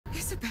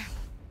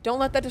Don't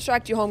let that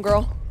distract you,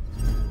 homegirl.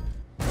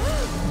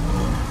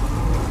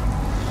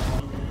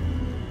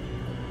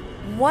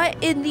 What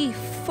in the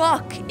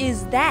fuck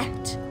is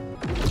that?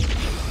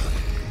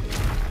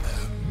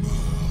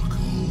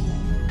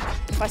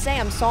 If I say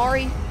I'm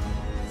sorry,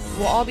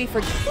 we'll all be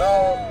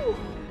forgiven.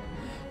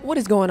 What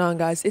is going on,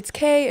 guys? It's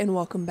Kay, and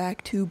welcome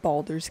back to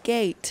Baldur's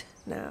Gate.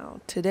 Now,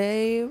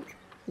 today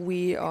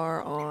we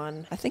are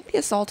on, I think, the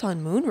assault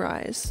on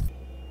Moonrise.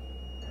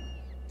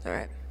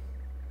 Alright.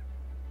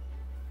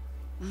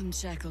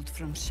 Unshackled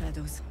from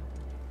shadows,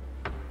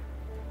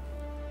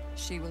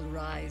 she will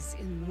rise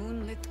in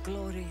moonlit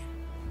glory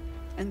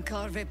and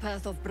carve a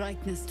path of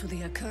brightness to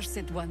the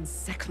accursed one's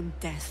second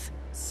death.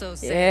 So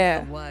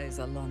saith the wise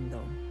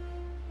Alondo.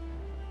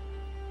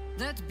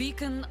 That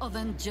beacon of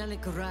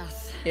angelic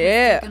wrath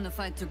has taken the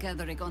fight to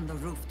Ketheric on the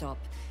rooftop.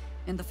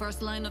 In the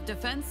first line of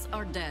defense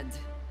are dead.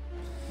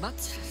 But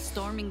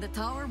storming the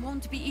tower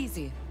won't be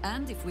easy,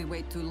 and if we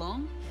wait too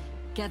long,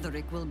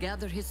 Ketheric will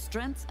gather his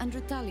strength and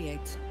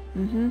retaliate.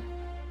 For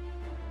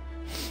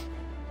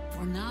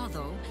now,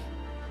 though,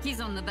 he's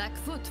on the back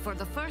foot for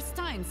the first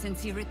time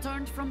since he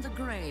returned from the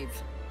grave.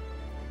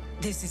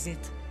 This is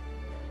it.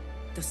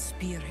 The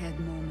spearhead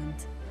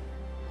moment.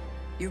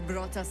 You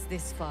brought us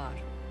this far.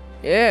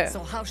 Yeah.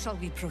 So how shall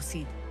we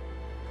proceed?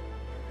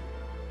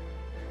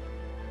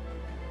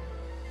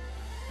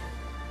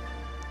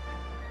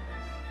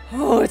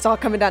 Oh, it's all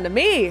coming down to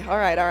me.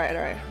 Alright, alright,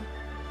 alright.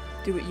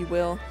 Do what you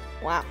will.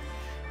 Wow.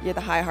 You're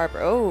the High Harper.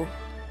 Oh.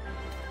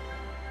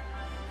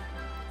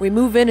 We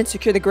move in and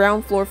secure the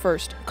ground floor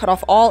first. Cut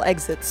off all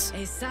exits.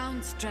 A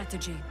sound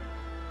strategy.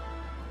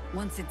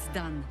 Once it's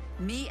done,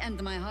 me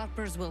and my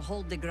Harpers will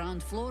hold the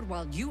ground floor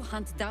while you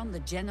hunt down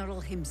the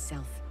General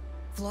himself.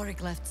 Floric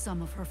left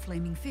some of her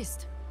flaming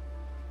fist.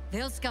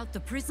 They'll scout the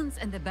prisons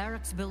and the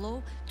barracks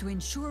below to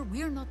ensure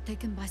we're not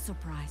taken by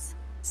surprise.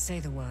 Say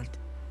the word,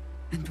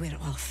 and we're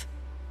off.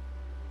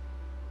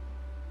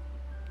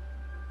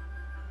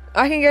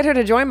 I can get her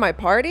to join my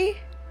party?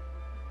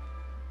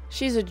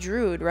 She's a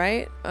druid,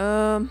 right?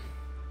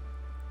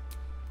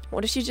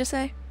 What did she just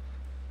say?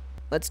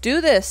 Let's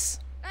do this.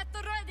 At the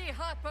ready,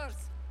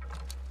 Harpers!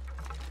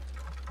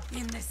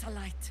 In this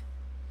light,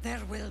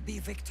 there will be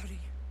victory.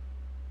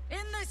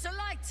 In this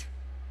light,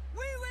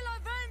 we will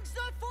avenge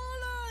the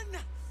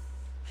fallen!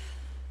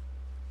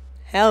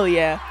 Hell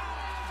yeah.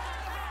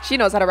 She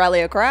knows how to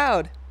rally a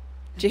crowd.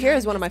 Jaheira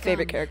is one of my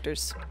favorite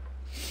characters.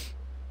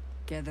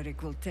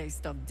 Ketheric will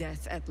taste of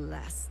death at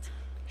last.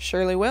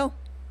 Surely will.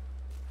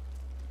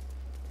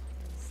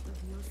 Of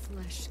your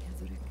flesh,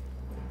 Ketheric.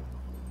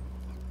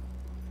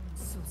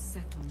 So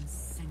set on a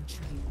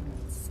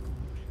century-old scorn.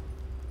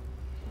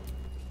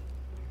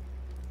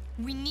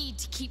 We need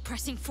to keep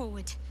pressing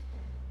forward.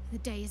 The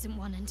day isn't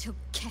won until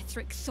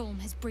Ketheric Thorm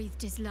has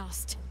breathed his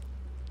last.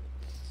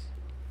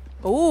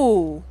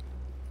 Ooh.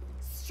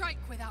 Strike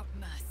without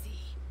mercy.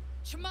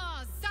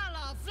 Shamar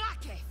Zala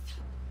Vlakith.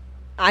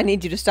 I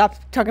need you to stop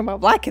talking about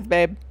Blackith,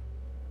 babe.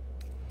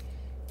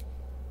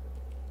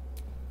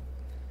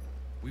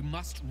 We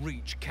must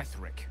reach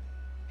Ketheric.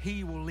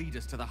 He will lead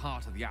us to the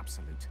heart of the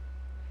Absolute.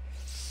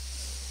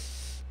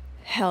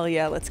 Hell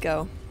yeah, let's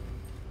go.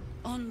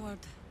 Onward.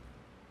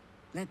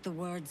 Let the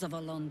words of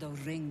Alondo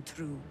ring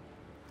true.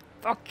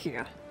 Fuck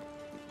yeah.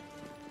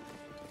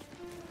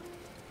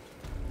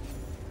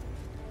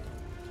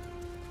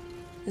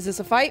 Is this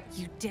a fight?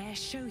 You dare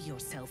show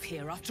yourself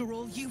here after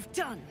all you've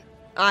done?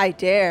 I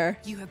dare.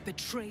 You have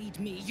betrayed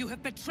me. You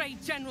have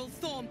betrayed General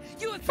Thorm.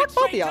 You have Fuck both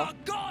of betrayed y'all. our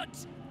god.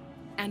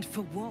 And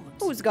for what?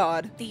 Who's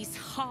God? These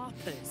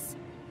Harpers.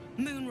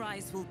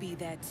 Moonrise will be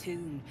their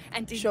tomb,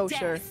 and in Sure.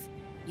 death,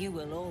 you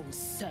will all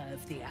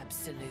serve the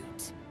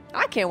Absolute.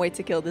 I can't wait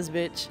to kill this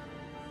bitch.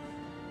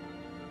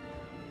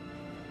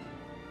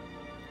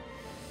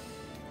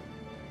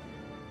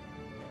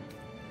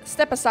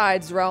 Step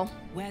aside, Zrel.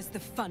 Where's the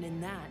fun in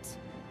that?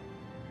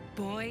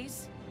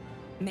 Boys,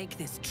 make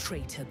this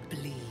traitor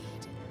bleed.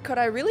 Could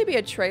I really be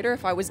a traitor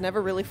if I was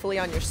never really fully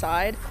on your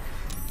side?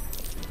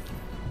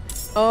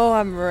 Oh,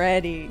 I'm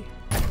ready.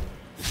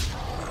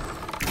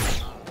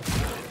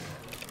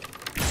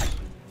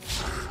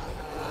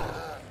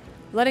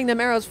 Letting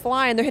them arrows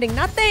fly and they're hitting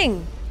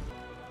nothing!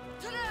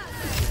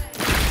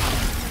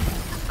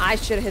 I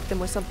should have hit them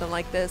with something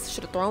like this.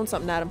 Should have thrown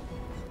something at them.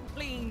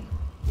 Clean.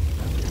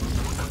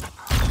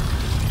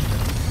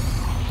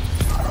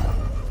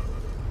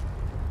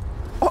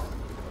 Oh.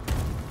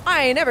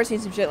 I ain't never seen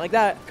some shit like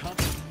that.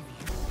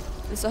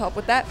 This'll help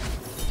with that.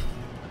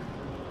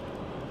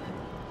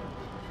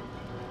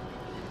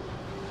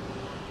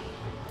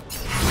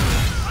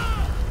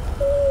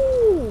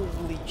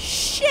 Holy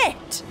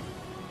shit!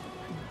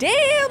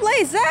 Damn,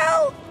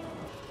 Lae'zel!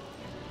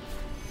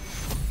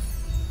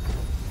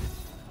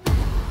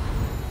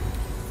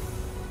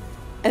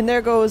 And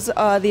there goes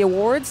the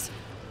awards.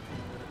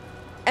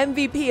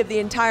 MVP of the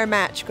entire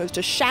match goes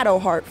to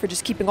Shadowheart for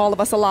just keeping all of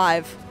us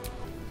alive.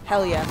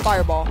 Hell yeah,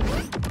 fireball.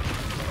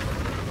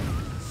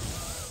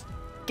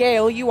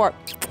 Gale, you are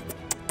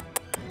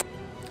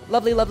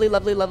lovely, lovely,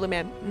 lovely, lovely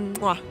man.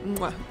 Mwah,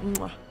 mwah,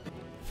 mwah.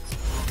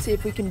 See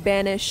if we can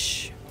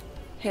banish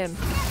him.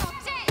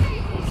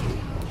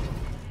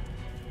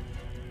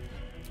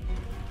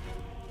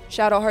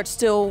 Shadowheart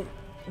still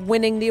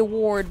winning the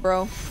award,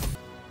 bro.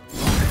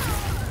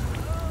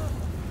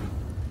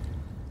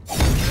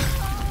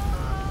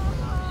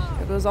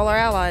 There goes all our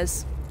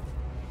allies.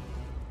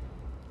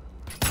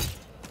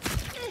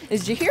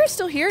 Is Jaheira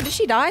still here? Did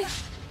she die?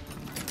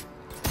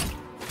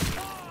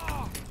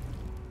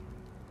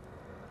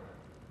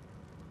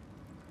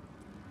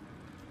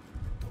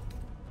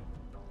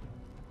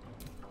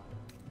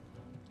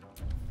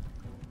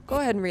 Go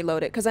ahead and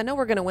reload it, because I know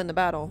we're going to win the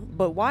battle.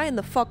 But why in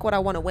the fuck would I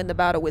want to win the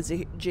battle with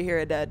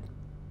Jaheira dead?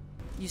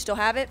 You still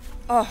have it?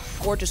 Oh,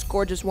 gorgeous,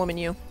 gorgeous woman,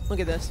 you. Look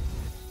at this.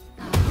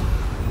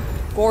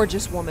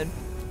 Gorgeous woman.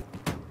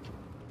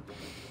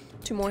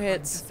 2 more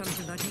hits. There's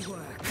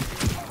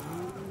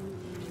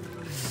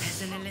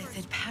an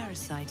illithid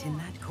parasite in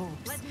that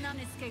corpse. Let none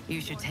escape.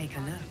 You should take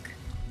a look.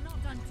 Not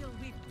until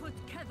we've put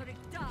Ketherick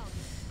down.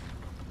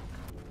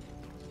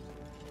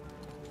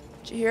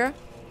 Jaheira?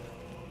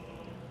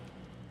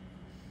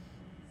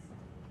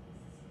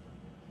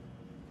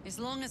 As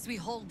long as we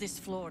hold this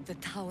floor, the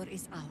tower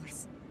is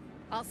ours.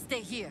 I'll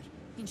stay here.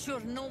 Ensure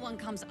no one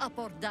comes up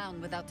or down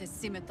without a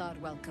scimitar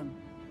welcome.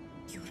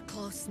 You're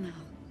close now.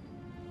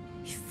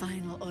 A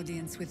final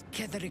audience with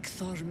Ketherick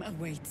Thorm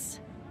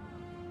awaits.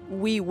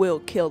 We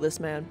will kill this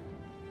man.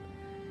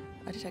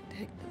 I detect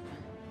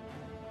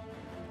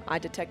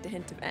a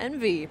hint of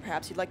envy.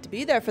 Perhaps you'd like to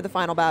be there for the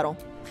final battle.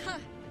 Ha!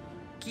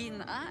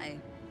 Keen eye.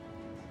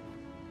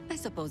 I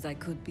suppose I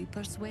could be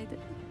persuaded.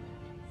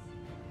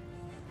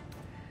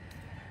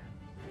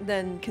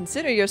 Then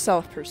consider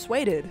yourself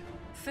persuaded.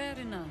 Fair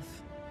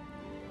enough.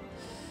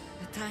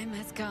 The time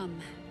has come.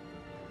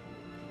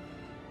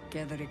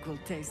 Ketherick will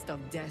taste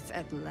of death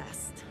at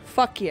last.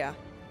 Fuck yeah.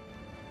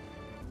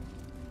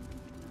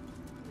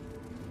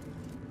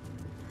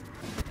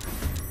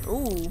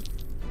 Ooh.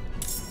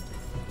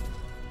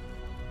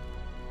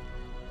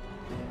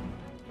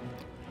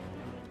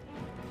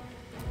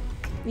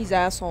 These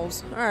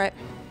assholes. Alright.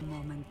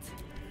 Moment.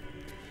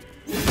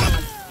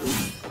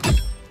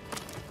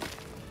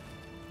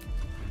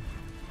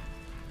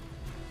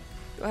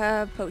 Do I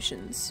have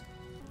potions?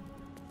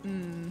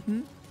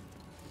 Mm-hmm.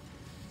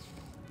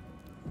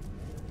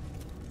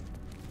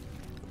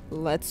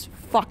 Let's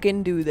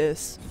fucking do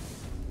this.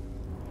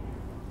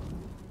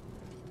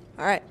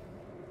 Alright.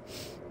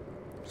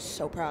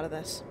 So proud of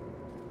this.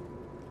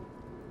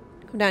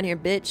 Come down here,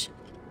 bitch.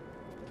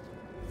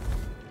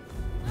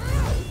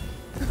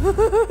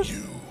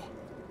 You.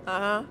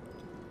 Uh-huh.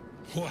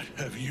 What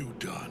have you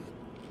done?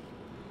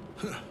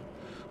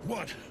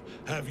 What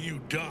have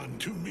you done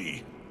to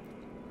me?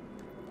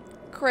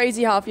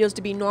 Crazy how it feels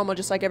to be normal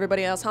just like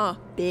everybody else, huh?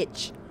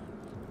 Bitch.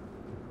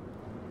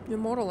 You're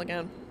immortal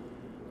again.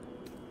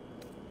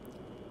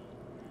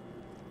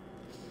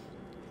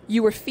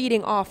 You were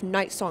feeding off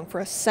Night Song for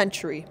a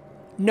century.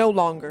 No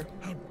longer.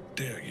 How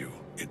dare you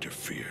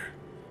interfere?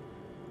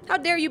 How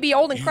dare you be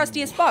old and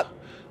crusty as fuck?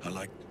 Are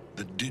like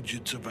the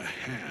digits of a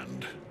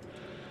hand.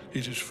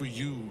 It is for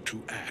you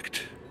to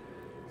act,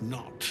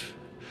 not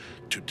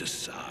to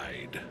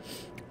decide.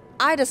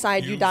 I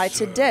decide you die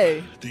serve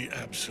today. The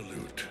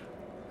absolute.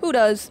 Who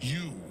does?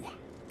 You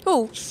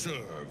Who?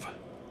 serve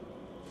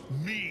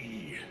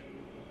me.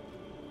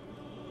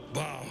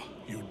 Bow,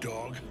 you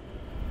dog.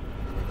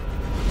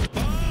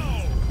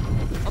 Bow!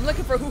 I'm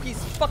looking for who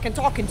he's fucking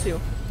talking to.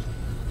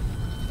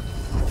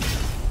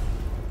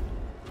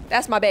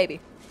 That's my baby.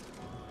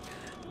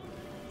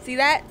 See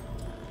that?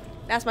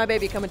 That's my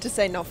baby coming to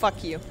say no,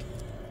 fuck you.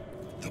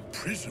 The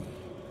prison.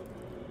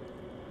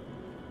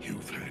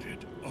 You've had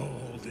it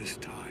all this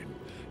time.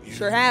 You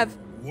Sure have.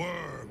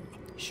 Worm.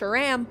 Sure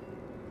am.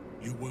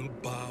 You will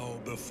bow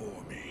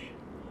before me.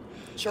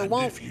 Sure And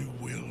won't. if you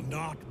will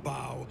not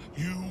bow,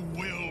 you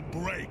will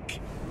break.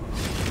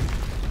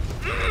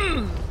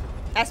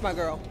 That's my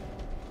girl.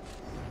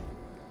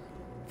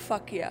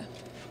 Fuck yeah.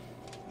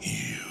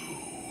 You.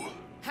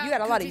 You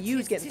got a lot of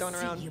yous getting thrown See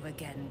around. you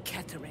again,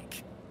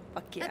 Ketherick.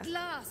 Fuck yeah. At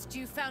last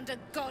you found a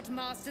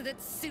godmaster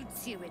that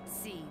suits you, it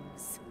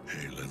seems.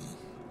 Aylin,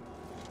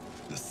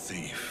 the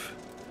thief.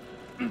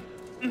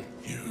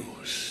 You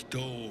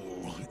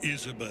stole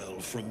Isabel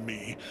from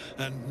me,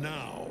 and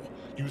now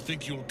you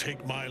think you'll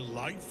take my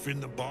life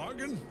in the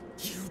bargain?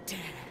 You dare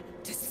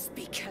to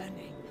speak her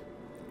name.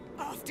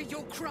 After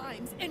your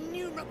crimes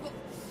innumerable,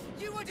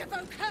 you would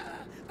evoke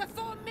her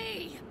before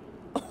me.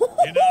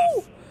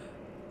 Enough!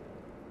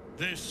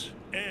 This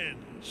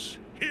ends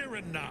here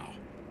and now.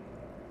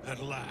 At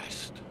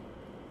last.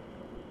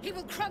 He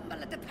will crumble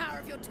at the power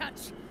of your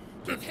touch.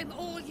 Give him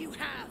all you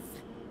have.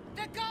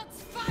 The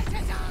gods fight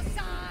at our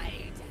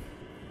side!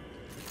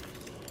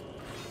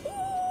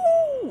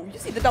 Ooh, you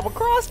see the double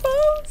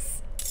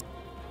crossbows?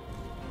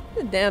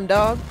 The damn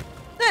dog.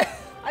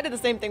 I did the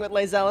same thing with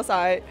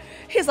Lae'Zelis.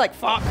 He's like,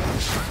 fuck.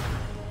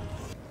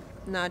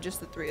 Nah, just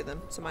the 3 of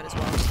them, so might as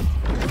well.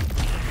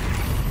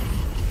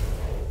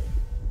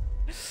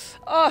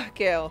 Oh,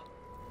 Gale.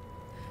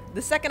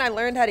 The second I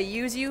learned how to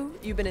use you,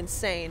 you've been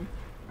insane.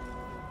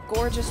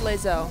 Gorgeous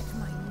Lae'zel.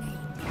 My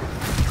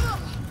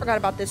Forgot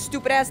about this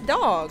stupid ass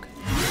dog.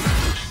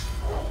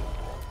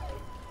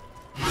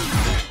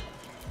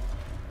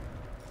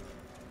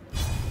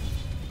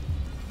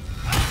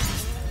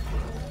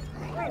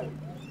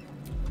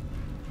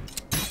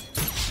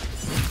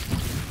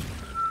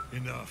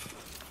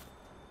 Enough.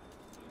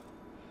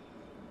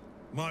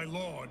 My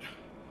lord.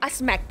 I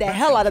smacked the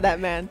hell out of that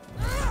man.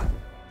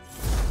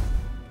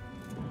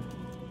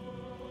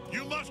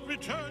 You must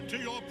return to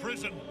your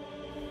prison,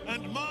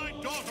 and my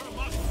daughter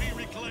must be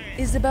reclaimed.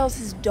 Isabel's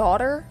his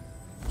daughter?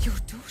 Your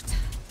daughter?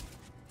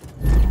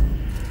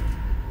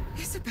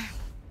 Isabel.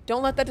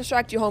 Don't let that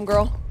distract you,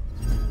 homegirl.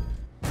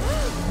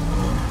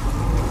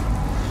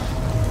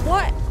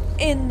 What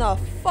in the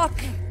fuck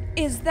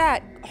is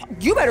that?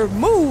 You better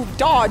move,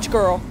 dodge,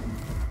 girl.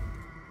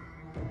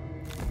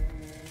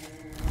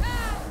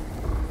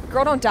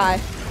 Girl, don't die.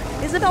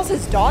 Isabel's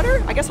his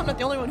daughter? I guess I'm not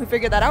the only one who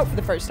figured that out for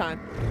the first time.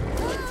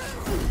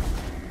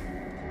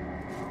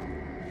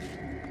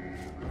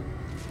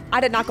 I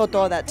did not go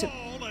throw that to...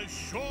 All as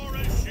sure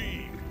as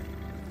she.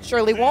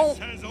 Surely won't.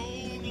 This has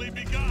only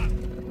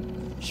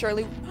begun.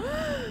 Surely...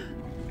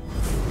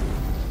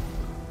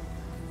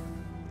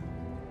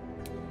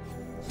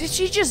 Did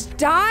she just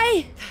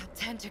die? That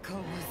tentacle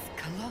was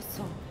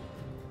colossal.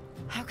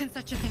 How can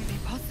such a thing be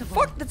possible?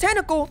 Fuck the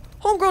tentacle.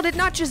 Homegirl did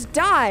not just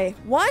die.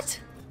 What?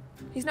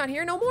 He's not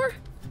here no more?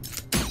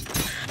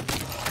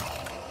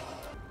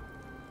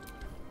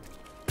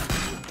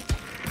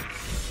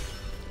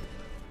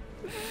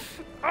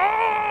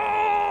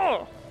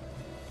 Oh!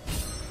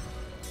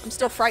 I'm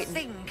still frightened.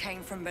 Thing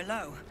came from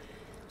below.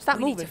 Stop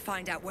We need moving. to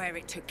find out where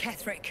it took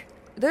Ketherick.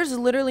 There's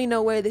literally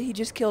no way that he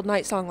just killed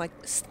Night Song. Like,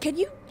 can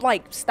you,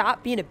 like,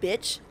 stop being a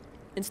bitch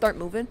and start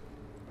moving?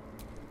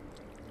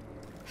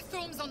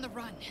 Thorm's on the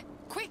run.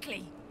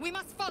 Quickly, we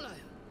must follow.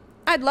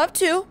 I'd love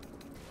to.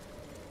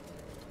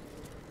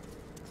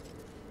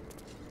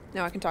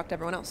 Now I can talk to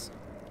everyone else.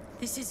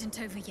 This isn't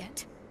over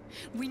yet.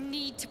 We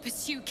need to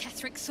pursue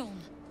Ketherick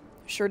Thorm.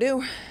 Sure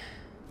do.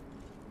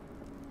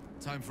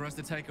 Time for us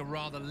to take a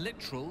rather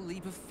literal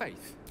leap of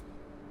faith.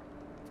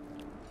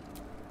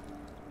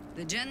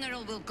 The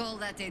General will call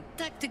that a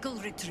tactical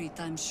retreat,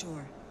 I'm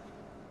sure.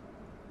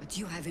 But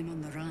you have him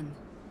on the run.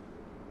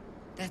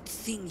 That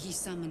thing he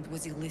summoned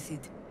was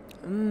illithid.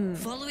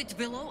 Follow it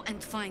below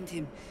and find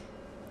him,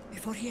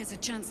 before he has a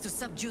chance to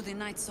subdue the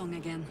Night Song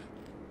again.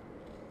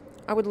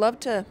 I would love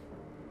to.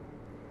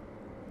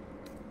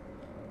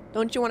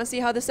 Don't you want to see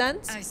how this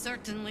ends? I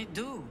certainly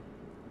do.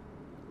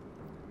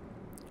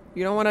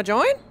 You don't want to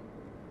join?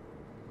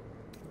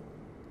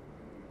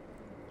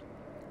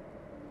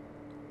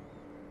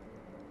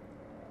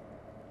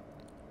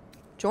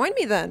 Join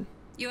me then.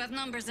 You have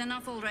numbers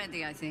enough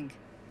already, I think.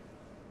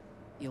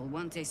 You'll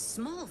want a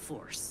small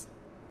force,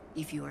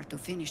 if you are to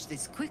finish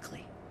this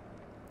quickly.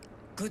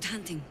 Good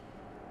hunting.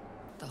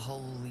 The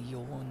hole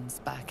yawns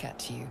back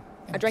at you.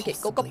 I drank it.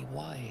 Go, go. Impossibly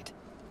wide.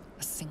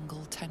 A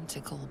single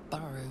tentacle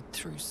burrowed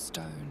through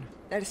stone.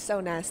 That is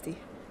so nasty.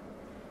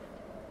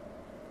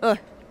 Ugh.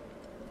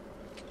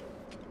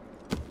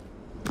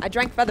 I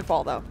drank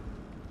Featherfall though.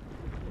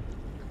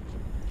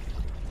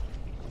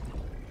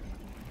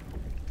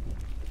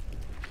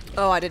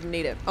 Oh, I didn't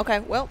need it. Okay,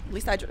 well, at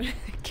least I drank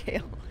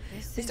Gale.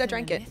 At least I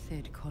drank it.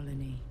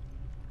 Colony.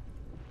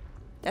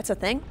 That's a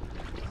thing?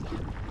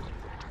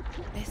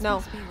 This No.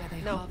 must be where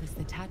they No. harvest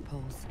the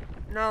tadpoles.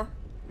 No.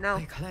 No.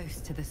 We're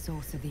close to the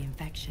source of the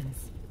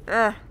infections.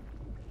 No.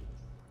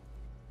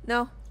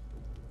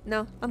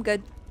 No, I'm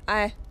good.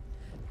 I've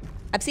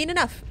seen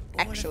enough,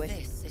 actually. All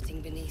of this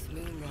sitting beneath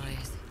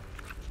Moonrise.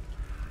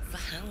 For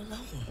how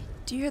long?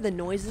 Do you hear the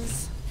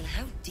noises? And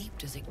how deep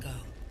does it go?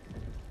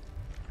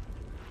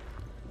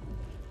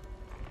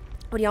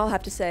 What do y'all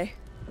have to say?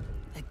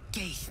 The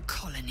Gaith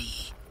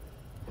colony.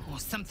 Or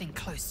something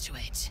close to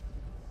it.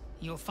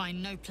 You'll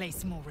find no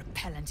place more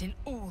repellent in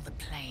all the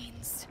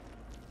plains.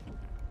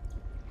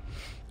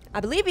 I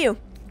believe you.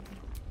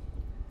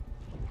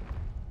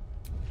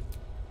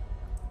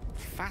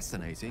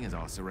 Fascinating as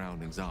our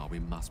surroundings are, we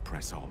must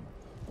press on.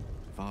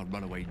 If our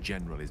runaway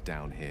general is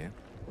down here,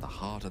 the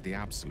heart of the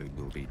Absolute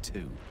will be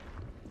too.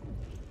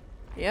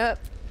 Yep.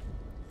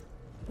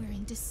 We're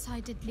in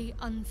decidedly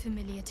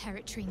unfamiliar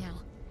territory now.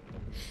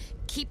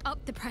 Keep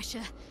up the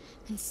pressure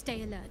and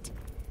stay alert.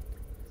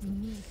 We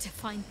need to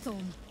find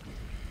Thorm.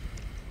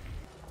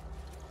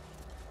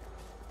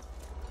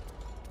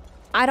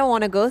 I don't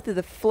want to go through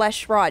the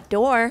flesh-rot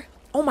door.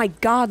 Oh my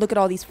god, look at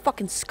all these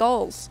fucking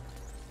skulls.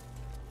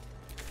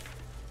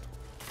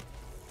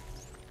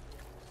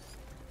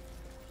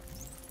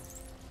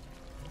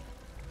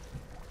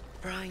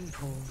 Brine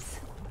pools,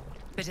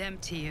 but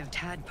empty of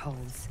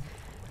tadpoles.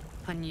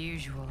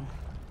 Unusual.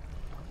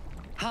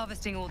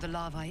 Harvesting all the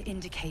larvae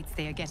indicates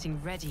they are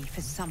getting ready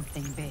for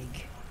something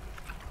big.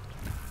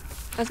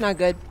 That's not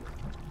good.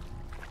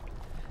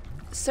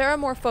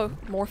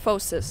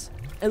 Ceramorphosis.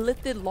 A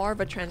lipid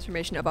larva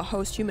transformation of a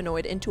host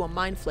humanoid into a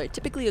mind flayer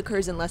typically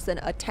occurs in less than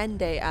a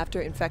 10-day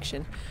after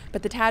infection,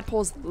 but the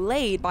tadpoles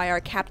laid by our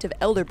captive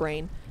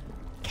elderbrain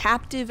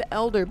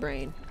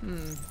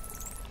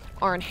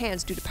are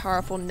enhanced due to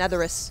powerful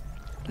netherus.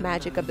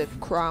 magic of the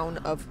crown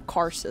of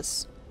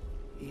Karsus.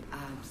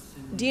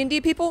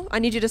 D&D people, I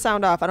need you to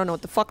sound off. I don't know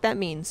what the fuck that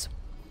means.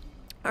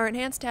 Our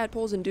enhanced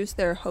tadpoles induce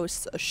their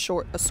hosts a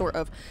sort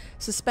of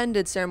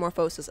suspended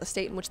ceremorphosis, a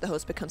state in which the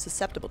host becomes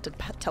susceptible to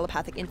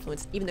telepathic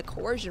influence, even the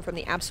coercion from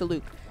the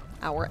absolute,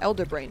 our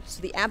elder brain.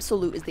 So the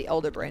absolute is the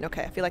elder brain.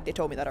 Okay, I feel like they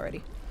told me that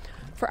already.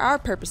 For our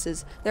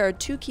purposes, there are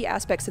two key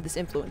aspects of this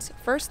influence.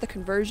 First, the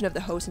conversion of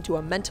the host into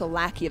a mental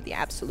lackey of the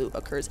absolute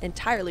occurs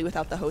entirely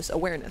without the host's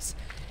awareness.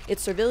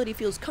 Its servility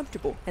feels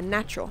comfortable and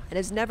natural and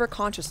is never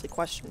consciously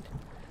questioned.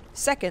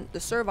 Second, the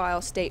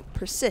servile state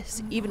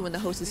persists even when the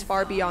host is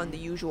far beyond the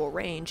usual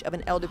range of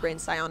an elder brain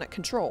psionic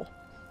control.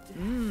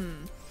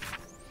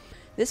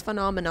 This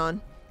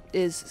phenomenon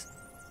is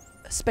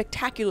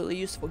spectacularly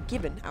useful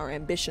given our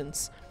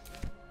ambitions.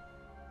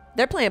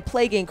 They're playing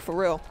Plague Inc. for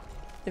real.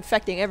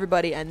 Infecting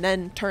everybody and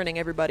then turning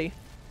everybody.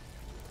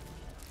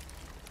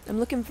 I'm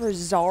looking for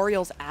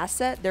Zariel's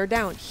asset. They're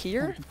down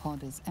here. The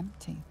pod is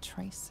empty.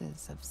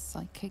 Traces of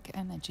psychic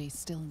energy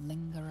still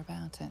linger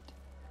about it,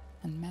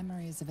 and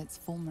memories of its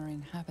former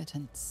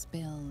inhabitants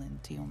spill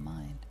into your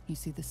mind. You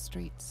see the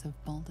streets of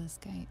Baldur's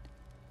Gate,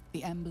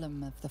 the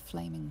emblem of the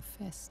flaming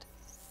fist,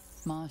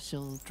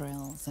 martial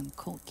drills and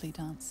courtly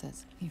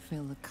dances. You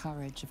feel the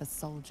courage of a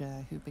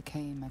soldier who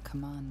became a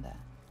commander,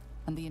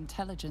 and the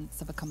intelligence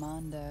of a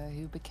commander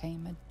who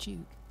became a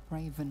duke.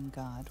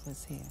 Ravengard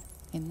was here,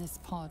 in this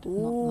pod not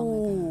long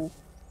ago.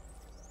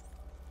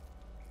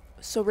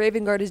 So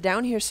Ravengard is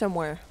down here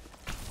somewhere.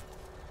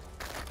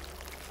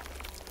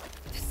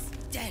 The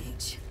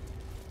stench.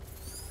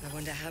 I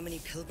wonder how many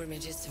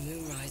pilgrimages to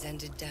Moonrise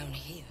ended down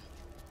here.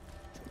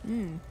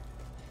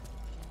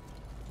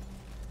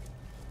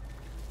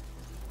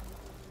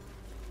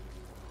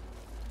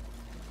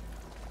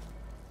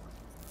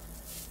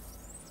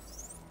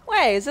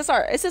 Wait, is this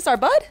our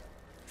bud?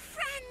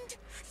 Friend,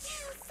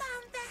 you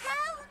found the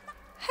helm.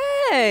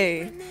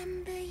 Hey!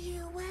 Remember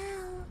you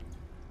well.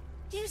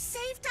 You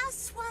saved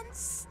us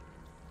once.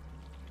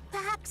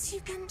 Perhaps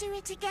you can do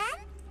it again?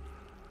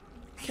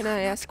 Can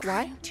I ask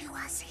why? Kind to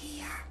us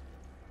here.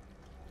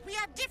 We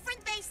are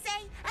different, they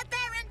say,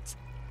 aberrant.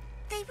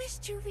 They wish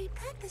to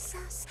repurpose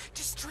us,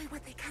 destroy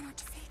what they cannot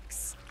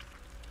fix.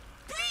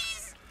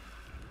 Please,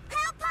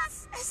 help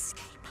us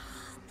escape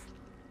harm.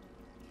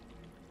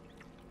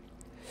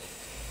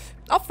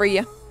 I'll free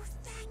you. Oh,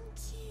 thank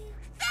you.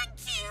 Thank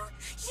you.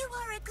 You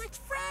are a good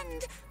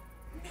friend.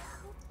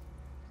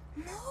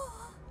 No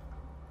more.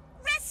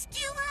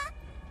 Rescuer.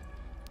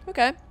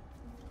 Okay.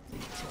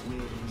 We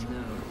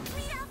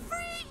are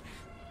free.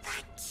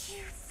 Thank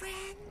you,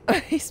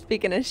 friend. He's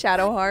speaking of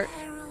Shadowheart.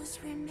 Arrows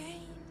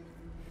remain.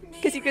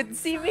 Because you couldn't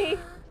see me.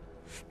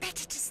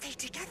 Better to stay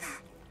together.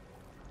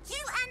 You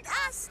and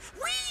us.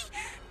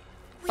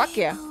 We Fuck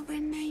yeah. will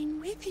remain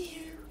with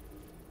you.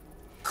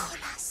 Call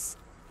us,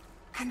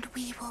 and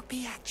we will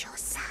be at your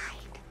side.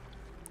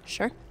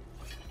 Sure.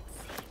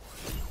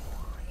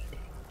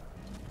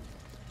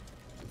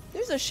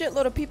 There's a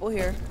shitload of people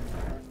here.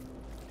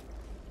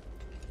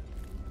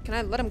 Can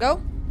I let him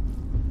go?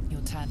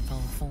 Your tadpole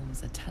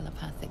forms a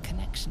telepathic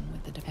connection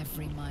with the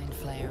every mind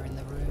flayer in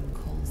the room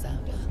calls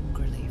out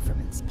hungrily from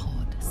its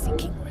pod,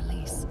 seeking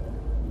release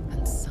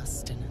and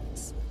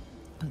sustenance.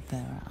 But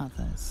there are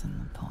others in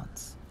the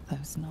pods,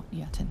 those not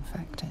yet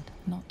infected,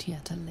 not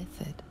yet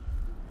elithid,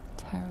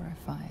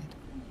 terrified,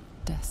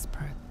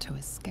 desperate to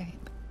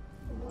escape.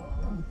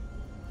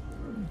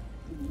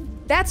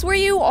 That's where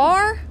you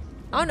are?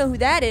 I don't know who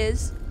that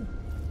is.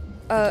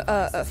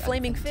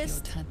 Flaming Open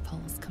Fist. to your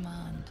tadpole's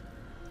command,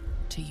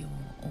 to your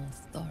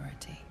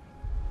authority.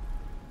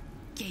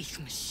 Gate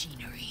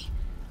machinery.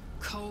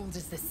 Cold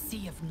as the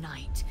sea of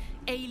night.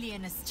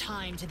 Alien as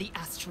time to the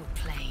astral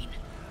plane.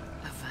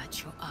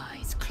 Avert your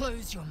eyes.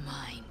 Close your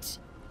mind.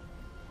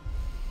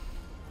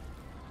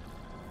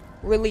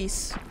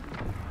 Release.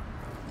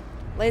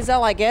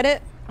 Lae'zel, I get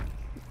it.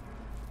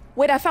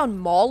 Wait, I found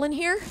Maul in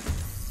here?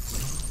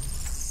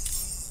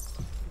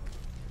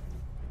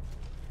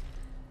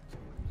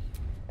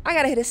 I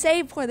gotta hit a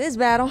save for this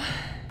battle.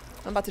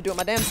 I'm about to do it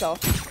my damn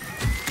self.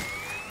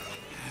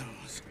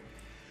 Hells.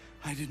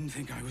 I didn't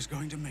think I was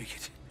going to make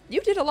it.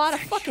 You did a lot of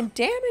fucking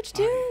damage,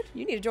 dude.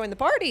 You need to join the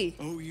party.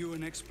 Owe you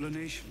an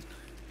explanation.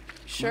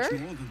 Sure. Much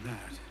more than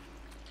that.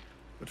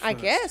 But I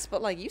first, guess,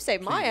 but like you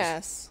saved my please,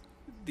 ass.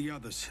 The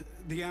others,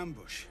 the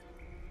ambush.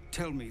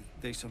 Tell me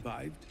they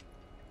survived?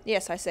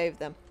 Yes, I saved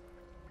them.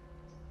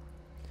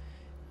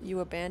 You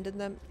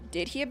abandoned them?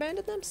 Did he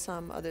abandon them?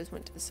 Some others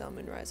went to the cell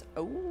Moonrise.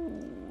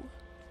 Oh.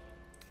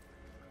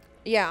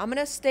 Yeah, I'm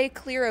gonna stay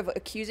clear of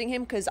accusing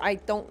him because I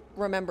don't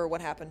remember what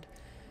happened.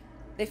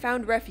 They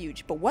found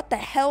refuge, but what the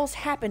hell's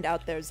happened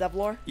out there,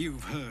 Zevlor?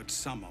 You've heard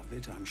some of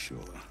it, I'm sure.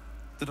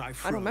 That I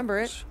froze, I don't remember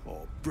it.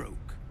 or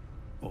broke,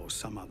 or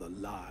some other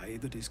lie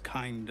that is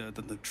kinder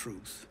than the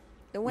truth.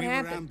 Then what we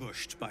happened? were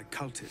ambushed by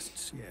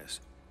cultists, yes.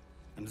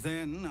 And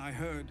then I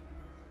heard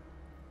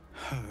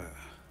her,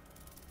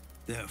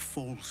 their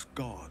false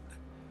god,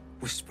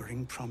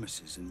 whispering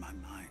promises in my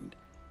mind.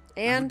 I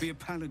would And be a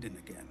paladin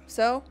again.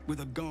 so? With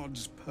a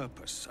god's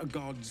purpose, a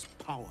god's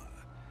power.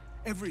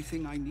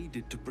 everything I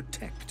needed to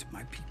protect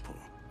my people.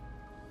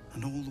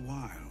 And all the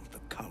while, the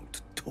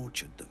cult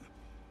tortured them.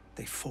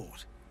 They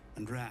fought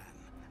and ran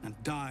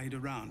and died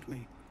around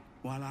me,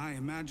 while I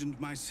imagined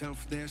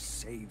myself their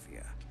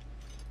savior.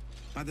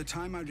 By the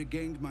time I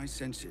regained my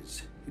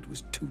senses, it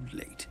was too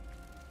late.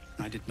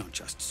 I did not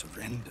just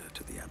surrender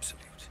to the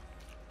Absolute.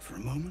 For a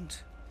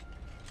moment,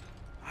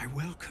 I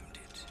welcomed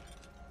it.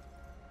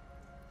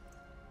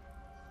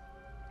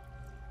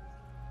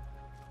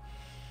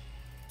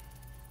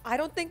 I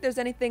don't think there's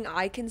anything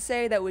I can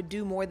say that would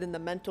do more than the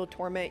mental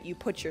torment you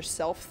put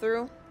yourself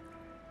through.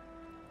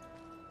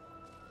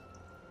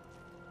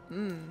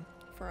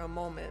 For a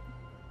moment.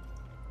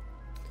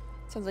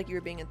 Sounds like you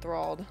were being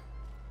enthralled.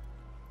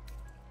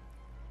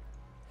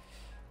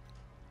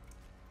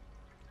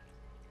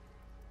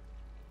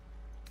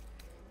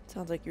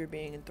 Sounds like you were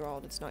being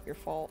enthralled. It's not your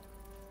fault.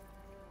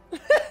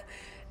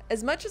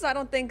 As much as I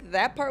don't think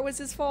that part was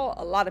his fault,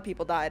 a lot of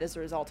people died as a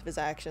result of his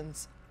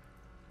actions.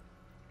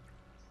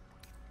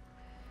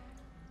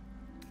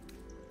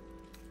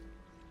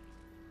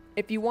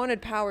 If you wanted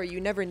power,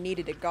 you never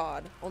needed a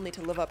god, only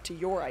to live up to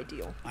your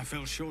ideal. I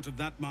fell short of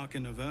that mark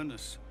in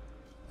Avernus,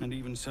 and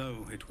even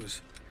so, it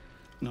was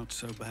not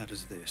so bad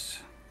as this.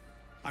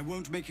 I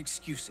won't make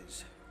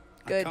excuses.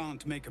 Good. I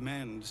can't make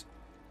amends,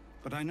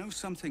 but I know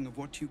something of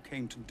what you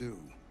came to do.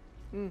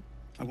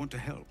 I want to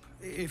help,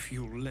 if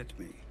you'll let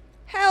me.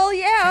 Hell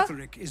yeah!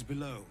 Ketherick is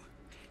below.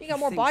 You got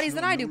more bodies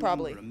than I do,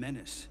 probably. A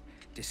menace.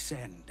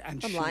 Descend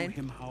and I'm show lying.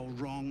 him how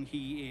wrong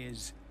he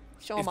is.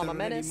 Show him I'm a If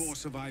there are menace. any more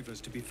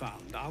survivors to be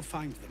found, I'll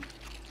find them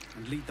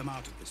and lead them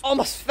out of this.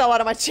 Almost fell out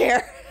of my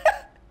chair.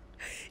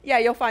 Yeah,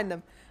 you'll find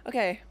them.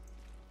 Okay.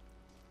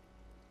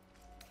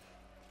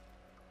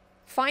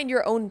 Find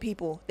your own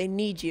people. They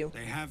need you.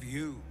 They have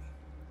you.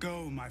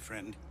 Go, my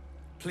friend.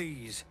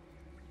 Please,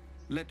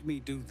 let me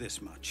do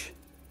this much.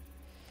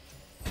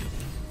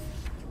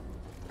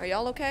 Are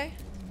y'all okay?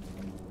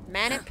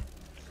 Manip?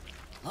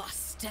 Oh,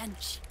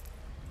 stench.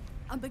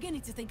 I'm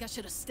beginning to think I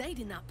should have stayed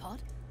in that pod.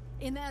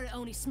 In there it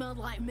only smelled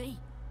like me.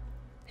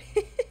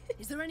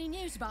 Is there any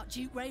news about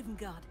Duke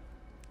Ravengard?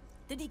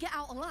 Did he get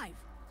out alive?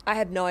 I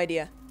have no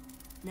idea.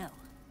 No.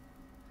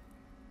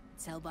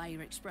 Tell by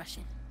your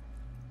expression.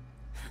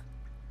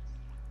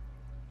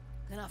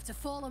 Gonna have to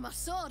fall on my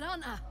sword,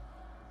 aren't I?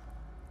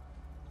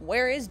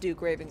 Where is Duke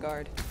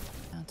Ravengard?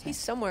 He's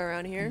somewhere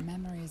around here. And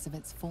memories of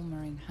its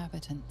former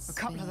inhabitants. A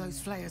couple of spill. those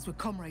flayers were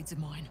comrades of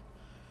mine.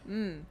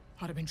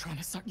 I'd have been trying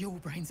to suck your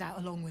brains out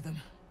along with them,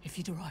 if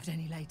you'd arrived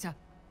any later.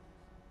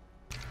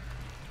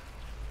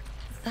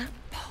 That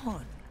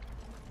pod.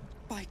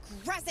 By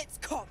Grazit's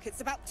cock, it's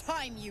about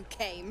time you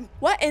came.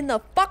 What in the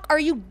fuck are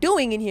you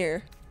doing in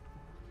here?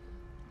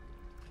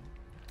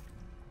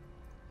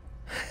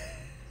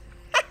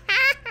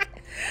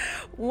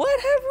 What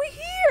have we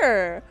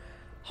here?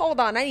 Hold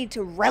on, I need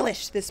to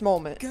relish this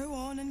moment. Go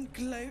on and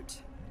gloat.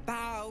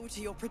 Bow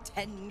to your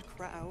pretend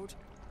crowd.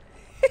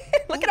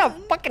 Look at how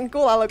fucking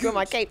cool I look with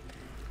my cape.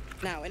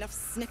 Now, enough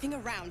sniffing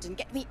around and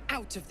get me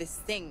out of this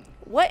thing.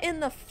 What in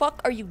the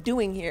fuck are you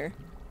doing here?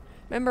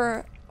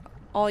 Remember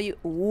all you...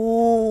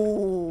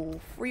 Ooh.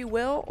 Free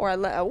will? Or I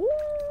let... Ooh.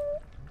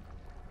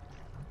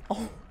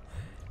 Oh.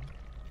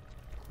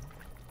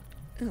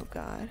 Oh,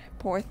 God.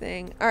 Poor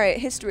thing. Alright,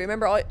 history.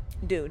 Remember all...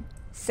 Dude,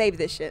 save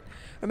this shit.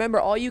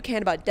 Remember all you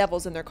can about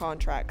devils and their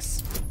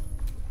contracts.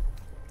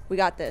 We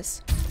got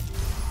this.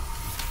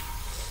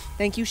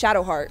 Thank you,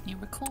 Shadowheart. You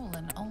recall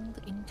an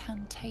old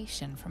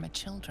incantation from a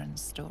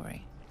children's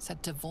story,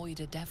 said to void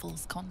a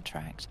devil's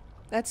contract.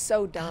 That's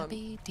so dumb.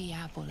 Abi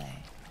diabole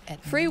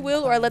et Free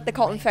will or I let the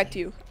cult infect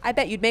you. I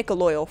bet you'd make a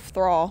loyal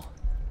thrall.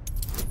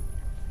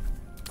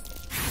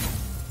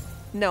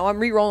 No, I'm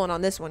re-rolling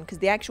on this one because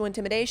the actual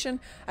intimidation,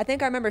 I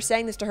think I remember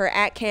saying this to her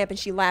at camp and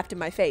she laughed in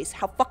my face.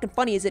 How fucking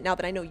funny is it now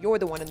that I know you're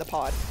the one in the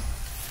pod?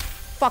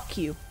 Fuck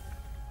you.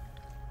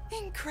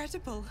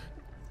 Incredible.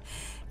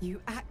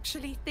 You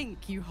actually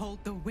think you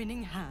hold the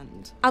winning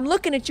hand? I'm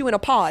looking at you in a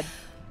pod.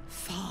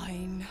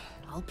 Fine.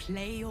 I'll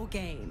play your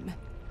game.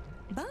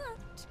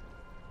 But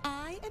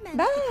I amend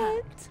But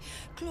the pact.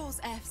 Clause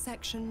F,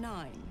 Section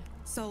 9.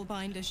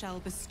 Soulbinder shall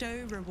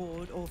bestow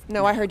reward or...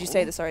 No, I heard you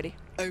say this already.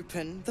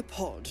 Open the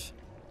pod.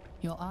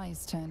 Your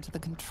eyes turn to the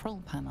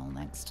control panel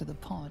next to the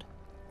pod.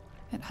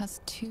 It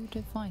has two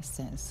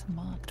devices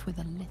marked with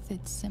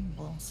elithid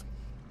symbols.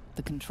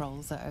 The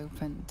controls are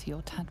open to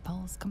your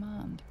tadpole's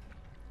command.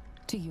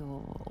 To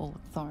your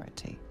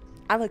authority.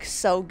 I look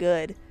so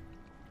good.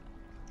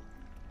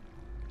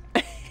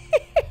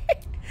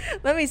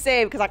 Let me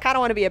save because I kind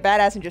of want to be a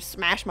badass and just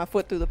smash my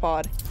foot through the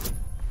pod.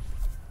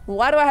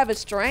 Why do I have a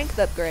strength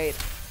upgrade?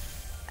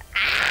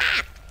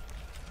 Ah!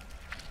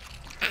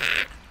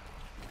 Ah!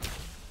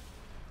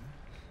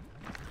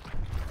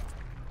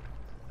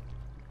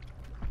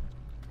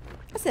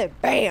 I said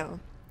bam,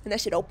 and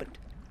that shit opened.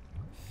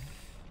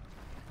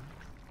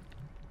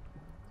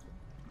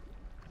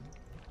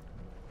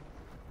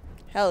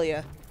 Hell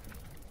yeah.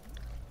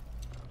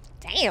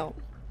 Damn.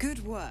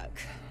 Good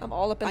work. I'm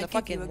all up in the I'd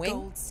fucking give you a wing.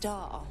 gold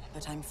star,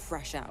 but I'm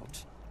fresh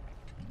out.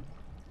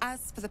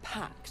 As for the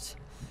pact,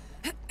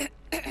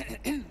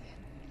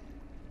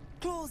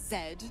 Clause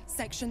Z,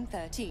 Section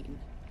 13.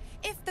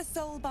 If the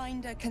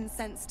Soulbinder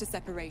consents to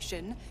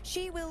separation,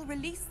 she will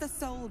release the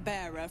Soul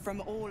Bearer from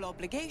all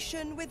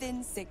obligation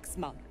within 6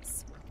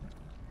 months.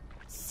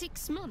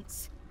 6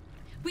 months?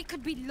 We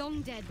could be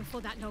long dead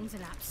before that long's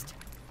elapsed.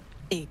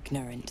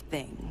 Ignorant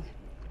thing.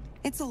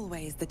 It's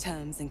always the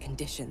terms and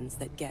conditions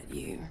that get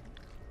you.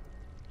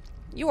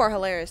 You are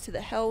hilarious. To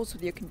the hells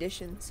with your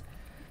conditions.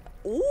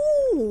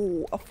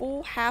 Ooh, a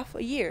full half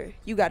a year.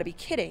 You gotta be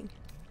kidding.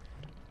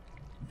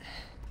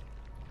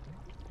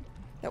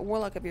 That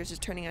warlock of yours is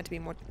turning out to be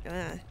more...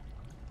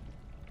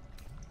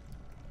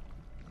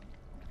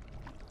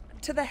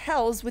 To the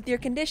hells with your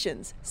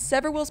conditions.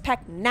 Sever Will's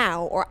pact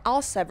now, or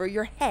I'll sever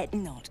your head.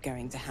 Not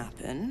going to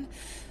happen.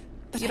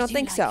 But you don't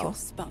think like so? Your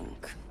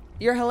spunk.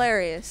 You're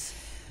hilarious.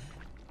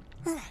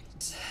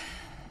 Right.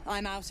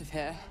 I'm out of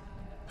here.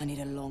 I need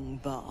a long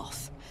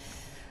bath.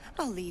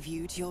 I'll leave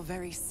you to your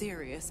very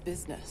serious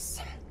business.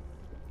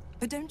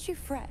 But don't you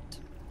fret.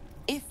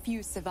 If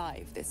you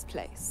survive this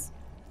place,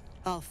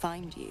 I'll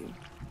find you.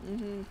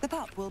 The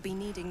pup will be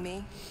needing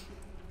me.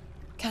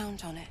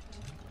 Count on it.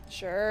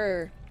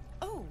 Sure.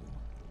 Oh,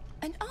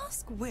 and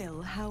ask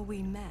Will how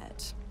we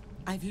met.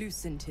 I've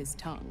loosened his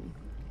tongue.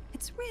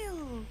 It's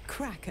real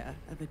cracker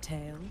of a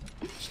tale.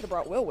 Should have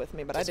brought Will with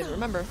me, but I didn't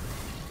remember.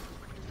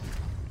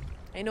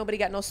 Ain't nobody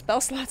got no spell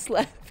slots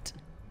left.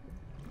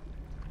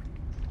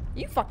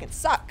 You fucking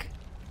suck.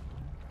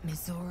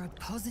 Mizora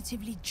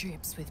positively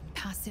drips with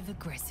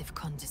passive-aggressive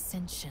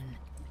condescension.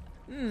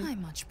 I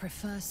much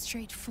prefer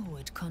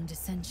straightforward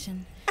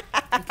condescension.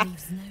 It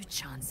leaves no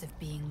chance of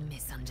being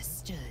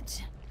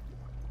misunderstood.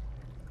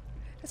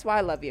 That's why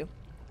I love you.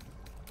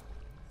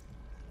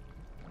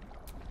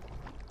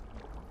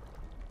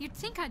 You'd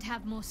think I'd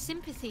have more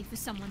sympathy for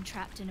someone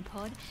trapped in a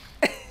pod.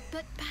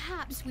 But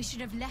perhaps we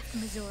should have left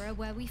Mizora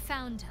where we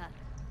found her.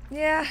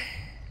 Yeah.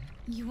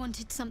 You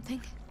wanted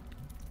something?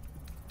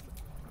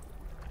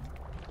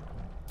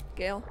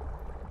 Gale?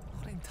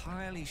 Not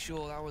entirely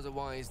sure that was a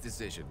wise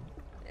decision.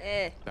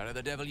 Better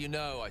the devil you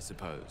know, I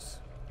suppose.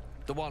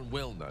 The one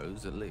Will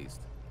knows, at least.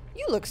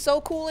 You look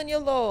so cool in your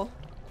little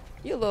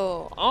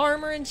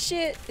armor and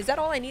shit. Is that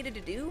all I needed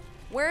to do?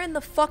 Where in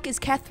the fuck is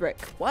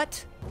Ketherick?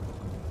 What?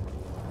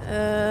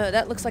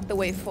 That looks like the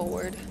way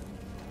forward.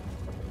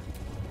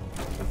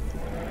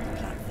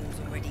 Platform's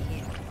already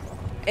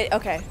here.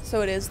 Okay,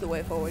 so it is the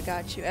way forward.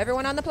 Got you.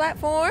 Everyone on the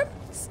platform.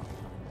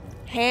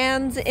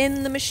 Hands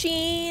in the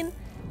machine.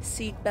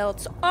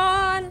 Seatbelts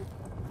on.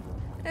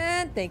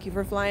 And thank you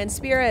for flying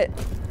Spirit.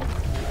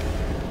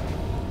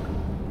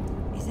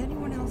 Is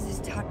anyone else's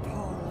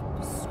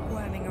tadpole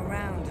squirming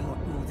around a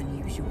lot more than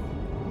usual?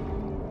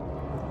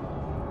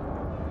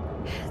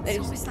 It's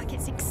almost like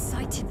it's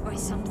excited by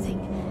something,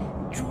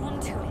 drawn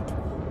to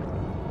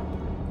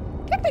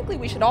it. Technically,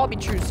 we should all be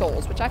true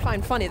souls, which I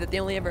find funny that they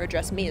only ever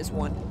address me as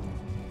one.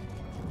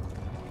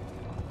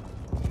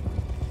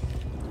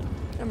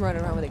 I'm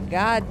running around with a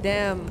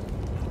goddamn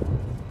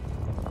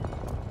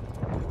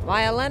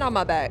violin on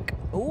my back.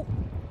 Ooh,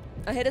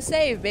 I hit a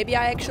save. Maybe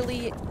I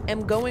actually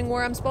am going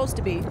where I'm supposed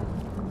to be.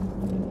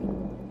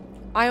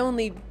 I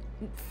only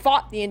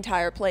fought the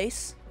entire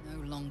place.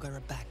 No longer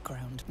a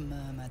background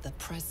murmur. The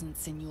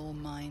presence in your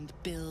mind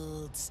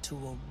builds to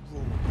a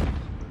roar.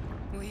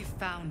 We've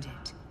found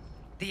it.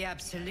 The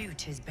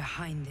Absolute is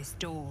behind this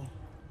door.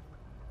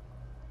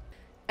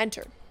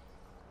 Enter.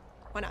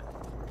 Why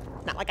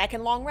not? Not like I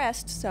can long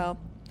rest, so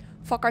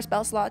fuck our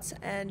spell slots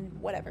and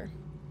whatever.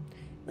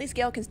 At least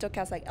Gale can still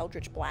cast like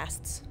Eldritch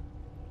Blasts.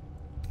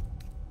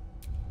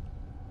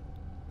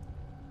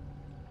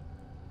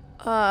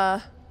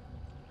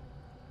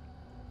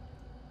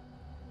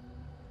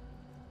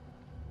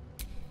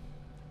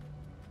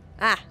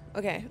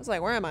 Okay. I was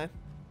like, where am I?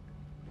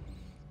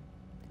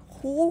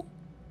 Who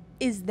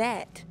is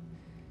that?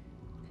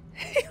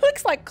 He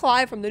looks like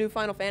Clive from the new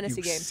Final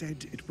Fantasy game. You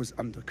said it was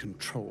under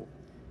control.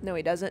 No,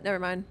 he doesn't. Never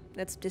mind.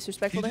 That's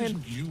disrespectful to him.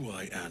 It isn't you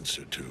I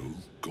answer to,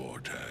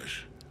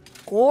 Gortash.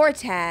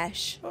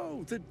 Gortash.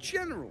 Oh, the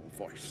general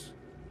voice.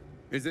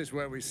 Is this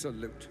where we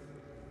salute?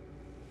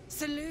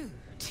 Salute,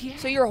 yes.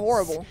 So you're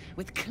horrible.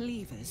 With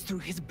cleavers through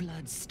his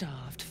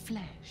blood-starved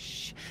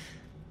flesh.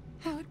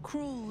 How it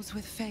crawls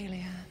with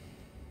failure,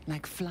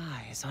 like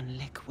flies on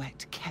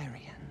lick-wet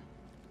carrion.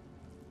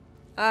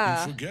 You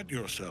forget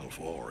yourself,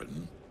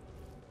 Orin.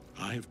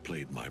 I have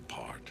played my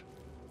part.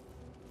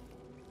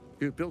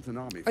 You built an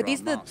army for Are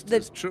these our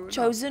masters, the true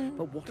chosen enough,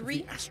 but what of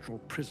three? the astral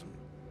prison?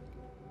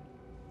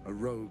 A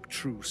rogue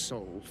true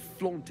soul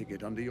flaunting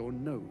it under your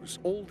nose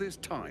all this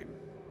time,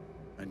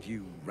 and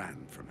you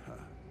ran from her.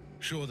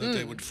 Sure that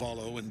they would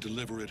follow and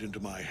deliver it into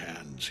my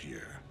hands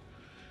here.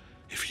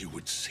 If you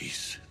would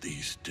cease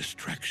these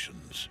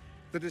distractions.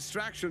 The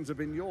distractions have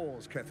been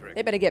yours, Ketherick.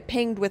 They better get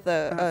pinged with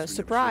a Perhaps we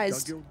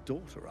surprise. dug your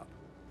daughter up.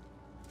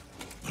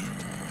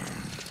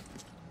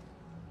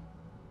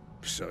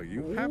 So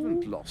you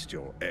haven't lost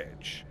your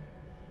edge,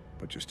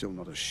 but you're still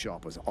not as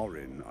sharp as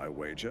Orin, I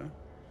wager.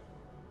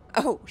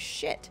 Oh,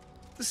 shit.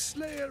 The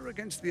Slayer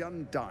against the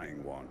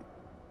Undying One.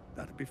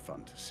 That'd be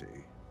fun to see.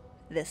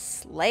 The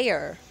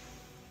Slayer.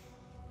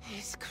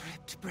 His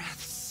crypt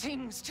breath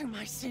sings to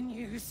my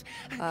sinews.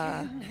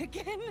 Again,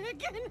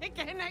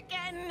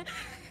 again.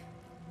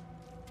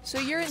 So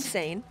you're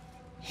insane.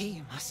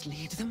 He must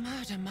lead the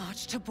murder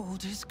march to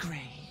Baldur's grave.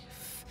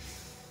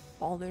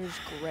 Baldur's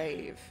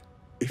grave.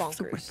 If the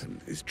Bonkers.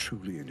 weapon is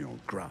truly in your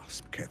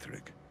grasp,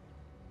 Ketherick,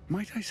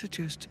 might I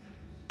suggest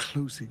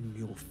closing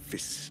your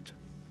fist?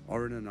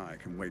 Orin and I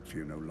can wait for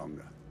you no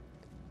longer.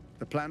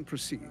 The plan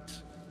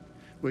proceeds.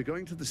 We're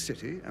going to the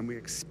city, and we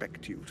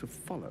expect you to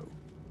follow.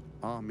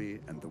 Army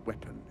and the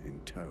weapon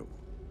in tow.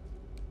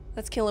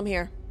 Let's kill him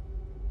here.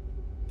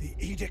 The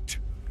Edict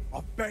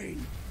of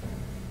Bane.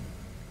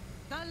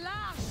 The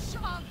Lash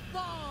of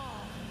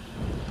Ball.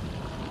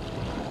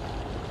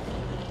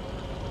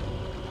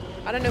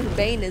 I don't know who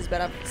Bane is,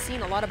 but I've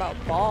seen a lot about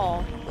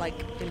Ball, like,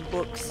 in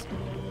books.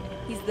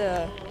 He's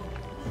the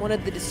one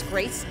of the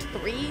Disgraced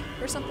 3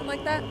 or something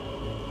like that.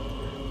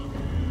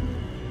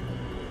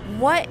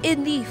 What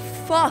in the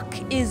fuck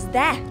is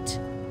that?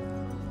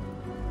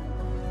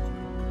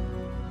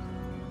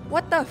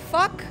 What the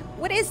fuck?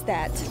 What is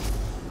that?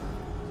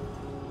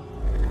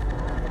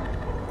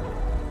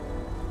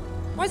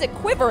 Why is it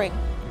quivering?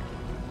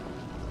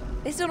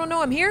 They still don't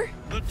know I'm here?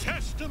 The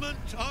Testament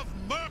of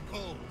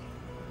Myrkul.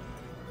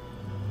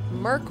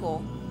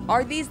 Myrkul.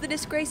 Are these the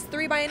Disgraced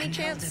 3 by any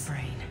chance?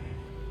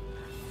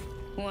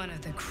 One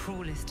of the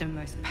cruelest and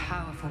most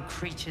powerful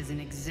creatures in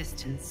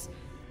existence.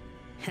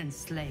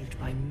 Enslaved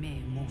by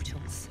mere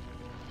mortals.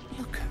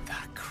 Look at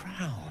that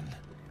crown.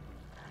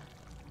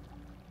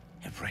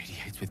 It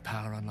radiates with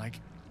power unlike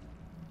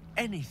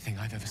anything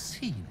I've ever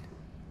seen.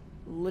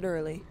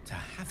 Literally. To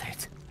have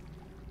it.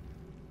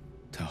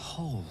 To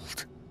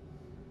hold.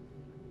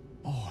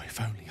 Oh, if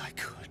only I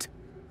could.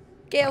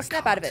 Gale,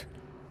 snap out of it.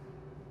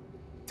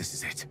 This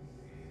is it.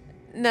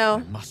 No.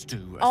 I must do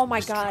as Oh my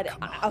Mistress god.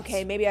 commands.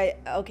 Okay, maybe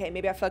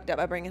I fucked up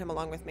by bringing him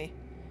along with me.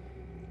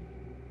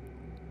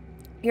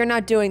 You're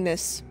not doing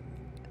this.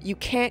 You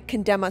can't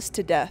condemn us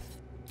to death.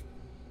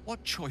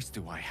 What choice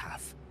do I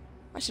have?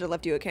 I should have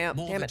left you at camp.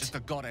 More Damn than it. just a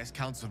goddess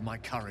counts of my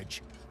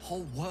courage.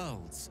 Whole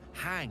worlds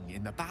hang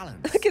in the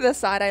balance. Look at the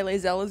side eye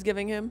Lae'zel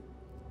giving him.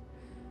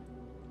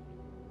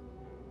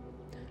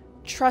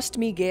 Trust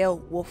me, Gale.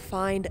 We'll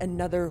find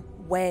another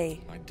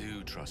way. I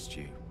do trust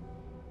you.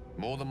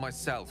 More than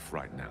myself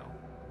right now.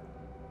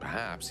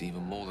 Perhaps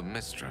even more than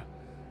Mistra.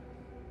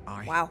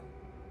 Wow.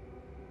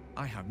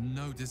 I have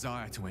no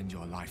desire to end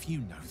your life. You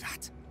know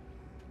that.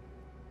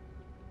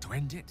 To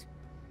end it.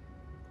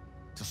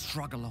 To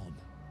struggle on.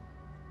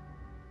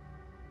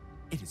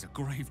 It is a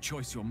grave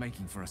choice you're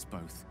making for us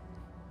both.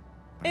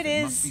 But It if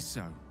is. must be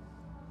so.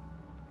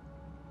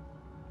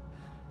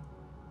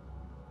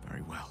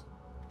 Very well.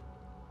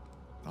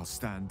 I'll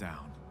stand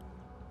down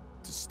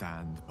to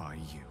stand by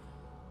you.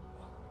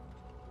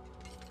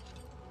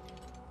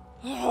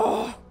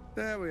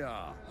 There we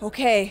are.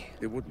 Okay.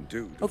 It wouldn't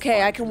do. to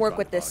Okay, I fight can in work front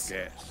with of our this.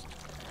 guest.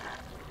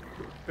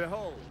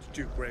 Behold,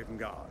 Duke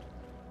Ravengard,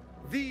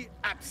 the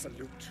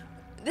absolute.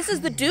 This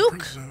is the Duke?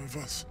 Preserve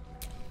us.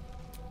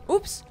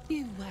 Oops.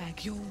 You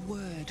wag your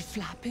word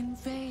flap in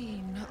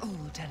vain,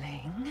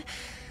 olderling.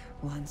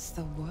 Once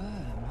the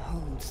worm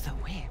holds the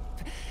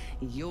whip,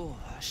 your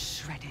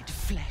shredded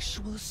flesh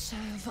will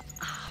serve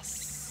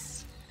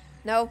us.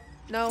 No,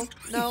 no,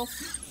 no.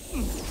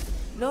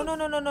 No, no,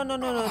 no, no, no, no, no,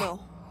 no, no.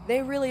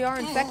 They really are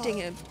infecting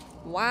him.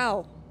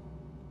 Wow.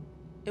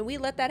 And we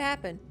let that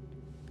happen.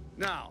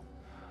 Now,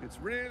 it's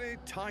really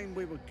time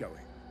we were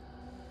going.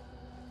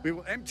 We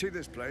will empty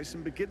this place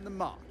and begin the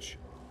march.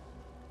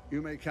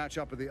 You may catch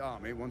up with the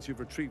army once you've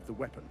retrieved the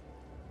weapon.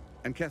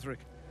 And Ketherick,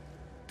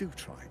 do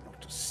try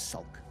not to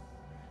sulk.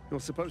 You're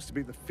supposed to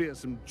be the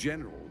fearsome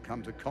general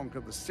come to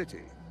conquer the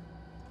city.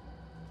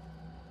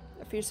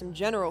 A fearsome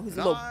general who's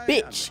a And little I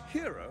bitch. am the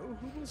hero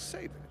who will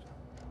save it.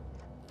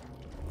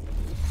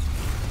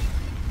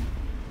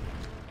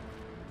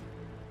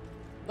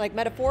 Like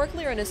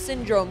metaphorically or in a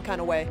syndrome kind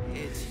of way?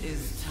 It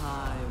is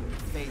time,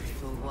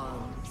 faithful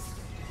ones.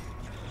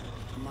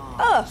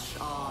 March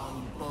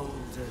on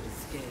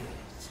Baldur's Gate.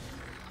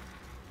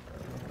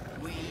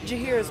 We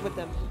Jaheira's with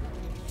them.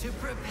 to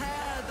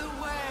prepare the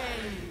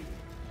way.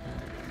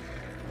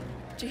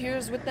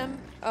 Jaheira's with them.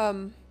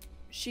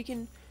 She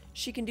can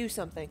do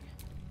something.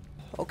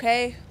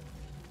 Okay.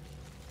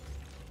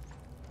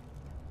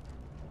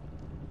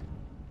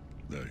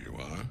 There you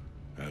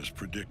are, as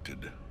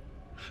predicted.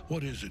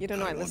 What is it, You don't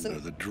know I wonder,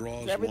 listen that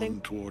draws to everything?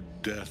 one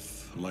toward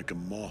death like a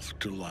moth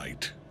to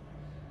light?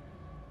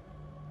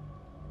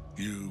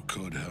 You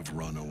could have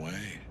run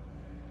away,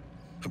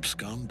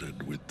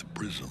 absconded with the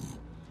prism.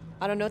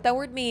 I don't know what that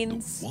word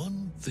means.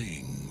 One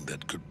thing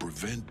that could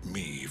prevent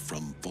me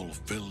from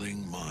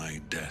fulfilling my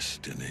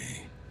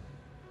destiny.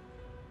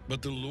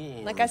 But the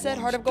lure Like I said,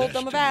 heart of one's gold,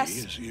 dumb of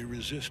destiny ass. is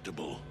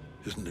irresistible,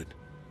 isn't it?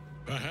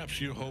 Perhaps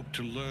you hope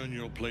to learn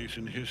your place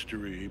in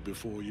history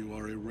before you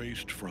are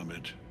erased from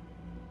it.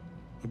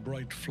 A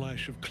bright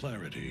flash of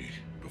clarity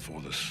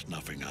before the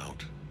snuffing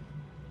out.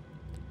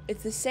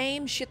 It's the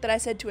same shit that I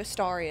said to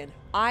Astarion.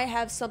 I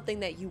have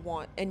something that you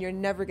want, and you're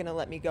never gonna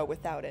let me go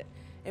without it.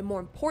 And more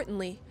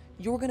importantly,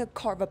 You're gonna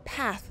carve a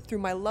path through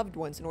my loved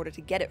ones in order to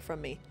get it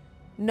from me.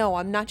 No,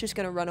 I'm not just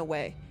gonna run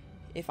away.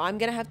 If I'm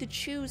gonna have to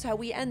choose how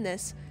we end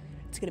this,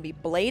 it's gonna be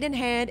blade in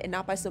hand and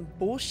not by some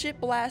bullshit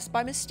blast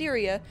by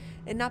Mysteria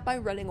and not by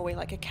running away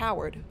like a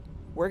coward.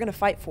 We're gonna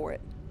fight for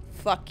it.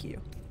 Fuck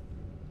you.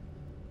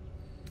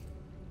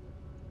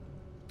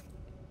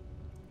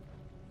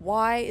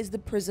 Why is the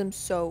prism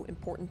so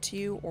important to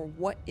you, or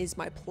what is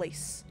my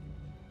place?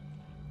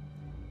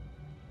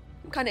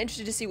 I'm kind of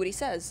interested to see what he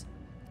says.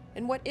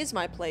 And what is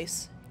my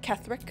place,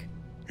 Ketherick?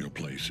 Your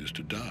place is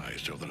to die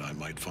so that I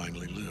might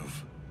finally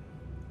live.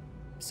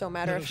 So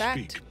matter of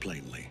fact. Speak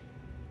plainly.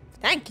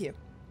 Thank you.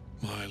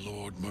 My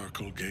Lord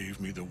Myrkul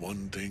gave me the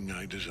one thing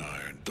I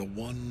desired, the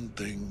one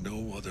thing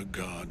no other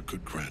god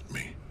could grant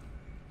me.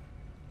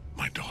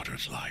 My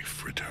daughter's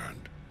life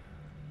returned.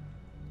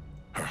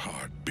 Her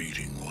heart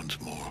beating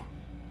once more.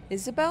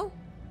 Isabel?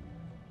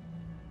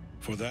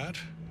 For that,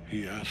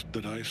 he asked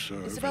that I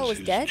serve Isabel as was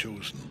his dead?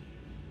 chosen.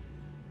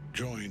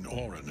 Join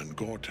Orin and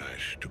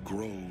Gortash to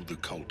grow the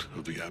cult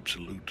of the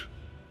Absolute,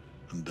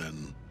 and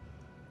then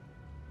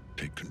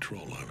take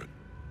control of it.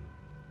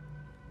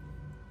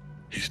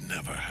 He's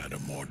never had a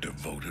more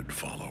devoted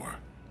follower.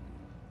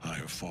 I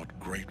have fought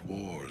great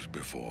wars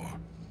before,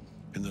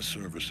 in the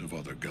service of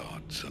other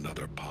gods and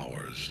other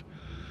powers.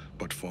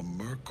 But for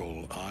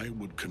Myrkul, I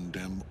would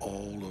condemn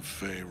all of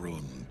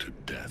Faerun to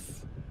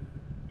death.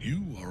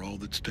 You are all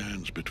that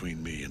stands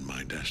between me and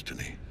my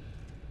destiny.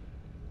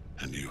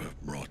 And you have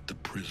brought the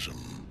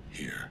prism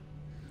here.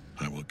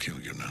 I will kill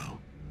you now.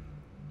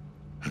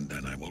 And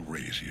then I will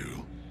raise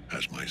you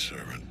as my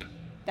servant.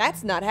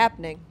 That's not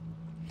happening.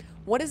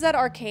 What is that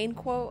arcane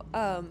quote?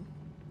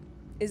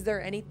 Is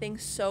there anything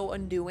so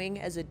undoing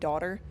as a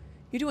daughter?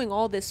 You're doing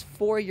all this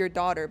for your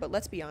daughter, but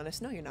let's be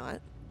honest, no you're not.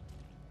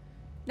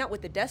 Not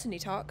with the Destiny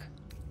talk.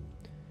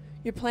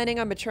 You're planning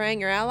on betraying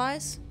your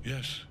allies?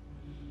 Yes.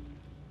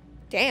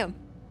 Damn.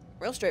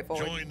 Real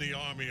straightforward. Join the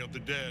army of the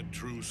dead,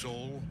 true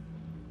soul.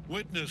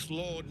 Witness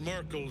Lord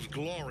Myrkul's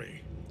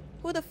glory.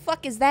 Who the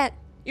fuck is that?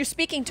 You're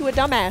speaking to a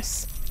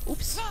dumbass.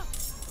 Oops.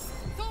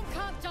 Thorn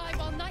can't die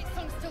while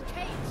Nightsong's still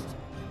caged.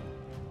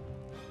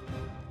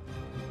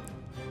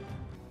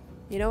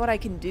 You know what I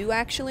can do,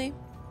 actually?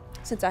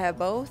 Since I have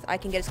both, I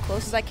can get as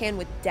close as I can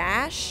with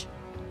dash.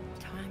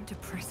 Time to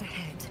press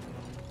ahead.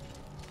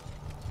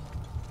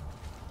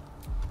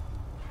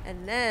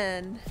 And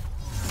then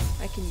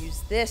I can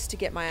use this to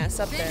get my ass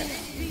up there.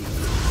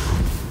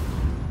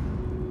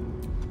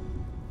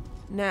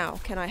 Now,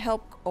 can I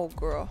help old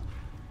girl?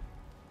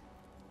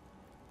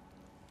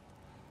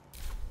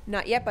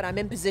 Not yet, but I'm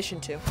in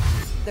position to.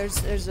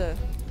 There's a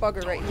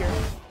bugger right here.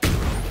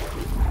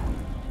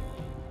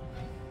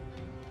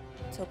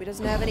 Let's hope he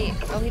doesn't have any.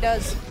 Oh, he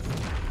does.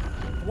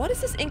 What is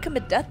this income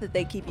of death that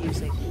they keep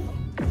using?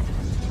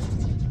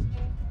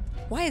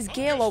 Why is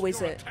Gale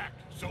always it?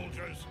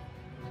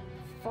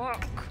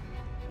 Fuck.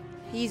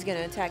 He's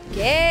gonna attack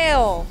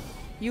Gale.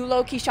 You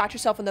low-key shot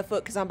yourself in the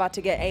foot because I'm about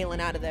to get Aylin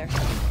out of there.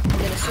 And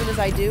then as soon as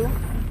I do,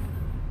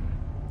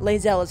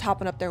 Lae'zel is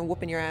hopping up there and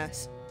whooping your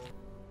ass.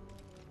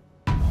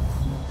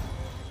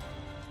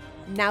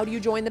 Now do you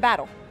join the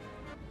battle?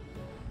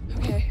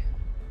 Okay.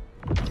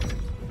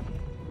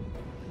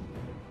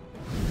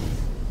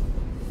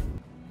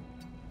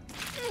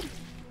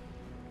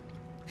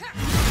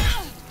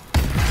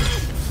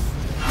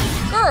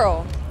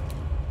 Girl,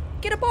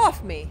 get up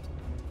off me.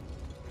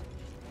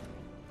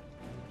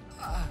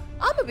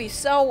 I'm gonna be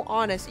so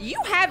honest.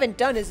 You haven't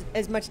done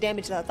as much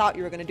damage as I thought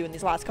you were gonna do in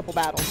these last couple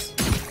battles.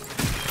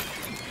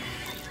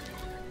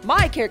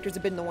 My characters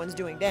have been the ones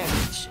doing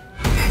damage.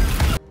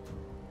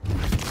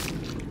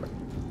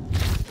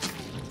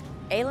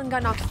 Aylin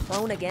got knocked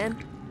prone again.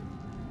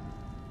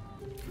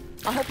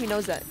 I hope he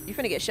knows that. You're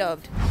finna get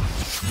shoved.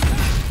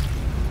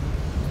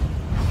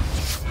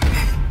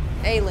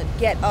 Aylin,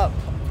 get up,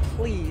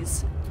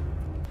 please.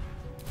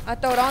 I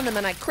throw it on them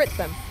and I crit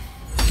them.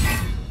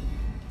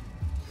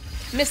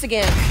 Miss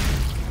again.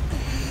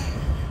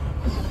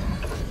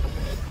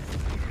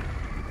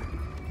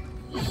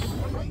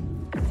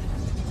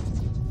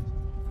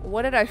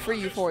 What did I free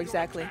you for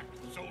exactly?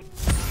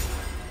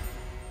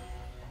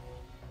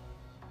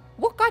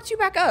 What got you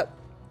back up?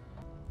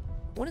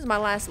 When is my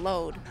last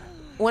load?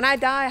 When I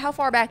die, how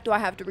far back do I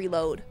have to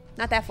reload?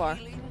 Not that far.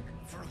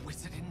 For a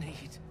wizard in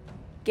need.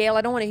 Gale,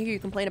 I don't want to hear you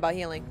complain about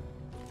healing.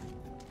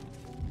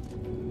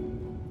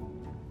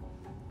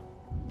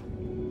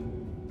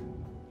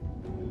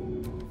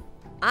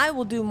 I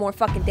will do more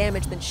fucking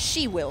damage than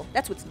she will.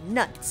 That's what's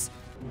nuts.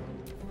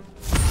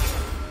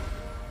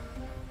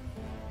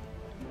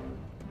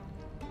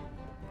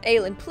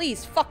 Aylin,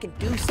 please fucking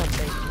do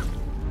something.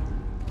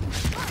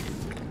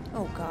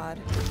 Oh god.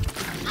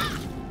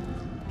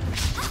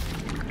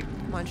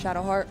 Come on,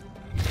 Shadowheart.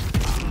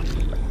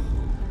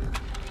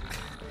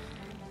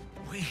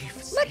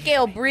 Let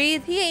Gale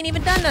breathe. He ain't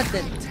even done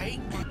nothing.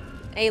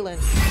 Aylin.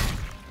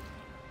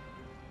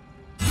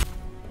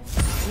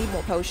 I need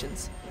more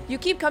potions. You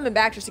keep coming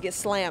back just to get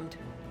slammed.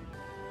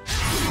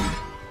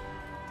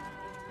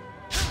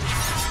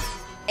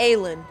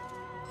 Aylin.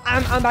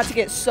 I'm about to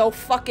get so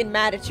fucking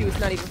mad at you, it's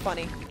not even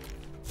funny.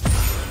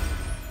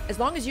 As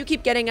long as you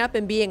keep getting up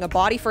and being a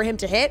body for him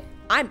to hit,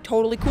 I'm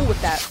totally cool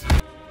with that.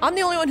 I'm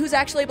the only one who's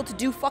actually able to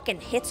do fucking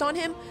hits on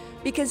him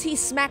because he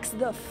smacks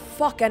the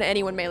fuck out of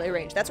anyone melee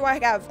range. That's why I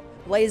have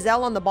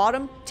Lae'zel on the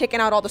bottom, taking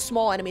out all the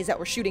small enemies that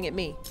were shooting at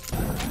me.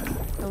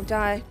 Don't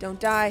die, don't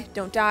die,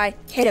 don't die.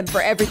 Hit him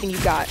for everything you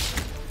got.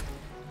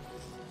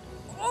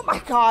 Oh my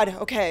god,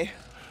 okay.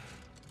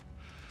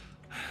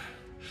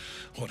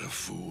 What a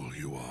fool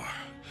you are.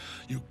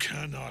 You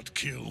cannot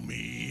kill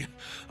me.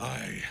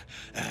 I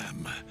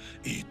am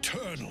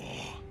eternal.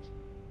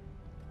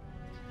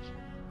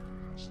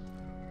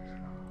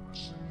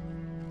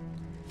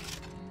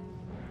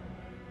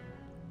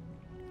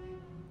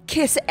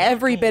 Kiss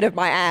every bit of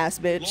my ass,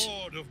 bitch.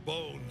 Lord of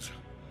Bones,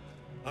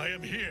 I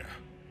am here.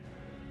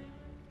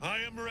 I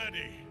am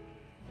ready.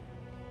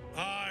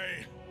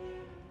 I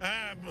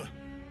am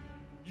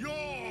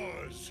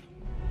yours.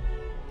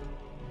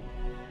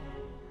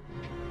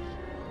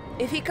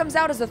 If he comes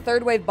out as a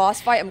third wave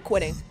boss fight, I'm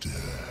quitting.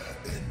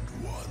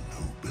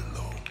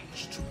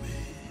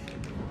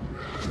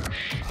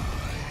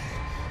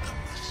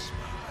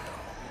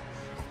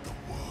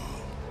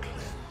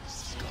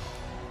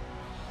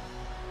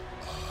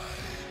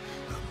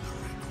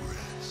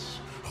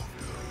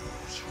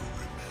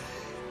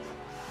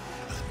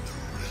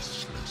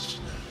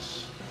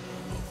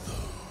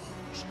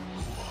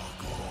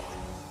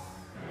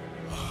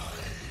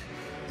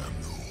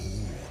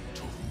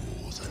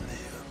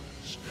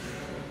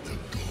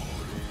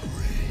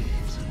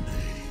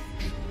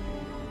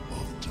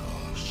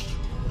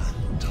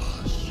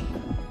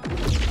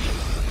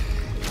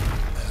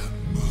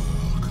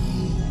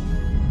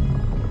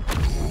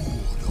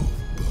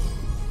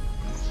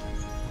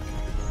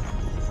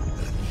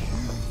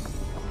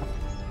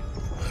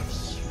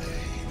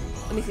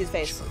 Let me see his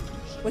face.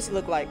 What's he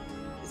look like?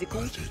 Is he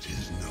cool? But it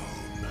is no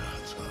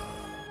matter,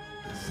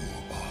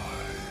 for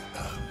I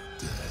am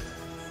dead,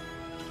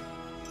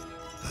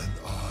 and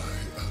I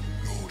am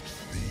not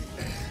the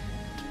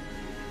end.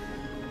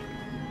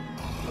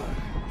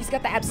 He's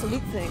got the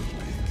absolute thing.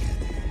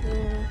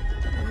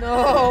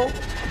 No.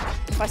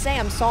 If I say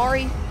I'm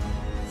sorry,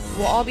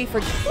 we'll all be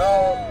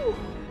forgiven.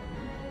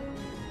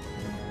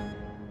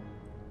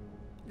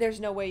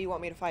 There's no way you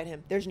want me to fight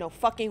him. There's no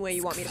fucking way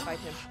you want me to fight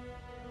him.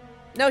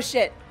 No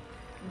shit.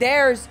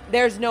 There's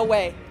no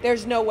way.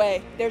 There's no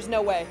way. There's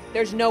no way.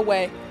 There's no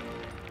way.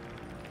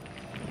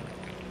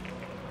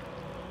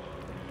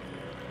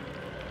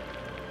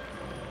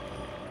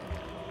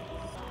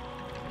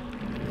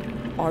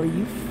 Are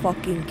you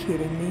fucking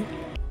kidding me?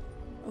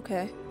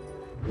 Okay.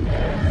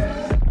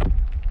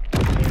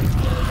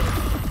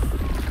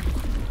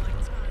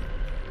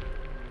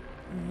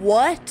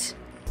 What?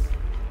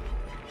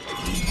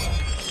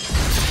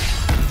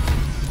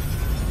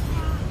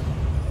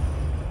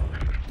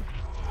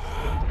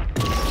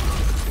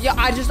 Yeah,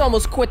 I just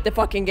almost quit the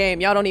fucking game.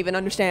 Y'all don't even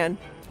understand.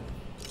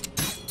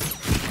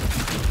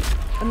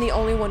 I'm the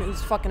only one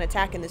who's fucking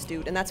attacking this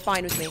dude, and that's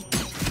fine with me.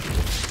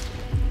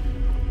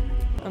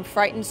 I'm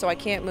frightened, so I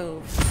can't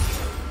move.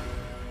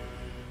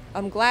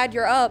 I'm glad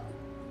you're up.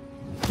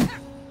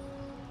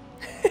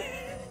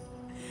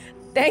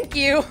 Thank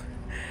you.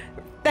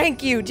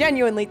 Thank you.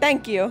 Genuinely,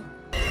 thank you.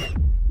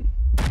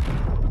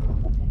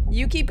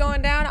 You keep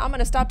going down, I'm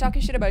gonna stop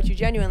talking shit about you,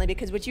 genuinely,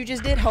 because what you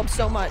just did helped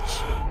so much.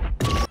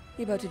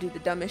 You're about to do the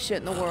dumbest shit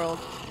in the world.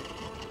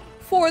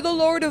 For the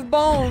Lord of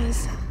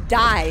Bones.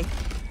 Die.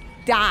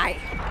 Die.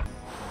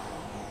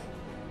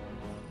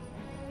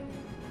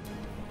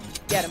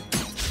 Get him.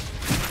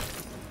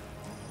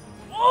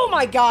 Oh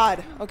my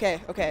god.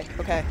 Okay, okay,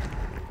 okay.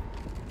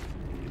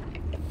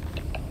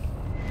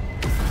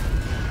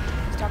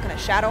 He's talking to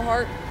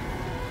Shadowheart.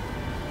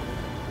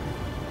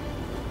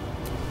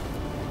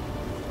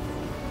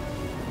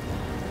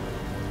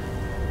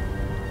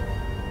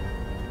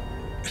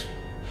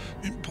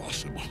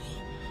 Impossible.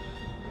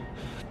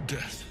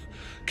 Death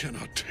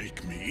cannot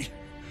take me.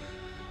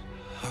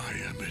 I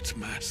am its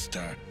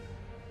master.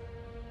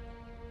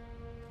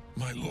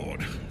 My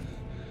lord,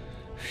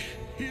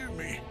 hear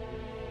me.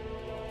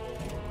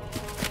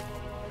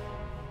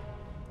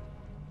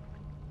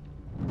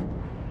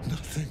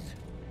 Nothing.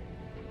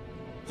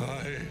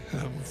 I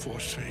am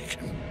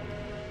forsaken.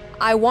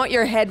 I want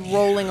your head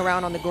rolling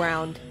around on the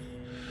ground.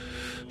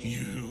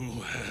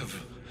 You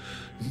have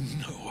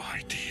no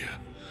idea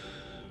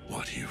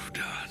what you've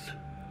done.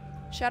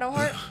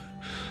 Shadowheart?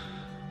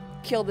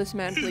 Kill this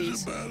man,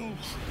 please. Isabel.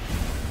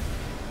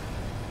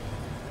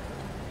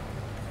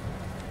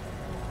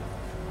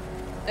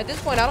 At this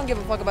point, I don't give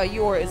a fuck about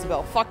you or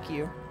Isabel. Fuck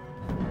you.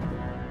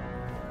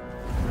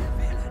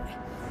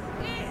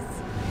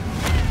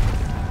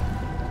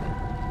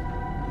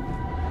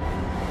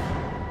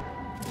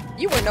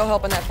 You were no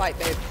help in that fight,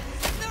 babe.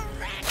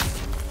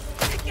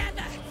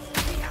 Together,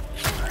 we have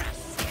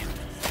crushed him,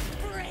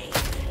 brain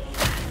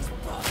and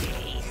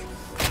body.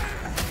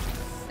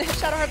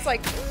 Shadowheart's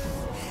like...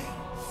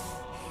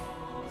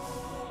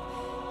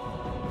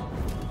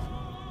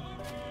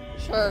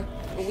 Sure,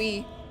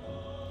 we...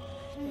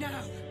 No.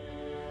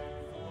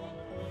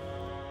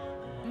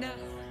 Now,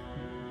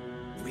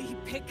 we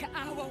pick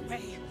our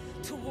way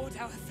toward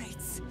our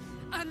fates.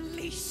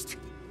 Unleashed!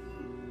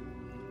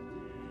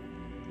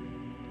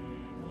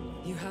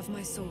 You have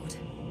my sword.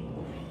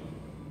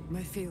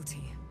 My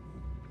fealty.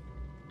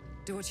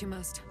 Do what you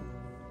must.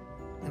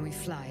 Then we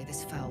fly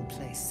this foul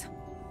place.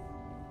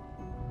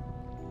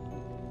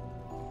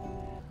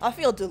 I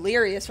feel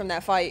delirious from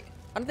that fight.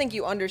 I don't think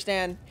you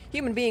understand.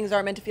 Human beings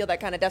aren't meant to feel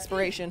that kind of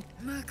desperation.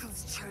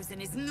 Myrkul's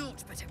chosen is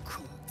naught but a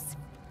corpse.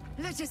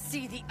 Let us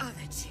see the other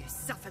two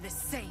suffer the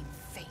same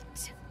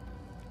fate.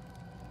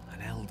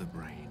 An elder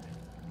brain.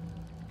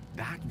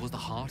 That was the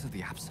heart of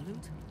the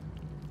Absolute?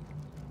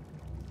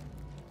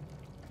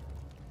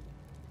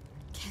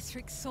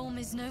 Kethric's Psalm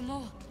is no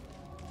more.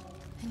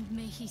 And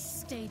may he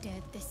stay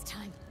dead this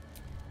time.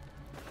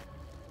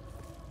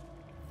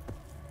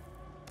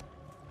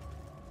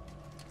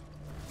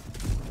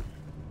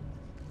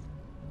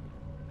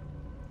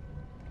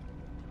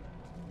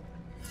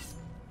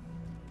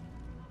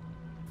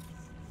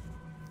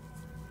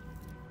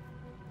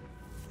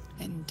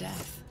 In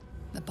death,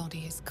 the body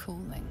is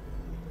cooling,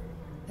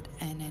 but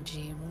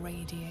energy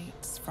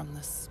radiates from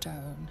the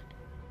stone.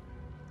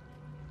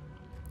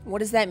 What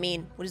does that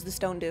mean? What does the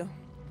stone do?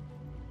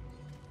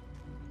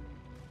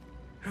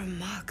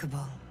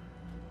 Remarkable.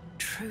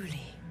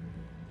 Truly.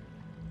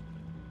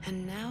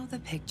 And now the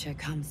picture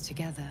comes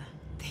together.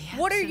 The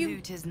What are you-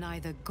 Absolute is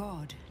neither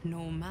god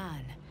nor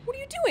man. What are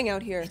you doing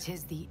out here? It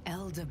is the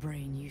elder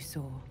brain you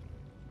saw.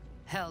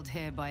 Held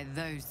here by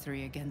those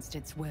three against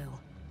its will.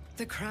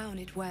 The crown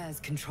it wears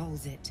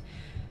controls it,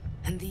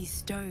 and these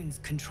stones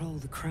control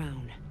the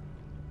crown.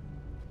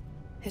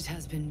 It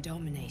has been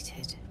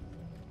dominated.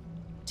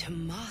 To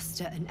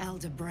master an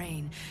elder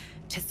brain,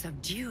 to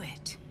subdue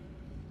it.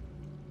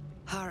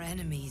 Our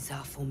enemies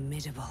are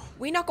formidable.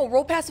 We not gonna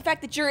roll past the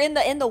fact that you're in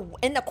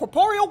the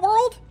corporeal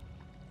world?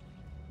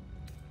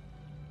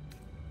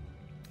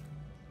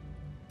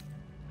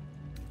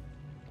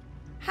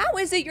 How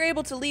is it you're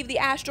able to leave the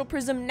astral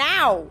prism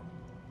now?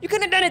 You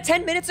couldn't have done it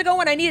 10 minutes ago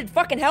when I needed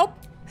fucking help?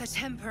 A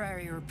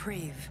temporary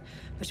reprieve,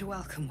 but a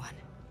welcome one.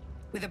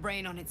 With a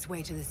brain on its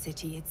way to the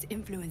city, its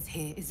influence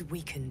here is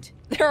weakened.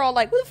 They're all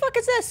like, who the fuck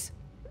is this?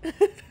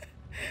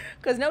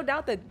 Because no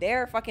doubt that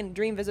their fucking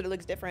dream visitor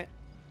looks different.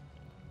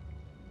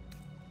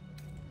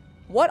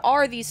 What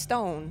are these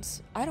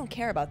stones? I don't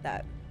care about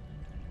that.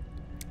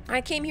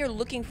 I came here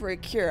looking for a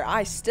cure.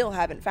 I still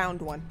haven't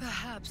found one.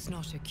 Perhaps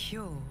not a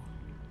cure,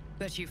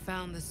 but you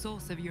found the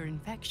source of your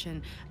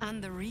infection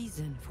and the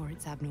reason for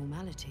its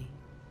abnormality.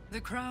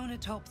 The crown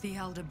atop the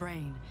elder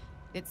brain.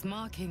 Its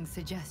markings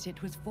suggest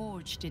it was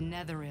forged in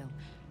Netheril,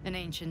 an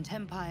ancient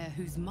empire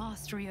whose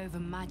mastery over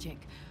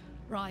magic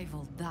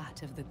rivaled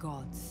that of the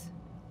gods.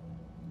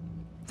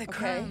 The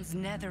crown's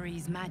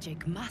Netherese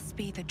magic must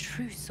be the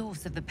true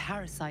source of the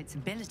parasite's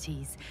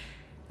abilities.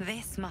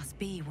 This must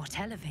be what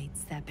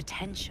elevates their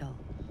potential.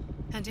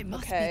 And it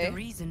must be the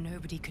reason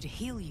nobody could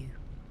heal you.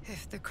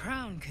 If the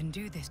crown can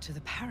do this to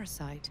the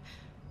parasite,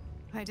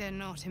 I dare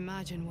not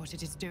imagine what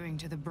it is doing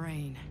to the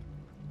brain.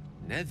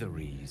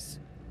 Netherese.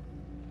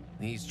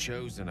 These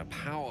chosen are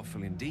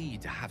powerful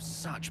indeed to have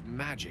such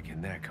magic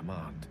in their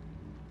command.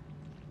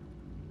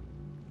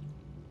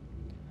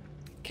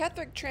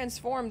 Ketheric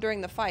transformed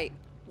during the fight.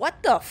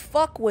 What the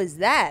fuck was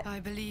that? I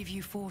believe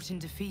you fought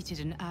and defeated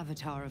an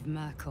avatar of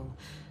Myrkul,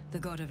 the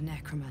god of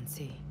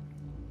necromancy.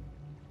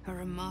 A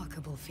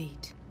remarkable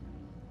feat.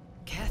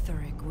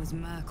 Ketheric was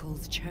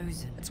Myrkul's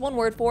chosen. That's one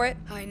word for it.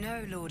 I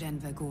know Lord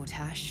Enver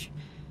Gortash,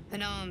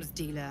 an arms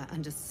dealer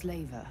and a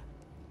slaver.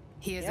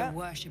 He is a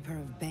worshipper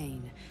of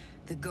Bane,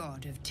 the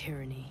god of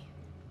tyranny.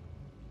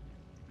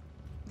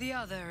 The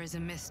other is a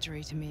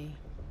mystery to me,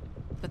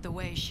 but the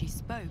way she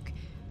spoke,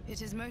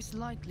 it is most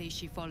likely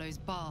she follows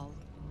Baal,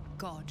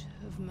 god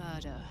of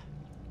murder.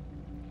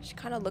 She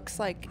kind of looks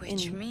like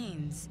Which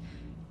means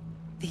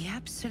the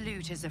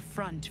Absolute is a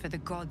front for the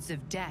gods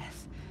of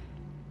death,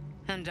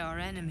 and our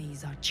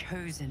enemies are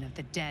chosen of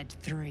the dead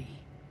three.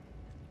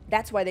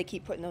 That's why they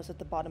keep putting those at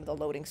the bottom of the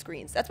loading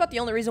screens. That's about the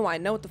only reason why I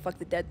know what the fuck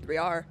the dead three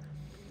are.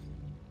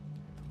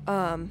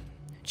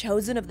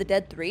 Chosen of the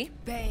dead three?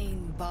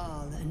 Bane,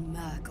 Baal, and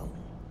Myrkul.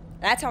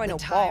 That's how I know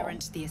the Baal.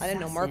 tyrant, the I didn't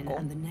know assassin, Myrkul.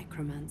 and the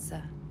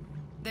necromancer.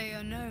 They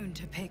are known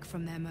to pick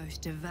from their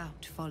most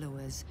devout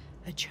followers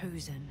a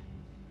chosen,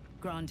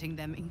 granting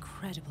them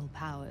incredible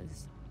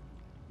powers.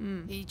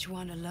 Each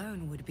one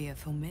alone would be a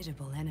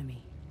formidable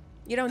enemy.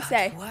 You don't But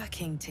say.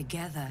 Working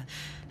together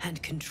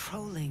and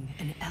controlling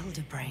an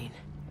elder brain.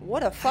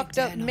 What a fucked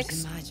up dare not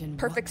mixed imagine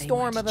perfect what they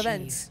storm might of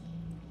events.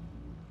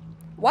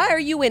 Why are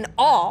you in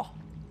awe?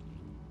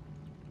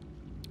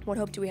 What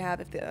hope do we have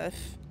if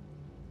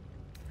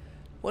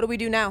what do we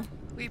do now?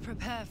 We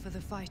prepare for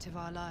the fight of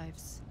our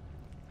lives,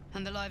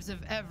 and the lives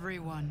of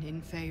everyone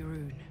in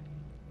Faerun.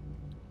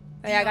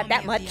 Hey, I got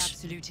that The much.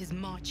 Absolute is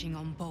marching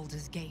on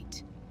Baldur's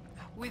Gate.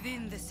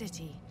 Within the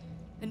city,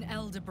 an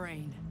elder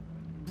brain,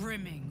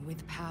 brimming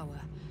with power,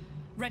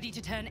 ready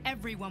to turn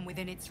everyone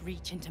within its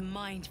reach into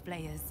mind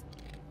flayers.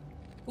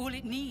 All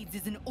it needs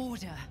is an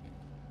order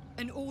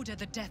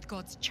the death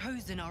gods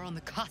chosen are on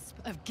the cusp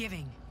of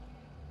giving.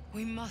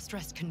 We must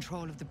wrest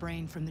control of the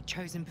brain from the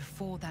Chosen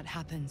before that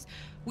happens.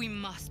 We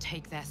must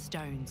take their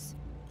stones.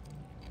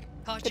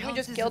 Our Did we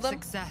just chances kill of them?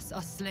 success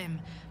are slim,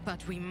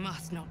 but we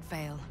must not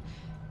fail.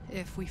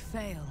 If we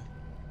fail,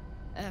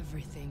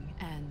 everything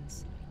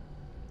ends.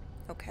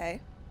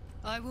 Okay.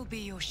 I will be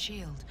your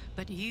shield,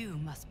 but you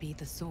must be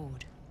the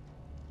sword.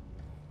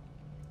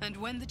 And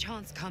when the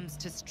chance comes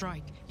to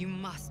strike, you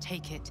must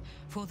take it,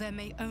 for there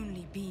may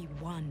only be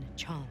one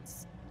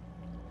chance.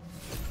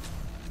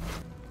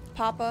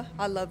 Papa,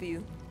 I love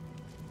you.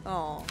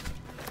 Oh.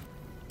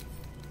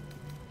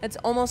 It's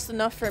almost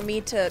enough for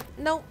me to...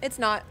 No, it's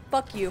not.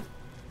 Fuck you.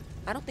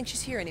 I don't think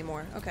she's here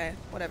anymore. Okay,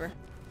 whatever.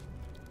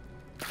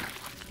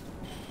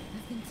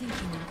 I've been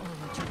thinking on all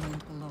what you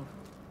learned below.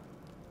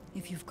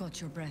 If you've got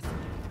your breath,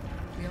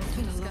 we ought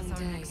to discuss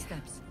our next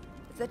steps.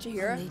 Is that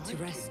Jaheira? I'll need to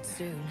rest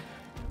soon.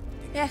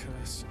 Yeah.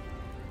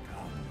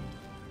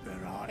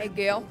 There are Hey,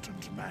 Gale.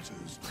 important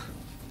matters.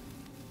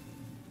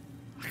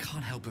 I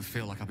can't help but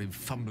feel like I've been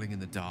fumbling in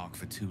the dark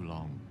for too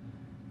long.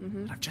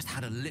 I've just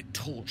had a lit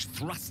torch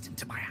thrust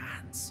into my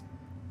hands.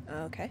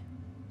 Okay.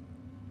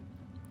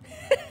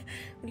 What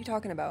are you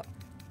talking about?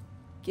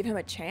 Give him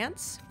a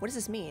chance? What does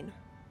this mean?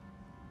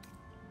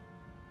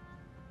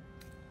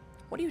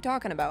 What are you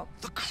talking about?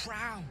 The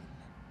crown!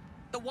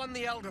 The one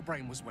the Elder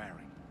Brain was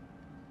wearing.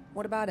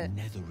 What about it?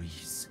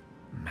 Netherese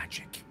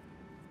magic.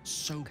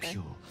 So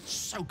pure,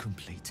 so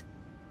complete.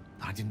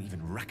 I didn't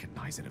even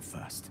recognize it at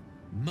first.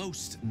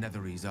 Most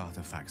Netherese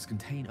artifacts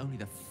contain only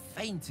the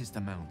faintest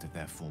amount of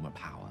their former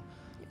power.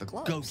 The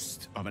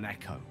ghost of an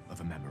echo of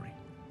a memory.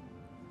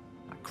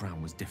 That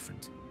crown was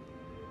different.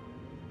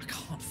 I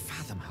can't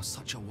fathom how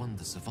such a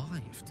wonder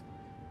survived.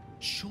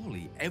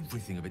 Surely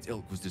everything of its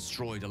ilk was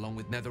destroyed along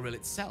with Netheril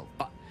itself,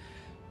 but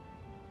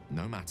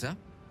no matter.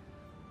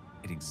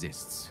 It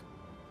exists.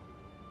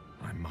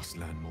 I must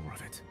learn more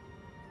of it.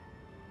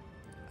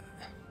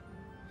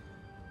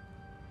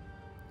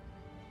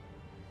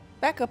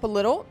 Back up a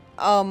little.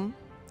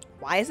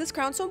 Why is this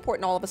crown so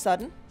important all of a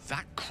sudden?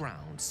 That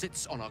crown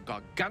sits on a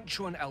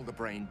gargantuan elder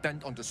brain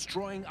bent on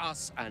destroying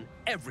us and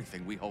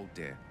everything we hold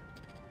dear.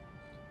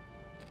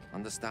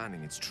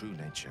 Understanding its true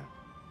nature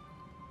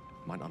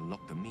might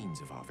unlock the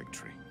means of our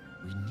victory.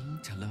 We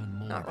need to learn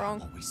more about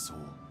what we saw.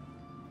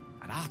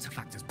 An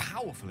artifact as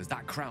powerful as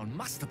that crown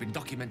must have been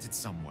documented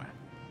somewhere.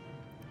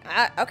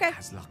 Okay.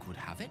 As luck would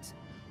have it,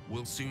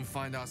 we'll soon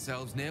find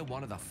ourselves near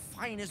one of the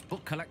finest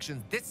book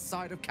collections this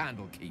side of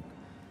Candlekeep.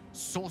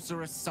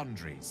 Sorceress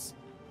Sundries.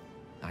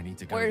 I need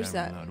to go Where's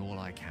there that? and learn all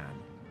I can.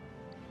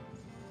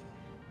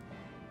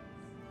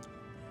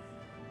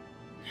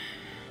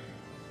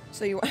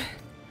 So you...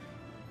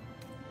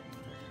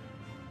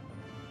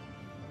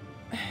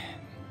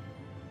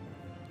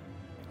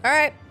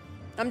 Alright.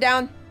 I'm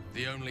down.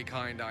 The only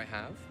kind I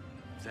have.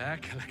 Their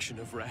collection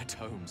of rare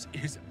tomes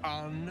is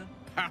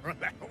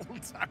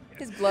unparalleled.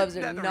 His gloves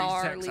are Netherese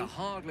gnarly. texts are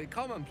hardly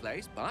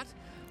commonplace, but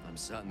I'm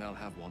certain they'll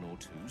have one or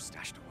two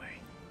stashed away.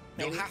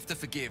 You'll have to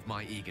forgive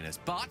my eagerness,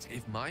 but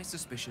if my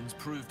suspicions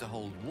prove to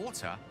hold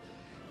water,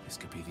 this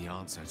could be the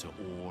answer to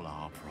all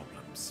our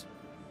problems.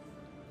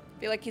 I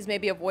feel like he's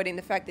maybe avoiding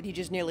the fact that he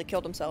just nearly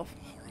killed himself.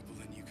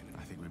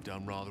 I think we've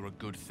done rather a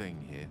good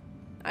thing here.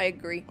 I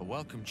agree. A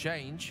welcome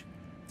change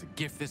to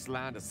give this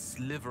land a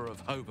sliver of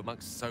hope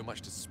amongst so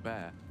much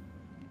despair.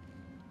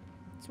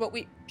 It's what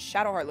we...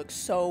 Shadowheart looks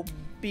so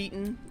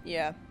beaten.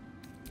 Yeah.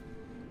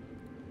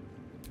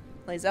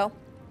 Lae'zel?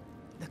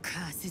 The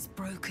curse is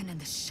broken and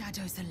the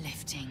shadows are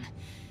lifting.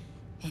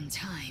 In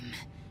time,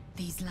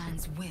 these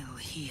lands will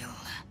heal.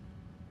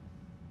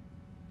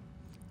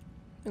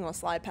 I'm gonna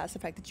slide past the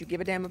fact that you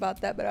give a damn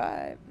about that, but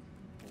alright.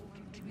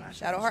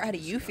 Shadowheart, how do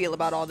you feel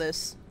about all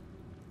this?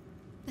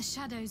 The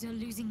shadows are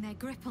losing their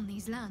grip on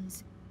these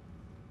lands.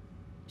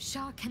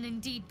 Shah can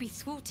indeed be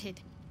thwarted.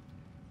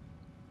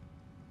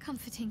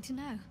 Comforting to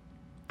know.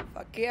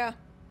 Fuck yeah.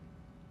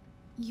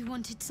 You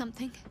wanted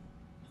something?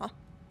 Huh?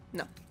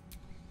 No.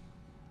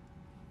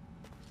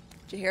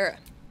 Jaheira.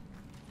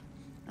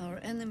 Our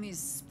enemies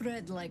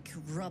spread like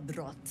rub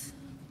rot.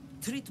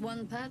 Treat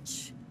one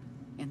patch,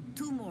 and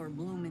two more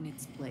bloom in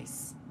its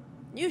place.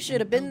 You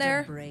should have been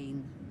there.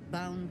 Brain,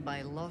 bound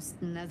by lost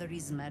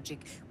Netherese magic,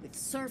 with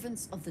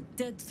servants of the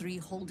Dead Three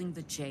holding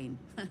the chain.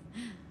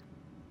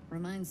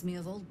 Reminds me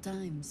of old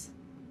times.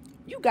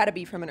 You gotta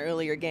be from an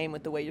earlier game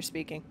with the way you're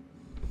speaking.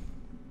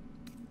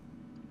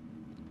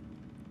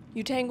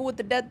 You tangled with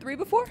the Dead Three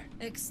before?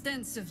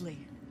 Extensively.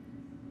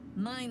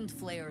 Mind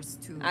flayers,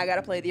 too. I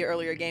gotta play the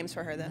earlier games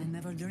for her I then.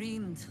 never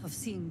dreamed of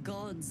seeing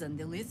gods and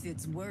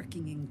Illithids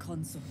working in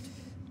consort.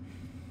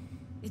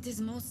 It is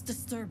most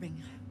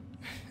disturbing.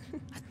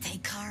 But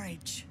take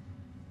courage.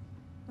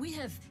 We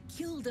have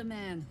killed a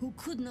man who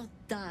could not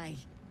die,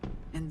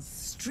 and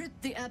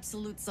stripped the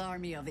Absolute's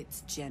army of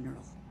its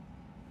general.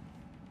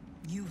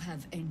 You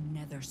have a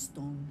nether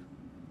stone,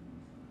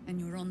 and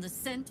you're on the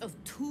scent of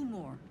two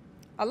more.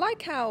 I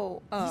like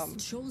how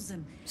These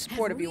chosen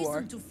supportive have you are.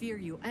 reason to fear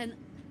you, and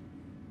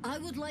I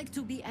would like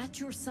to be at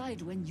your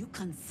side when you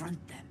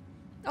confront them.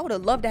 I would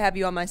have loved to have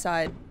you on my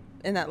side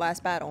in that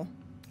last battle.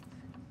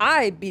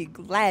 I'd be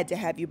glad to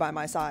have you by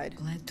my side.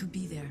 Glad to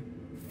be there.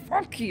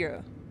 Fuck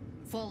you.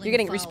 Falling You're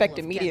getting foul respect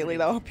of immediately, Kendrick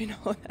though. I hope you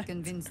know that.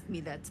 Convinced me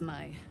that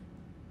my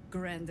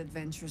grand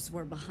adventures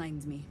were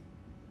behind me.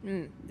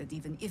 That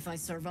even if I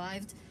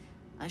survived,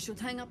 I should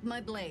hang up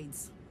my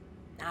blades.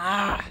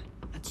 Ah.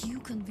 But you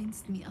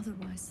convinced me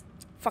otherwise.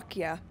 Fuck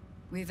yeah.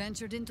 We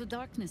ventured into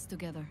darkness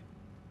together.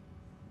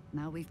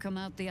 Now we've come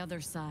out the other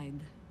side.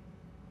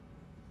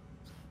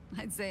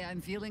 I'd say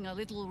I'm feeling a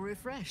little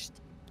refreshed.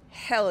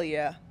 Hell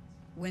yeah.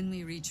 When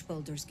we reach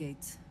Baldur's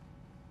Gate,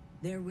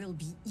 there will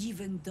be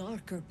even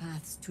darker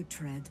paths to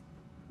tread.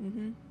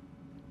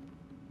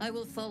 I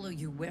will follow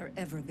you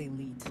wherever they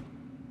lead.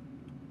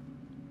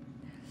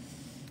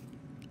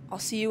 I'll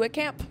see you at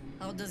camp.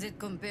 How does it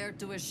compare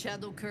to a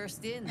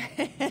shadow-cursed inn?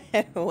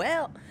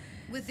 Well.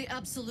 With the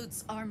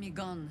Absolute's army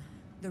gone,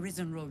 the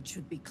Risen Road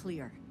should be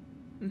clear.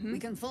 We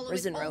can follow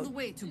Risen it all Road. the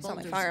way to Sound like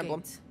Baldur's Fire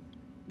Emblem. Gate.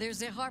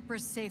 There's a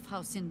Harper's safe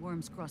house in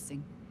Worm's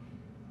Crossing.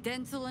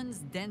 Denthelin's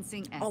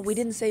Dancing Axe. Oh, we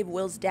didn't save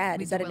Will's dad.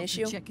 We Is that do an well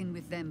issue? to check in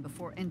with them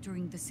before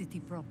entering the city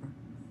proper.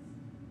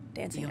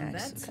 Dancing Beyond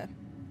axe. that, Okay.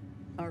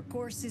 our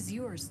course is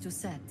yours to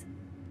set.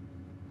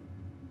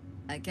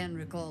 I can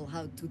recall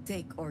how to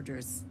take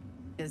orders,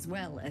 as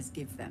well as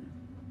give them.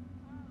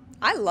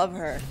 I love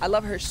her. I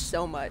love her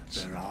so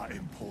much. There are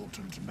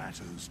important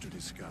matters to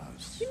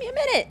discuss. Give me a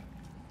minute.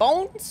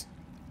 Bones?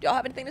 Do y'all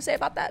have anything to say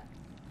about that?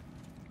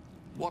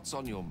 What's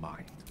on your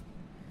mind?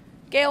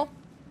 Gale?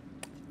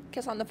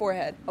 Kiss on the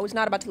forehead. I was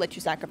not about to let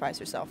you sacrifice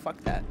yourself. Fuck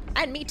that.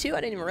 And me too.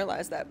 I didn't even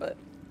realize that, but...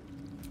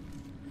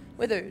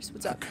 Withers,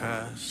 what's up? The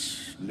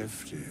curse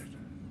lifted.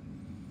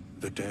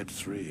 The dead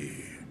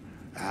three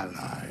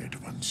allied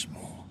once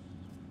more.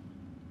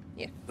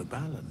 Yeah. The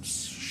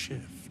balance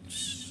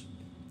shifts.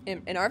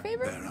 In our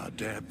favor? There are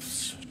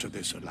depths to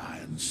this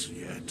alliance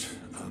yet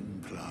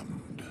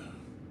unplumbed.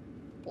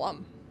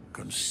 Plum.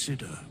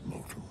 Consider,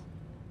 mortal.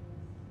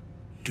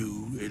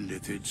 Do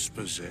Illithids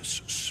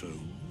possess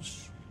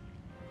souls?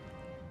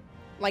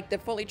 Like the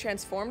fully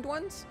transformed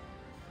ones?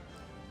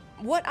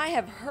 What I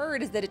have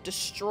heard is that it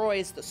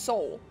destroys the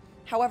soul.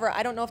 However,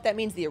 I don't know if that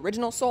means the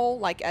original soul,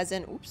 like as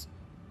in, oops.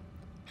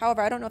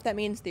 However, I don't know if that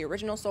means the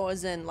original soul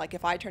as in, like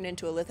if I turned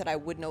into a Lithid, I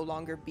would no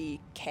longer be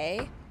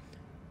Kay.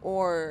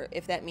 Or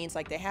if that means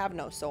like they have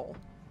no soul.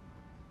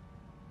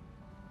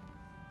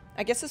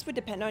 I guess this would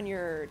depend on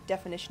your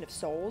definition of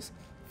souls.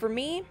 For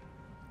me,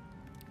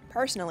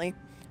 personally,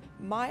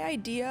 my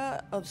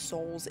idea of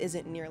souls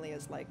isn't nearly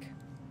as like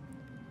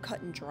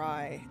cut and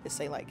dry as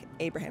say like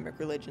Abrahamic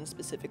religion,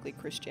 specifically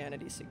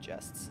Christianity,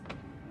 suggests.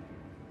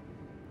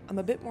 I'm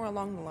a bit more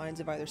along the lines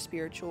of either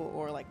spiritual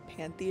or like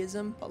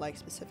pantheism, but like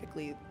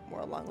specifically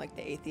more along like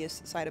the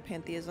atheist side of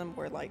pantheism,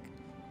 where like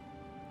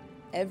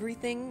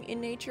everything in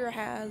nature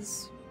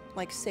has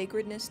like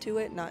sacredness to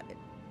it.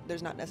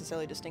 There's not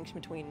necessarily a distinction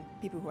between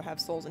people who have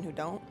souls and who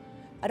don't.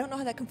 I don't know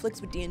how that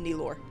conflicts with D&D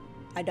lore.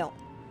 I don't.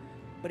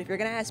 But if you're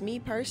gonna ask me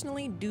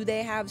personally, do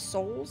they have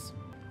souls?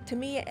 To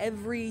me,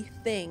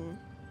 everything,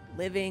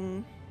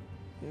 living,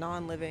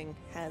 non-living,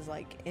 has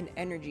like an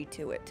energy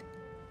to it.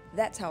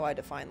 That's how I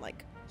define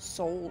like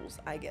souls,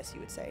 I guess you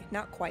would say.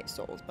 Not quite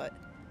souls, but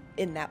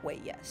in that way,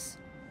 yes.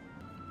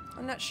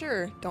 I'm not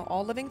sure. Don't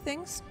all living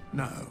things?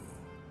 No.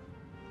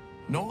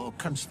 Nor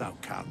canst thou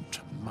count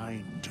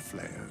mind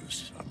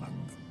flayers among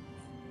them.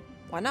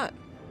 Why not?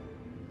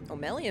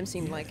 Omelium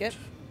seemed like it.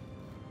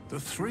 The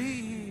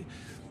three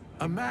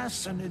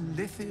amass an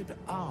illithid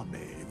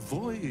army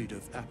void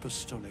of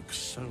apostolic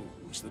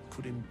souls that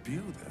could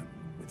imbue them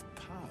with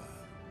power.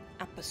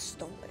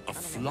 Apostolic. A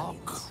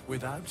flock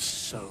without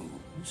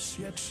souls,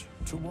 yet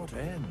to what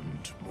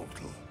end,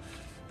 mortal?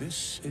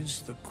 This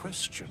is the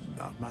question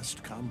thou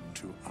must come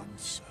to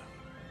answer.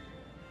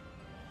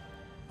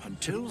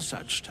 Until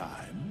such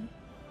time,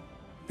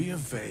 be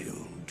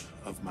availed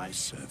of my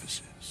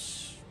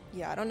services.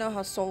 Yeah, I don't know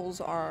how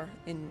souls are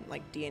in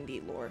like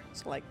D&D lore.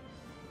 So like,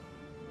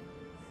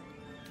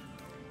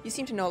 you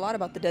seem to know a lot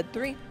about the Dead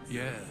Three.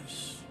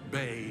 Yes,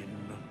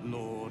 Bane,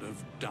 Lord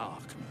of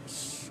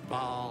Darkness,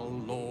 Baal,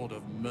 Lord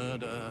of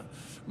Murder,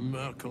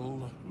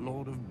 Myrkul,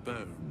 Lord of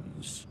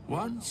Bones.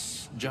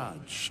 Once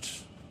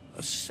judged,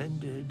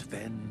 ascended,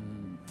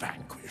 then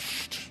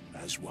vanquished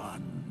as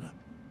one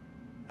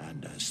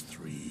and as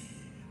three.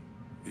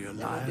 The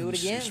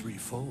alliance is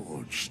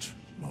reforged,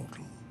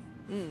 mortal.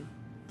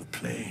 The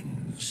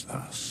plains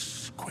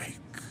thus quake,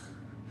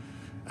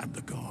 and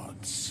the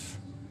gods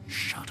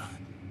shudder.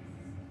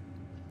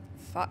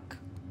 Fuck.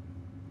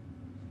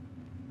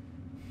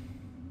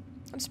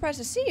 I'm surprised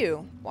to see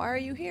you. Why are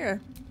you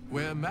here?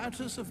 Where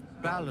matters of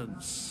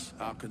balance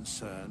are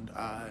concerned,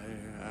 I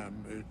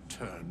am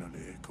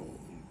eternally cold.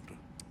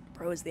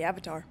 Bro is the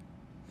Avatar.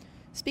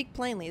 Speak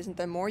plainly, isn't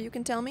there more you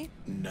can tell me?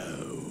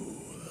 No.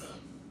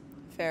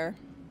 Fair.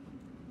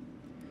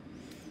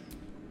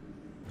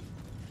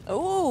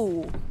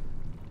 Oh!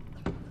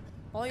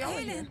 All y'all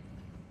are here.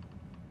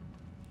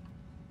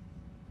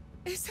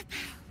 Isabel.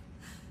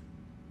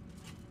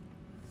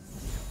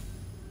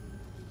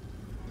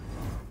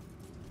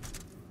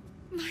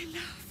 My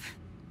love.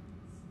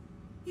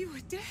 You were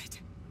dead.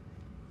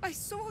 I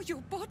saw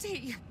your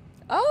body.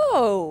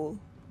 Oh.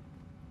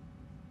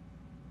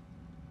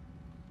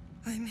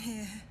 I'm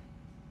here.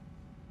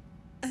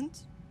 And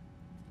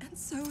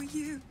so are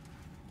you.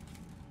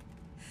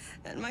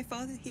 And my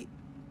father,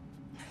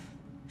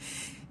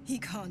 he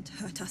can't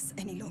hurt us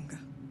any longer.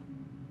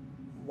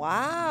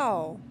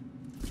 Wow.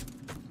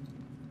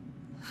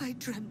 I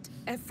dreamt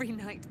every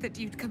night that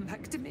you'd come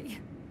back to me.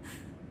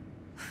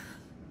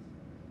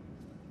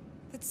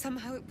 That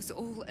somehow it was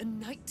all a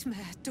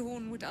nightmare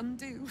Dawn would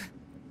undo.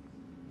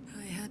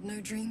 I had no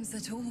dreams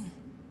at all.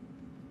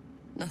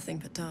 Nothing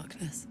but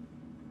darkness.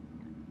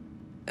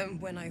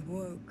 And when I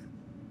woke,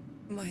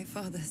 my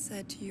father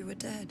said you were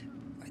dead.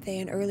 Are they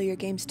in earlier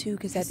games too?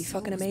 Because that'd be His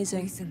soul fucking was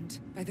amazing. Poisoned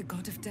by the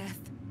god of death.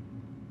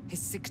 His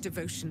sick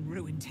devotion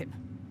ruined him.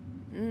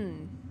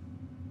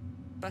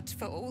 But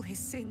for all his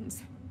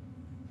sins,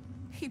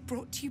 he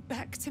brought you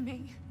back to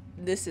me.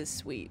 This is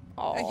sweet.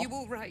 Aw. Are you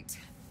all right?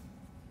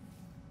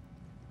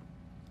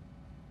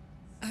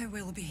 I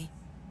will be.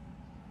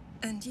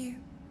 And you?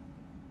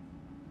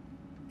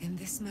 In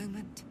this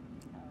moment,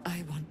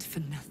 I want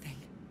for nothing.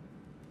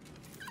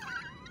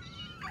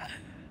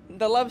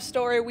 The love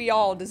story we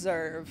all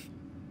deserve.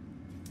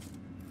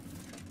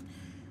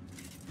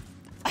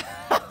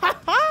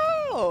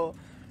 Oh,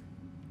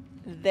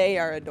 they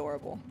are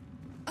adorable.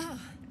 Ah,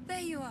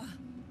 there you are.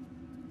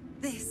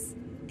 This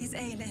is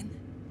Aylin.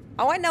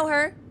 Oh, I know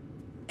her.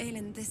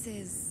 Aylin, this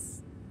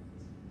is...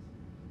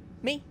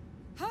 me.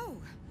 Oh,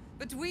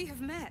 but we have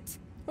met.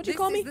 What'd you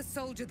call me? This is the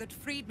soldier that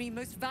freed me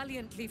most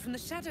valiantly from the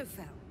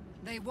Shadowfell.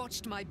 They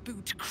watched my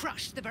boot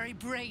crush the very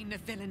brain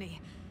of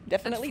villainy.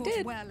 Definitely and fought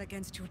did. well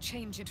against your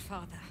changed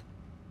father.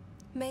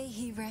 May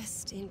he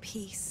rest in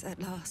peace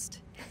at last,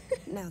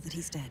 now that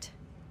he's dead.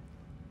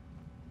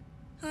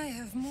 I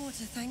have more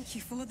to thank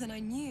you for than I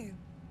knew.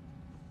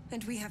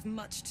 And we have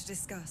much to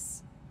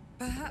discuss.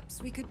 Perhaps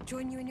we could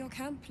join you in your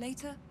camp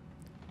later?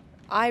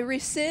 I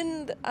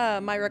rescind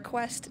my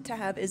request to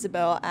have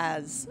Isabel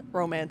as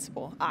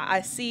romanceable.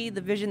 I see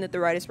the vision that the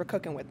writers were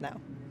cooking with now.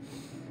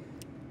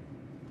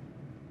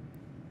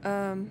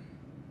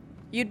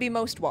 You'd be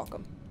most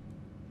welcome.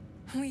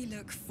 We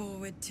look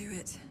forward to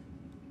it.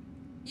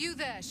 You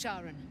there,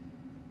 Sharon.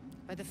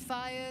 By the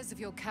fires of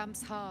your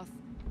camp's hearth,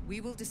 we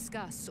will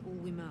discuss all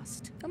we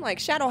must. I'm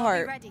like I'll be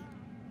Shadowheart. ready.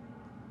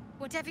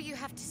 Whatever you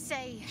have to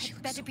say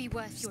had better be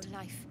worth your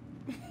life.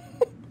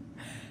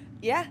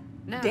 Yeah.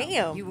 Now,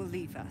 damn. you will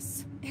leave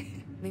us.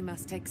 We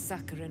must take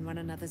succor in one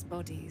another's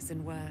bodies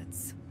and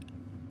words.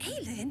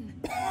 Aylin!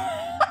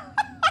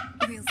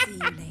 We'll see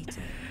you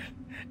later.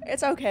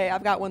 It's okay.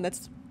 I've got one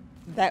that's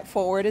that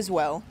forward as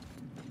well.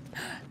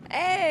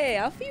 Hey,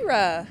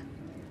 Alfira.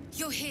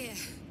 You're here.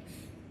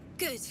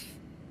 Good.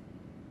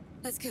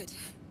 That's good.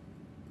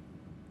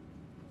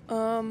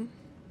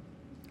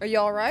 Are you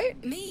all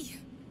right? Me?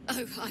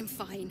 Oh, I'm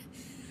fine.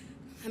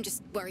 I'm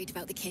just worried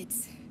about the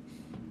kids.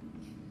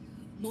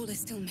 Maul is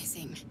still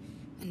missing,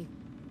 and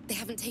they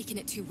haven't taken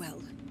it too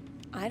well.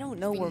 I don't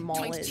know where Maul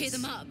trying is. to cheer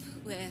them up.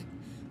 We're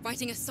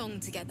writing a song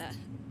together.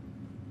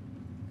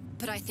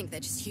 But I think they're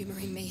just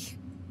humoring me.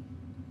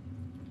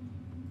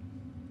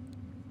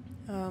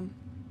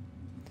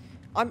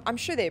 I'm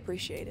sure they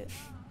appreciate it.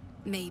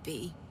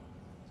 Maybe.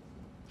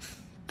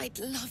 I'd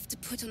love to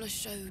put on a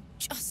show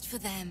just for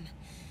them.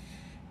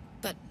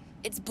 But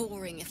it's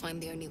boring if I'm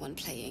the only one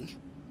playing.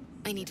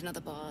 I need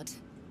another bard.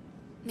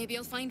 Maybe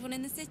I'll find one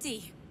in the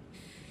city.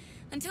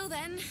 Until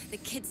then, the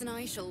kids and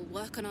I shall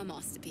work on our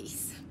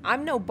masterpiece.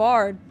 I'm no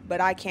bard,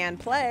 but I can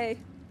play.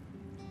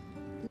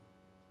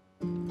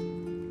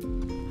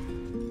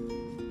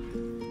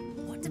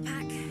 What to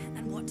pack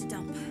and what to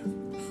dump.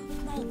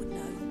 Maul would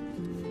know.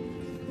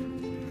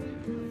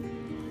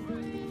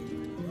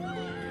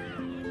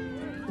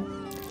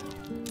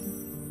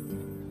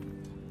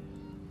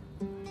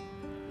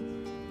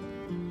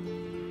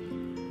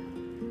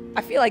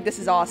 I feel like this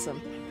is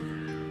awesome.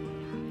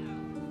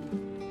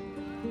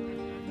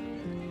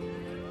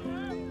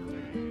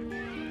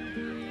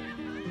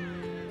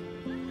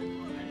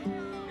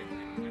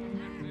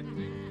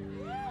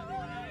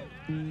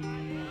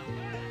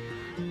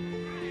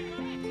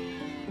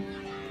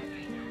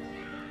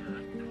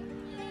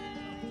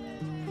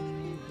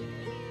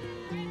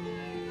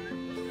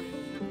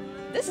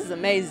 This is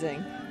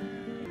amazing.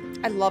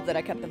 I love that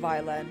I kept the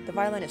violin. The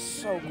violin is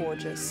so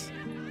gorgeous.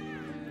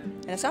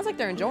 And it sounds like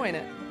they're enjoying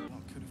it.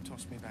 Could have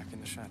tossed me back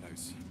in the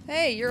shadows.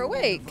 Hey, you're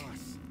awake.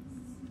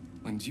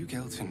 When Duke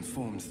Elton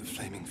formed the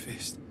Flaming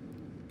Fist,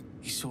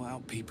 he sought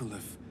out people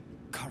of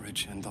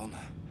courage and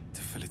honor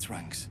to fill its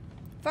ranks.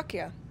 Fuck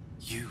yeah.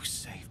 You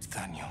saved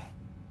Daniel,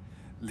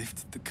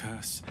 lifted the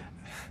curse,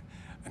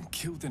 and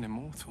killed an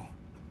immortal.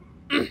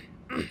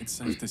 It's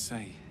safe to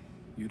say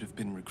you'd have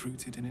been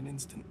recruited in an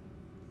instant.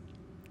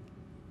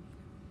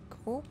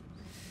 Cool.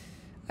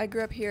 I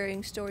grew up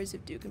hearing stories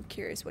of Duke. I'm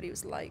curious what he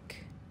was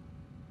like.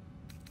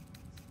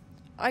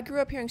 I grew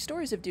up hearing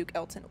stories of Duke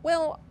Elton.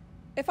 Well,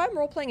 if I'm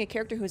role-playing a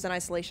character who's in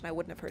isolation, I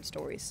wouldn't have heard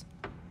stories.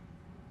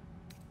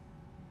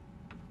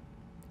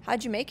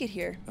 How'd you make it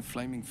here? A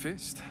Flaming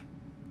Fist?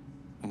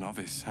 A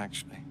novice,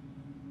 actually.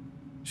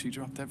 She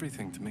dropped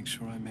everything to make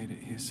sure I made it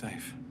here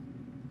safe.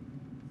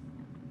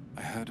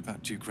 I heard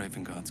about Duke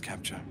Ravengard's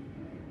capture.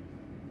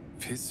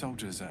 If his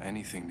soldiers are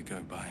anything to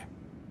go by,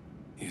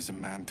 he is a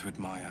man to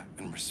admire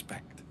and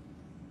respect.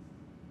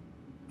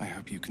 I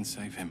hope you can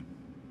save him.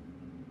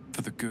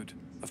 For the good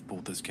of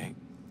Baldur's Gate.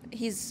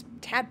 He's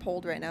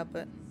tadpoled right now,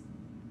 but...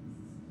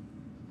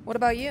 What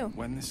about you?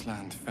 When this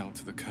land fell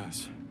to the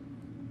curse,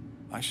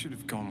 I should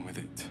have gone with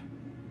it.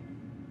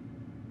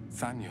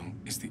 Thaniel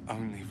is the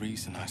only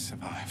reason I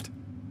survived.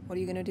 What are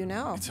you gonna do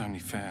now? It's only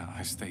fair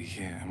I stay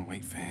here and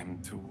wait for him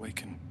to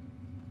awaken.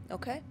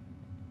 Okay.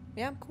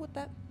 Yeah, I'm cool with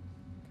that.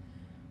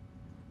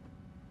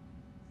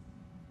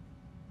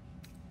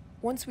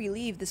 Once we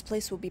leave, this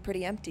place will be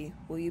pretty empty.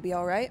 Will you be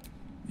alright?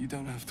 You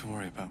don't have to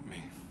worry about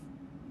me.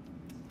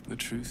 The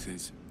truth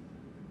is,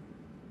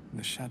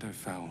 the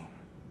Shadowfell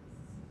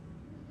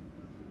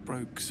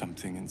broke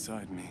something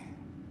inside me.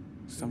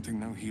 Something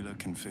no healer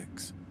can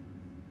fix.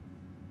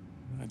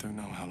 I don't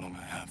know how long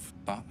I have,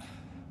 but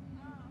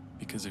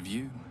because of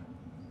you,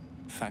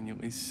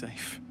 Thaniel is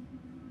safe.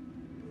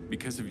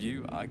 Because of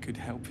you, I could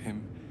help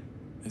him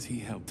as he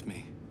helped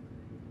me.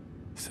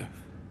 So,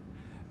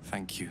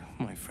 thank you,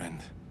 my friend.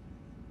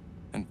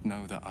 And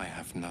know that I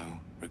have no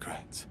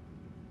regrets.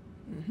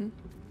 Mm-hmm.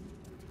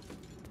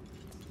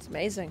 It's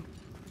amazing.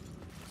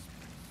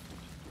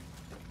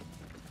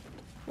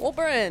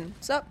 Wolverine,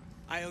 what's up?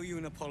 I owe you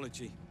an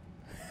apology.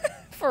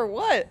 For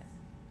what?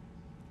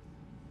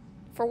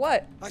 For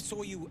what? I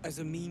saw you as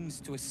a means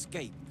to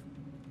escape.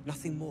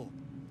 Nothing more.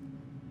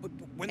 But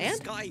when the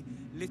sky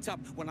lit up,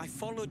 when I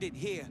followed it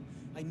here,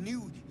 I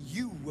knew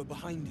you were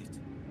behind it.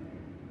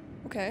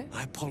 Okay.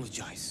 I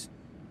apologize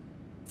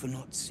for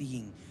not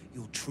seeing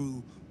your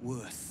true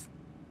worth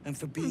and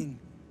for being,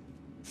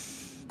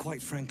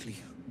 quite frankly,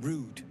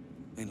 rude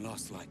in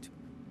Last Light.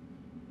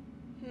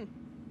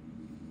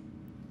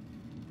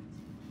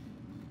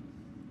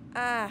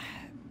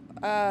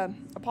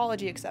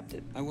 Apology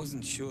accepted. I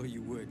wasn't sure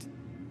you would.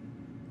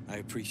 I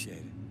appreciate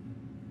it.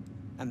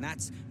 And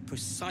that's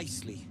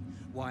precisely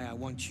why I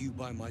want you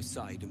by my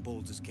side in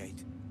Baldur's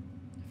Gate.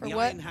 For the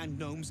what? Iron Hand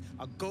Gnomes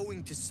are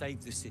going to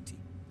save the city.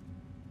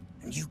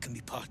 And you can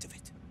be part of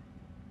it.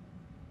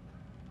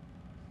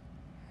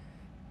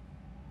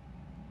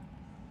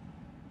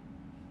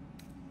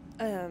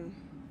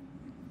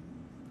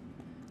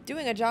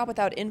 Doing a job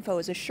without info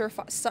is a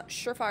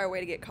surefire way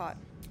to get caught.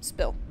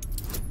 Spill.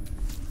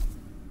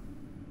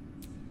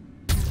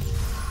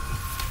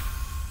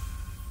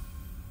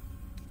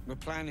 The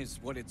plan is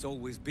what it's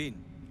always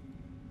been.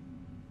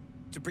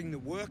 To bring the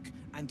work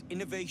and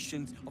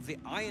innovations of the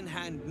Iron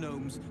Hand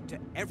Gnomes to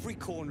every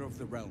corner of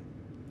the realm.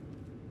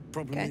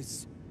 Problem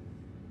is,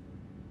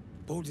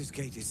 Baldur's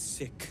Gate is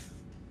sick.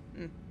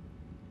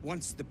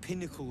 Once the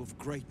pinnacle of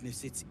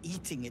greatness, it's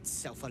eating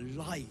itself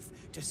alive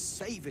to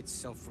save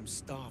itself from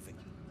starving.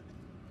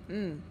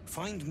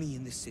 Find me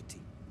in the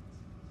city.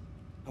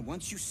 And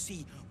once you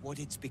see what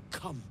it's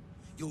become,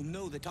 you'll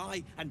know that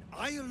I, and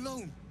I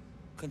alone,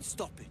 can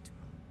stop it.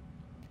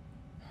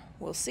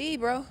 We'll see,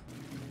 bro.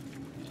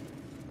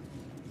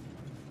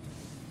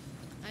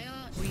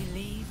 We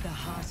leave the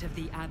heart of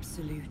the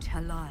Absolute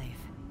alive.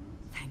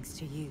 Thanks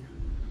to you.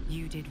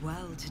 You did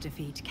well to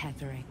defeat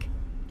Ketheric.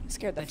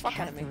 Scared the fuck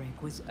out of me.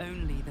 Ketheric was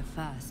only the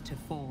first to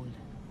fall.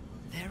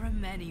 There are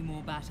many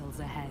more battles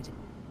ahead,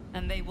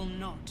 and they will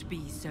not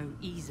be so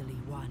easily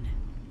won.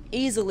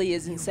 Easily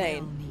is insane.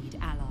 You will need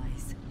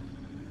allies.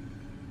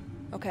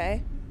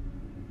 Okay.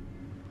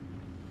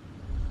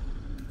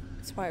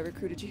 That's why I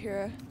recruited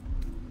Jaheira.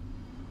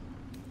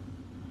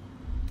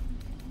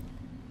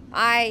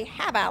 I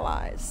have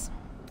allies.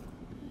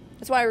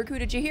 That's why I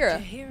recruited Jaheira.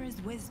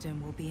 Jaheira's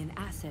wisdom will be an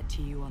asset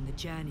to you on the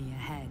journey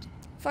ahead.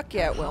 Fuck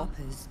yeah, it will.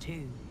 Harper's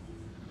too.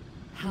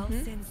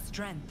 Halsin's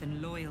strength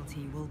and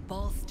loyalty will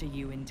bolster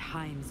you in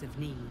times of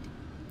need.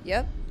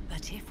 Yep.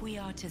 But if we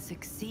are to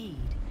succeed,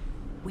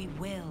 we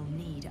will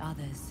need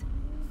others.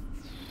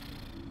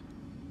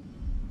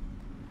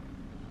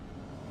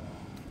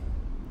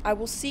 I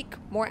will seek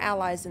more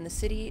allies in the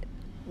city.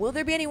 Will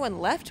there be anyone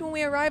left when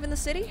we arrive in the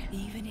city?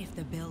 Even if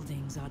the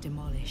buildings are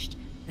demolished,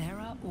 there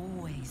are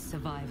always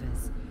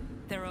survivors.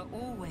 There are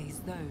always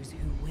those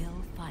who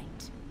will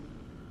fight.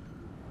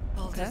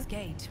 Baldur's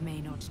Gate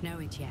may not know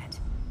it yet,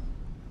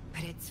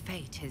 but its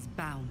fate is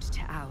bound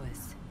to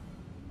ours.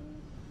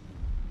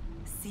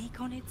 Seek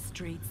on its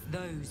streets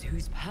those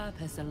whose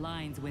purpose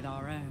aligns with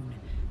our own,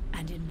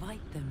 and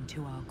invite them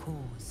to our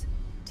cause.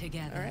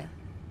 Together,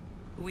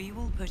 we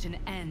will put an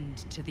end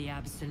to the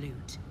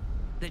Absolute,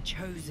 the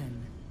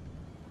Chosen,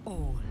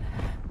 all.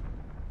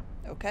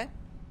 Okay.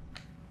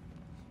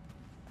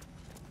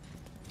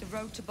 The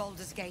road to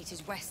Baldur's Gate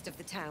is west of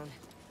the town.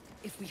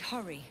 If we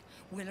hurry,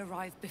 we'll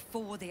arrive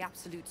before the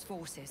Absolute's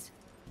forces.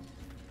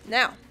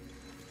 Now,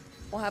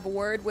 we'll have a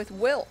word with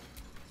Will.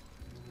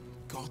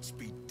 Gods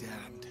be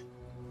damned.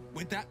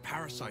 With that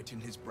parasite in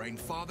his brain,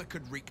 Father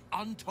could wreak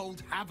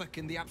untold havoc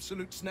in the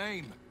Absolute's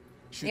name.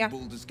 Should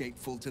Baldur's Gate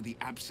fall to the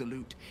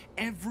Absolute,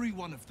 every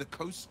one of the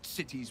coast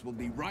cities will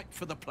be ripe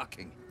for the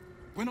plucking.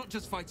 We're not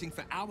just fighting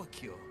for our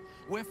cure,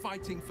 We're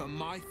fighting for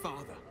my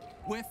father.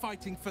 We're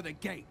fighting for the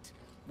gate.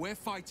 We're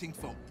fighting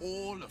for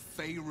all of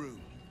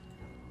Faerûn.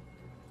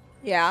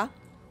 Yeah.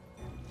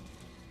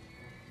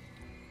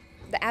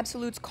 The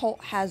Absolute's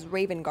cult has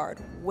Raven Guard.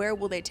 Where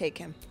will they take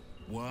him?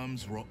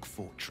 Worm's Rock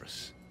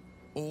Fortress.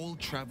 All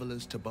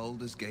travelers to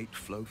Baldur's Gate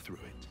flow through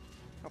it.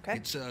 Okay.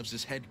 It serves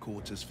as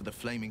headquarters for the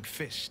Flaming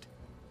Fist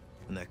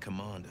and their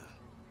commander,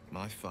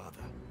 my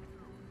father.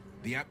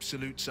 The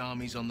Absolute's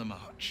army's on the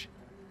march.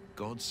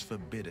 Gods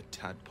forbid a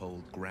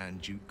tadpole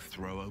Grand Duke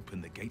throw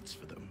open the gates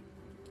for them.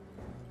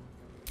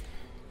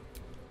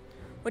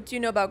 What do you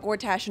know about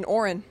Gortash and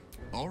Orin?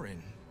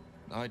 Orin?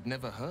 I'd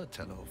never heard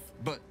tell of.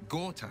 But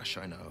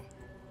Gortash I know.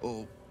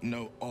 Or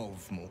know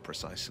of, more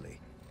precisely.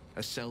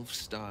 A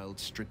self-styled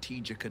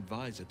strategic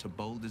advisor to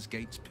Baldur's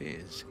Gate's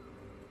peers.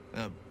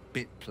 A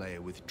bit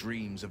player with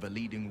dreams of a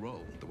leading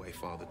role, the way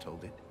Father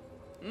told it.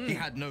 He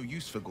had no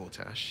use for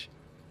Gortash,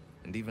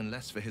 and even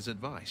less for his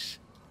advice.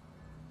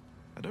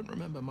 I don't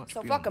remember much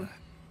So beyond fuck him. that.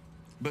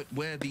 But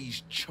where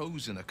these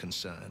chosen are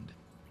concerned,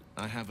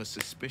 I have a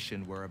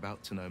suspicion we're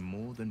about to know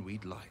more than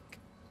we'd like.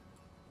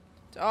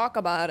 Talk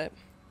about it.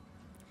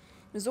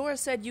 Mizora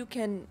said you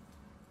can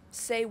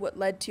say what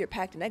led to your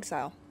pact in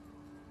exile.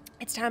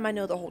 It's time I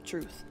know the whole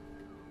truth.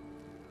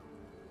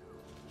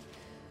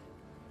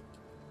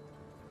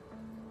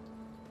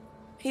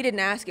 He didn't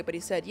ask it, but he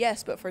said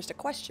yes, but first a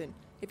question.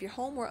 If your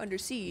home were under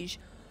siege,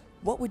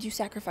 what would you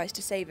sacrifice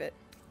to save it?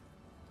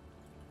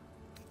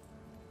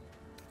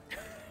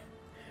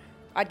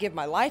 I'd give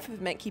my life if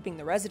it meant keeping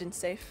the residents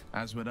safe.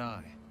 As would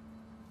I.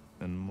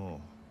 And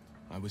more.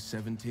 I was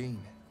 17.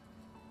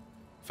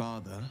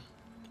 Father,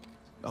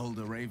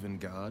 older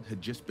Ravengard,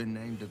 had just been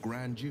named a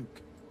Grand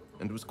Duke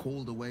and was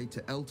called away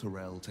to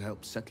Elturel to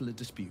help settle a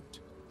dispute.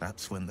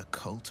 That's when the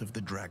Cult of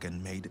the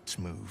Dragon made its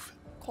move.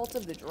 Cult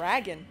of the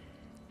Dragon?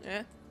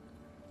 Eh?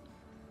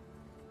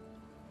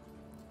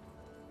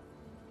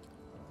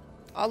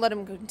 I'll let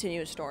him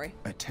continue his story.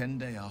 A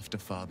 10-day after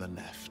Father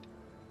left,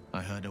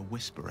 I heard a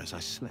whisper as I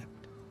slept.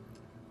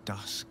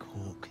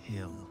 Duskhawk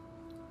Hill.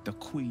 The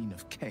Queen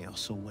of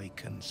Chaos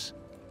awakens.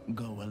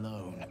 Go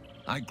alone.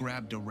 I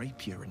grabbed a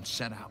rapier and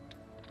set out.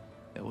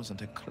 There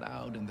wasn't a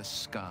cloud in the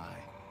sky,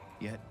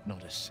 yet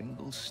not a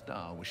single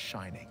star was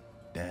shining.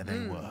 There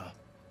they were,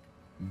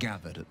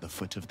 gathered at the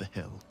foot of the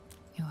hill.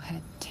 Your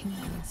head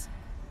tingles.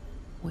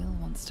 Will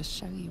wants to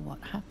show you what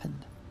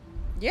happened.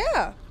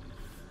 Yeah.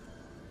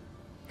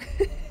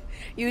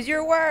 Use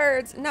your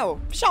words. No,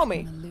 show me.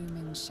 In the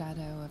looming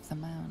shadow of the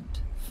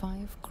mount,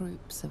 5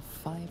 groups of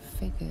 5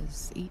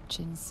 figures each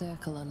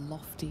encircle a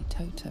lofty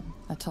totem.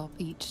 Atop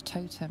each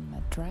totem,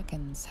 a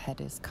dragon's head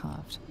is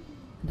carved,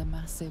 and a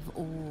massive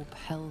orb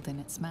held in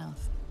its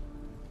mouth.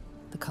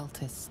 The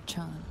cultists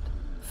chant,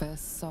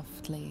 first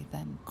softly,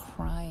 then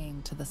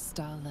crying to the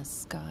starless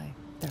sky.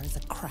 There is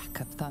a crack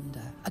of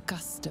thunder, a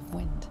gust of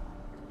wind,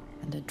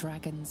 and a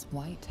dragon's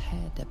white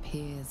head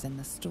appears in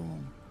the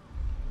storm.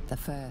 The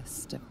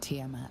first of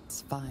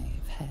Tiamat's 5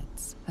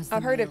 heads.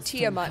 I've heard of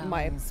Tiamat in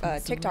my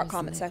TikTok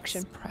comment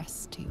section.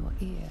 Pressed to your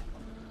ear.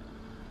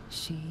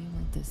 She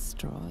will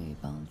destroy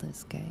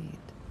Baldur's Gate.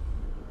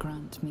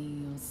 Grant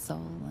me your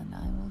soul, and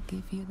I will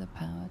give you the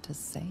power to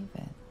save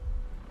it.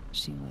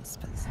 She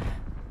whispers.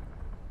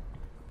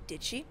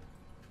 Did she?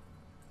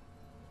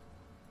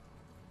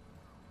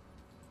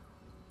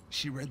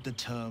 She read the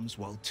terms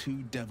while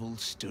 2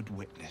 devils stood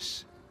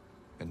witness,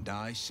 and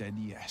I said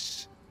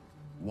yes.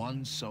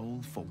 1 soul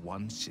for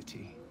 1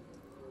 city.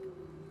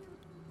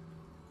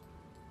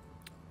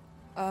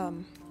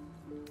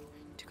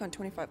 Took on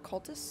 25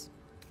 cultists.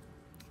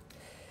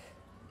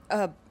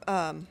 A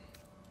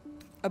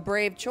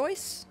brave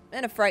choice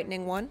and a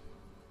frightening one.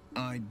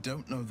 I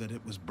don't know that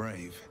it was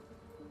brave.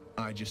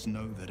 I just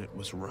know that it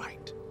was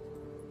right.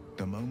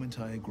 The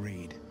moment I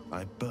agreed,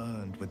 I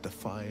burned with the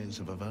fires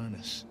of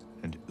Avernus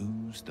and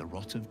oozed the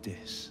rot of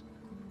Dis.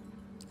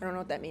 I don't know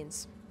what that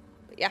means,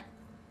 but yeah.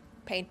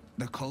 Pain.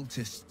 The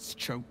cultists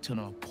choked on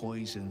our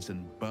poisons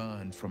and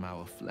burned from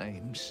our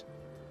flames.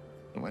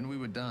 And when we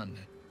were done,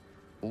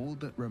 all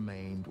that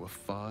remained were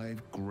 5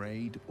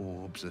 greyed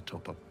orbs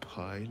atop a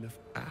pile of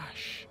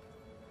ash.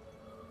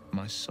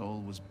 My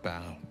soul was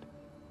bound,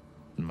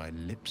 and my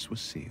lips were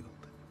sealed.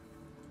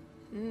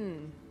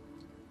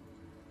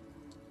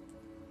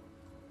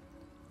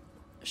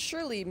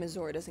 Surely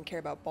Mizora doesn't care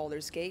about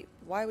Baldur's Gate.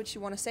 Why would she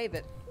want to save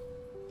it?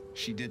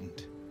 She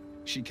didn't.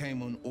 She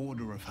came on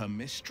order of her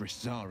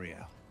mistress,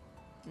 Zariel.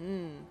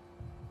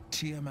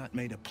 Tiamat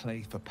made a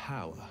play for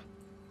power.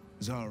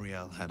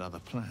 Zariel had other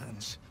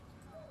plans.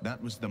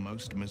 That was the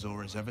most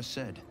Mizora's ever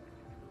said.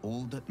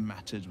 All that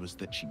mattered was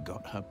that she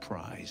got her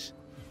prize.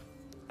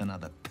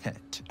 Another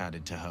pet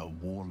added to her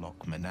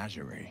warlock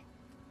menagerie.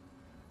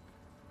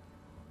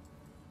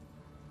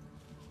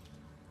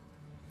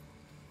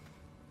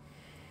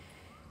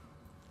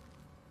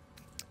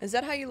 Is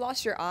that how you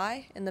lost your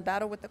eye in the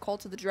battle with the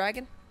Cult of the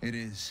Dragon? It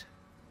is.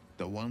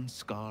 The one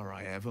scar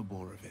I ever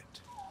bore of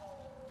it.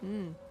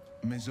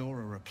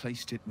 Mizora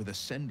replaced it with a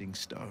sending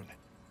stone.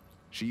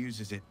 She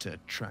uses it to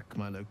track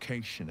my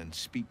location and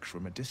speak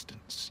from a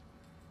distance.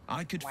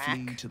 I could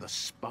flee to the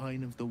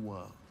spine of the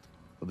world,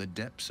 or the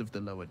depths of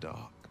the lower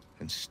dark,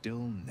 and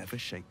still never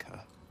shake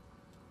her.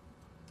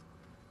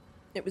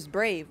 It was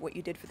brave what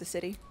you did for the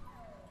city.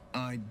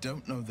 I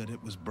don't know that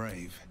it was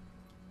brave.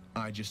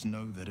 I just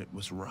know that it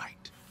was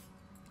right.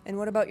 And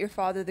what about your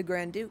father, the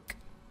Grand Duke?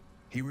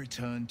 He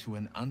returned to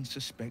an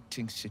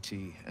unsuspecting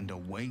city and a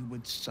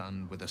wayward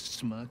son with a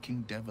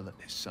smirking devil at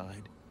his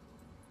side.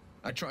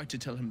 I tried to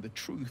tell him the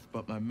truth,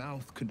 but my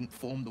mouth couldn't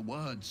form the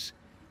words.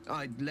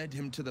 I'd led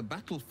him to the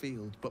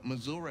battlefield, but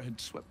Mazura had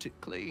swept it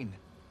clean.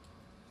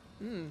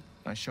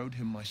 I showed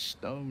him my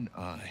stone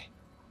eye,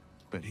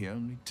 but he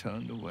only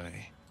turned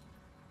away.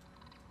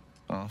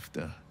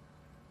 After,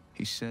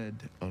 he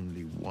said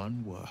only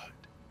one word.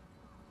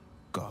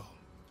 Go.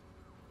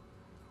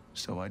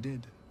 So I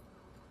did.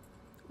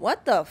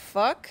 What the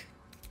fuck?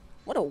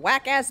 What a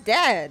whack-ass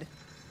dad.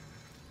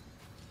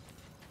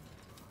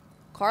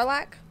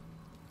 Karlach?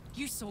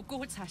 You saw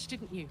Gortash,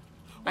 didn't you?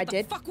 I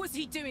did. What the fuck was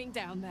he doing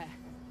down there?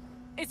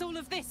 Is all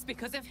of this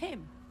because of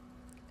him?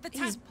 The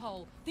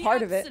tadpole, the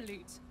part of it.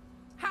 absolute.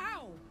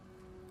 How?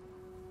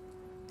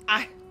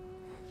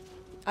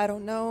 I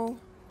don't know.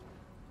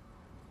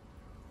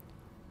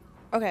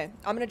 Okay,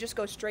 I'm gonna just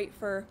go straight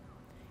for...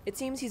 It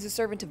seems he's a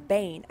servant of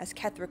Bane, as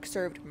Ketheric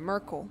served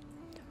Myrkul.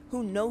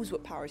 Who knows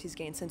what powers he's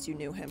gained since you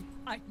knew him?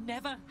 I'd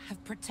never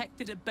have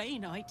protected a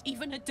Baneite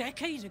even a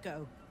decade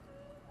ago.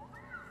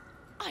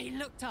 I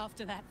looked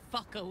after that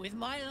fucker with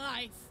my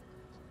life.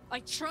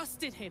 I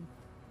trusted him.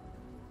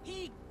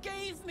 He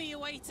gave me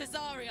away to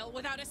Zariel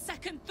without a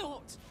second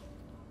thought.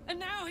 And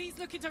now he's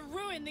looking to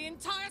ruin the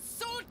entire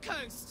Sword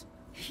Coast.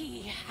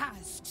 He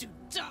has to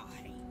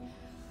die.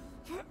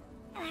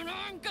 And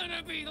I'm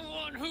gonna be the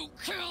one who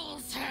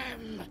kills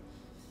him.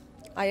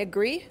 I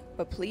agree,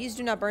 but please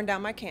do not burn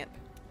down my camp.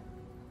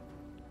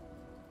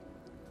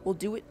 We'll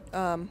do it,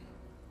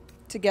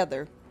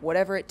 together,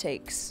 whatever it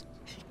takes.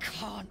 He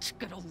can't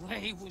get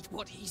away with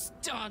what he's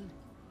done.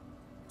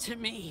 To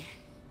me.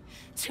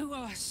 To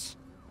us.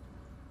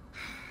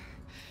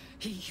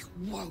 He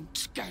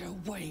won't get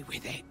away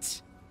with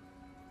it.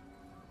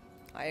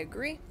 I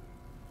agree.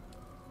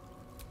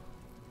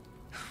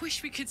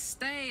 Wish we could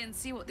stay and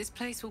see what this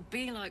place will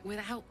be like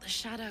without the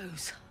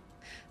shadows.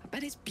 I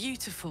bet it's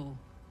beautiful.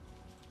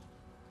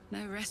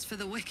 No rest for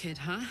the wicked,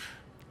 huh?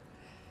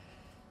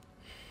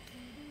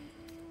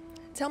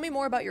 Tell me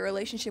more about your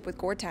relationship with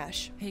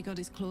Gortash. He got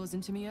his claws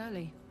into me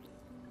early.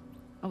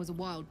 I was a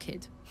wild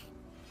kid,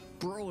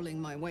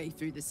 brawling my way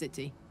through the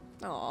city.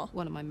 Aww.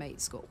 One of my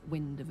mates got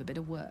wind of a bit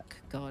of work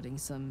guarding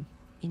some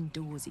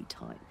indoorsy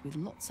type with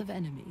lots of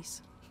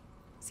enemies.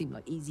 Seemed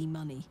like easy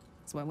money,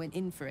 so I went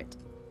in for it.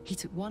 He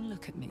took one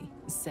look at me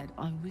and said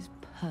I was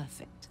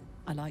perfect.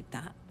 I like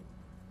that.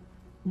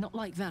 Not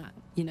like that,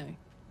 you know.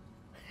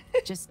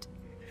 Just...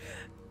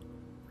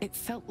 it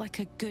felt like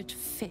a good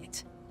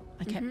fit.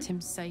 I kept him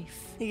safe.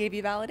 He gave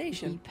you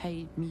validation. He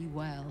paid me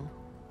well.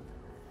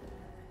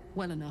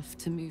 Well enough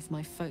to move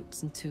my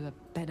folks into a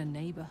better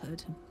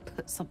neighborhood and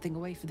put something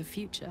away for the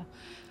future.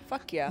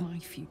 Fuck yeah. My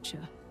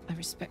future. I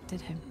respected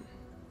him.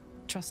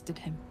 Trusted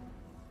him.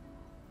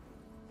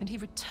 And he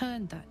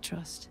returned that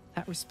trust,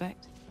 that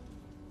respect.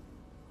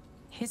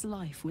 His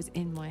life was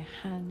in my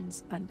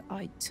hands, and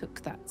I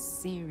took that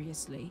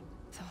seriously.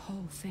 The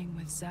whole thing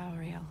with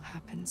Zariel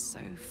happened so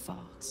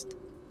fast.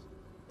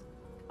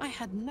 I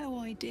had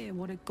no idea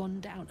what had gone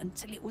down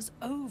until it was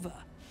over.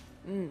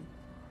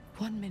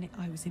 1 minute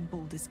I was in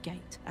Baldur's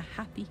Gate, a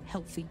happy,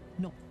 healthy,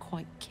 not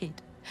quite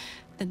kid.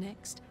 The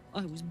next,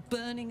 I was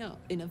burning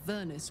up in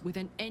Avernus with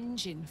an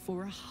engine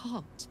for a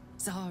heart.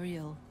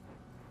 Zariel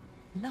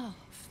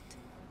laughed.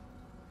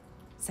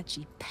 Said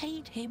she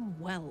paid him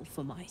well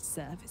for my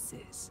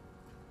services.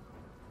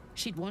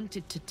 She'd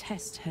wanted to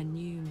test her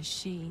new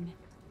machine,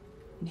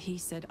 and he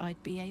said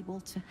I'd be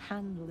able to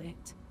handle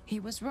it. He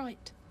was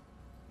right.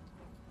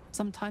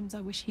 Sometimes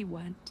I wish he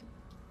weren't.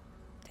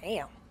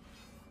 Damn.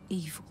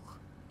 Evil,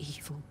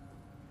 evil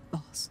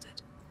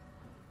bastard.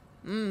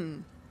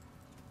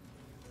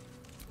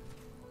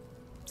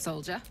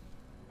 Soldier?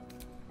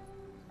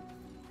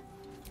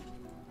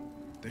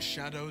 The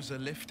shadows are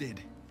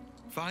lifted.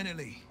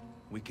 Finally,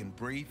 we can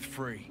breathe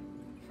free.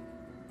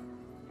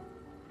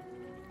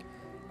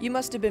 You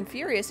must have been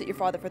furious at your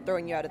father for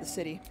throwing you out of the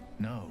city.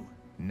 No,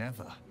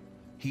 never.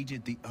 He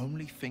did the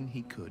only thing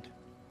he could.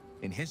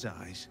 In his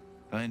eyes,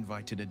 I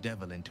invited a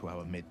devil into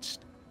our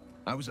midst.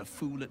 I was a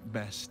fool at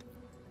best,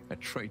 a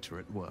traitor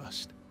at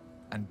worst,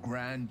 and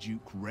Grand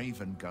Duke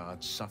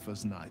Ravengard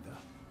suffers neither.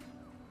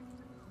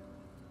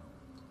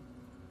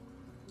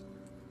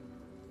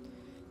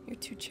 You're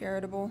too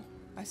charitable.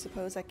 I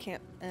suppose I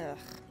can't... Ugh.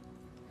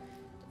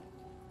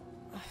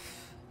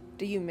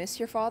 Do you miss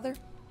your father?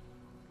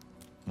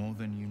 More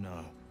than you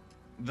know.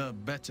 The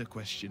better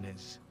question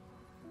is,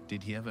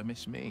 did he ever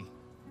miss me?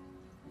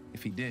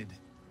 If he did,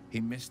 he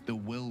missed the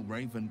Will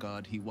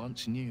Ravengard he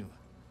once knew,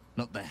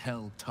 not the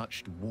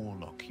hell-touched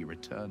warlock he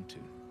returned to.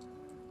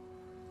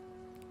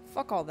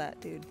 Fuck all that,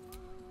 dude.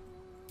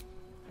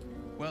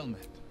 Well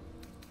met.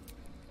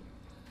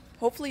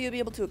 Hopefully you'll be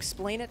able to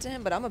explain it to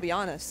him, but I'm gonna be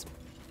honest.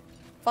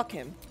 Fuck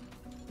him.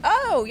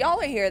 Oh, y'all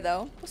are here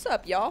though. What's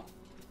up, y'all?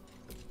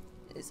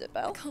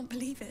 Isabel? I can't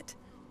believe it.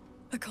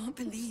 I can't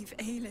believe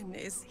Aylin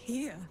is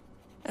here.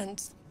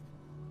 And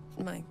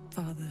my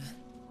father.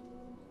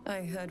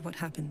 I heard what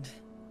happened.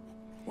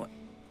 What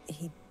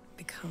he'd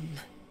become.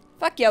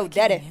 Fuck yo,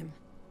 daddy. Him.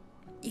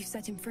 You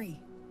set him free.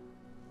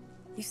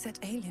 You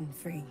set Aylin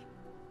free.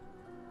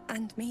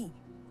 And me.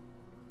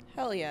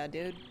 Hell yeah,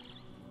 dude.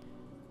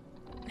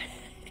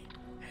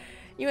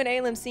 You and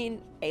Aylin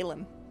seem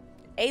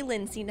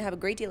to have a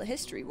great deal of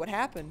history. What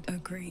happened? A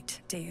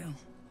great deal.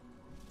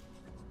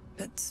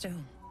 But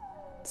still,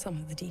 some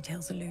of the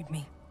details elude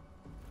me.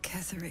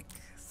 Ketheric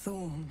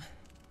Thorm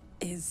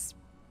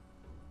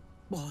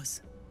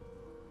was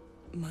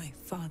my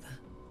father.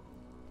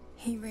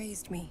 He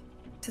raised me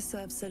to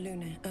serve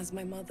Selûne as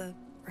my mother,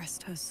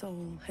 rest her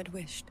soul, had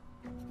wished.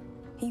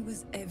 He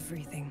was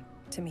everything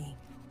to me,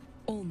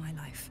 all my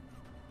life.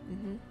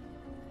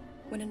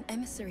 When an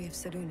emissary of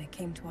Selûne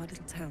came to our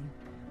little town,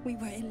 we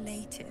were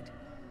elated.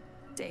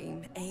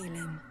 Dame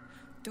Aylin,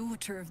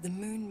 daughter of the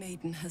Moon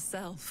Maiden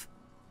herself.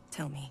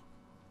 Tell me,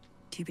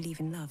 do you believe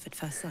in love at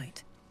first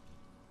sight?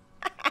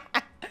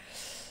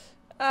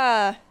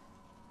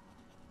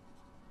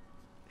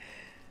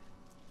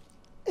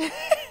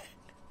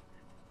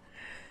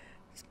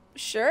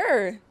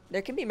 Sure.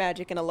 There can be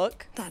magic in a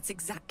look. That's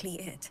exactly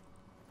it.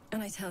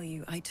 And I tell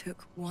you, I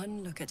took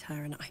one look at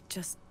her and I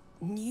just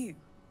knew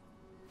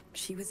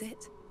she was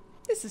it.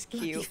 This is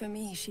cute. Lucky for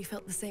me, she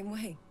felt the same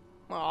way.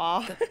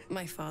 Aww. But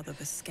my father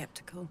was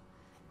skeptical.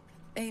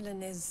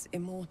 Aylin is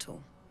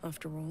immortal,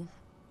 after all.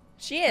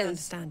 She is. I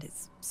understand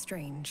it's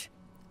strange.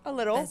 A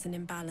little. There's an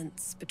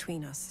imbalance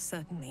between us,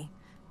 certainly.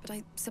 But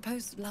I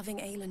suppose loving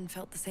Aylin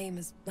felt the same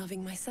as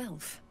loving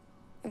myself.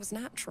 It was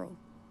natural.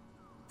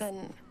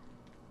 Then...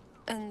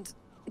 And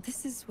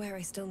this is where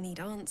I still need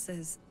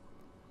answers.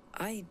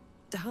 I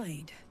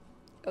died.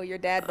 Oh, your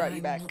dad brought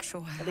you back. I'm not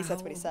sure how, at least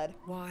that's what he said.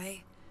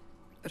 Why,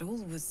 but all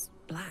was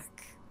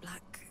black.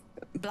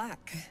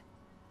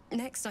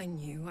 Next I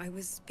knew, I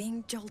was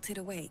being jolted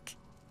awake.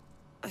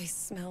 I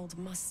smelled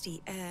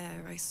musty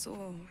air, I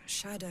saw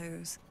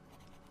shadows.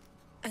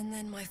 And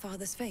then my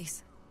father's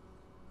face.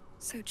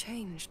 So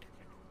changed.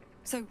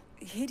 So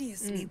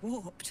hideously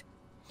warped.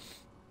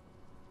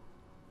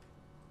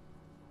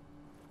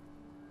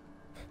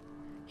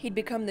 He'd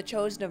become the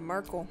chosen of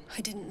Myrkul. I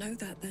didn't know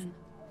that then.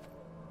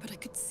 But I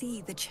could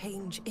see the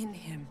change in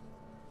him.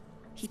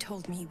 He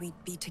told me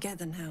we'd be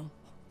together now.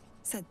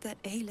 Said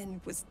that Aylin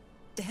was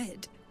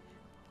dead.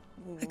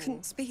 I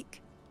couldn't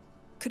speak.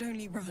 Could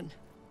only run.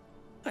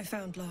 I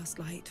found last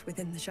light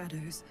within the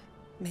shadows.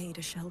 Made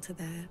a shelter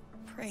there.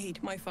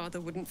 Prayed my father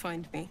wouldn't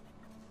find me.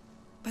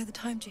 By the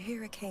time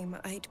Jaheira came,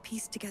 I'd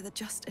pieced together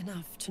just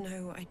enough to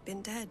know I'd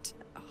been dead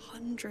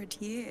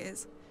 100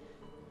 years.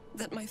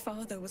 That my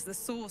father was the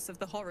source of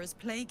the horrors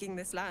plaguing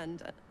this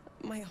land.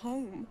 My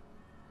home.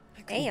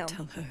 I couldn't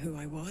tell her who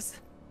I was.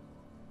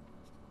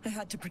 I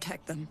had to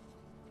protect them.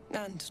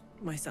 And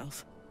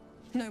myself.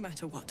 No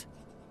matter what.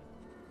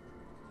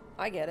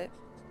 I get it.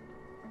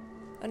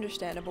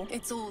 Understandable.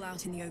 It's all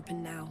out in the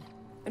open now.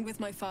 And with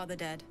my father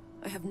dead,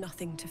 I have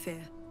nothing to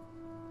fear.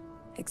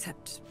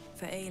 Except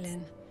for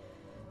Aylin.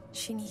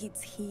 She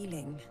needs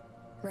healing.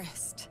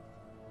 Rest.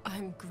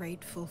 I'm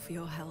grateful for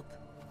your help.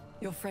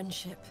 Your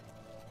friendship.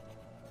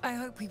 I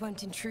hope we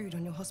won't intrude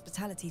on your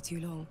hospitality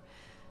too long.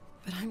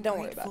 But I'm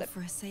grateful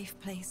for a safe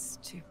place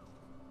to...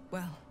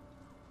 well...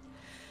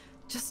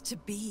 just to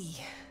be.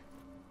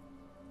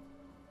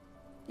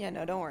 Yeah,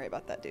 no, don't worry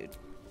about that, dude.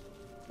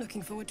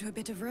 Looking forward to a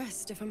bit of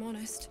rest, if I'm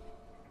honest.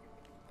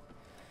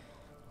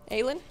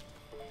 Aylin?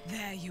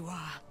 There you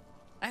are.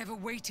 I have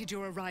awaited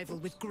your arrival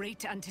with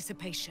great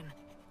anticipation.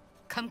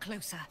 Come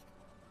closer.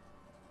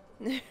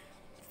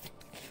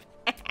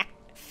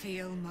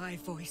 Feel my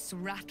voice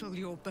rattle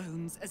your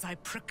bones as I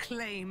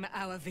proclaim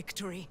our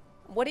victory.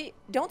 What do you...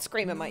 Don't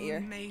scream in my ear.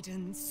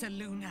 Maiden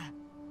Selûne,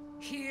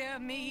 hear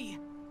me.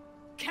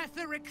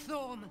 Ketheric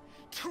Thorm,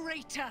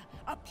 traitor,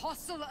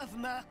 apostle of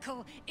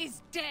Myrkul,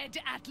 is dead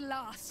at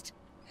last.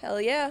 Hell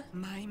yeah.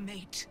 My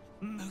mate,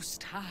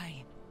 most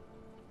high.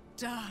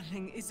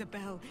 Darling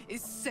Isabel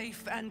is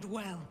safe and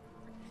well.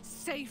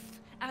 Safe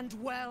and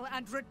well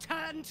and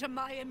returned to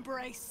my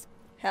embrace.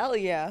 Hell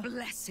yeah.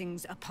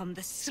 Blessings upon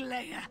the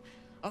slayer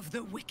of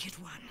the wicked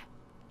one.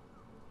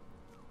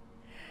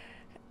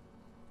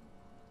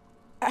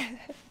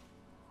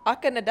 I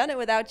couldn't have done it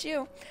without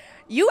you.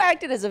 You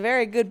acted as a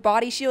very good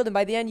body shield, and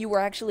by the end you were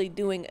actually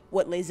doing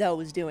what Lae'zel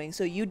was doing,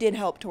 so you did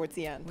help towards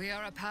the end. We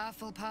are a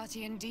powerful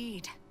party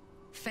indeed.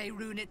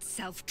 Faerun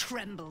itself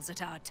trembles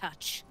at our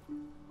touch.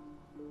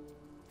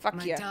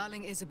 Fuck yeah. My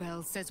darling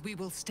Isabel says we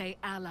will stay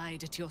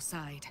allied at your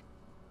side.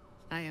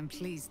 I am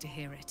pleased to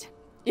hear it.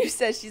 You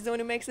said she's the one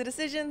who makes the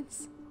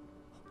decisions.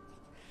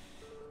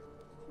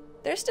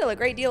 There's still a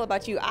great deal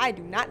about you I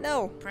do not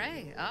know.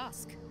 Pray,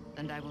 ask,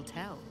 and I will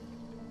tell.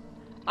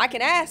 I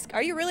can ask.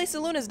 Are you really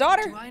Selûne's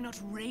daughter? Do I not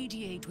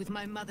radiate with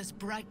my mother's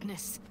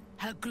brightness,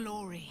 her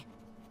glory?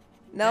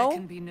 No. There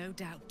can be no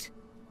doubt.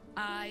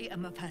 I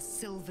am of her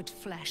silvered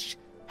flesh,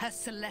 her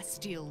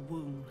celestial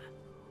womb.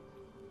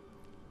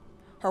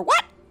 Her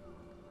what?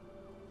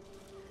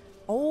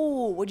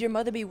 Oh, would your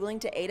mother be willing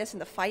to aid us in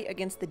the fight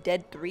against the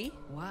dead three?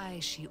 Why,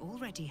 she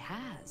already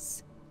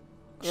has.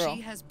 Girl.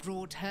 She has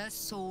brought her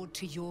sword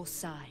to your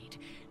side,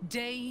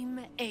 Dame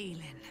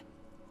Aylin.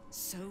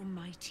 So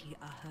mighty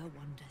are her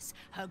wonders,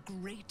 her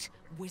great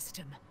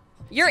wisdom.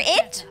 You're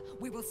it? Together,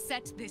 we will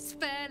set this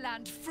fair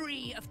land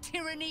free of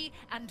tyranny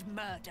and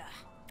murder.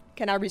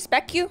 Can I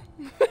respect you?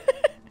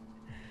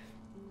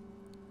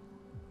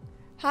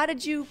 How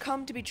did you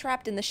come to be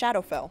trapped in the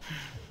Shadowfell?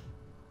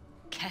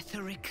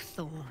 Ketheric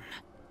Thorn,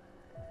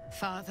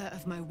 father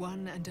of my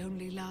one and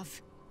only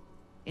love,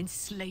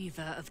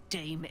 enslaver of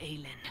Dame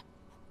Aylin.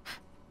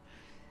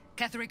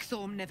 Ketheric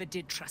Thorn never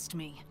did trust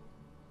me,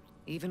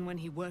 even when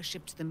he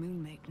worshipped the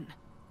Moon Maiden.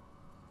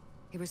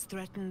 He was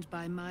threatened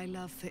by my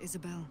love for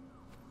Isabel,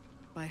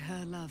 by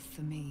her love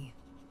for me.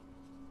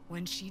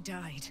 When she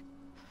died,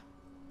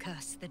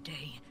 curse the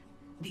day,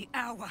 the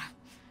hour,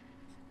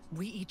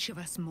 we each of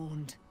us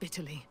mourned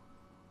bitterly.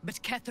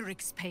 But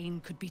Ketheric's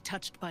pain could be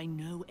touched by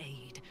no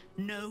aid,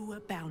 no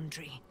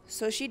boundary.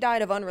 So she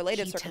died of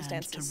unrelated He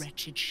circumstances. turned to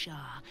wretched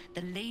Shah,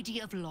 the Lady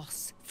of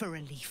Loss, for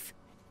relief.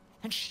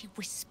 And she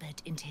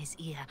whispered into his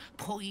ear,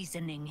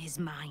 poisoning his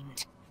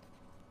mind.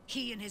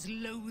 He and his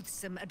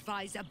loathsome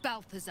advisor,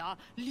 Balthazar,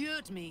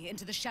 lured me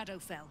into the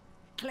Shadowfell,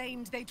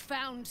 claimed they'd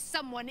found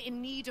someone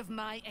in need of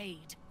my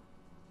aid.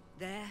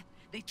 There,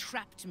 they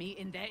trapped me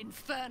in their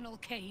infernal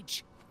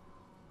cage.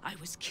 I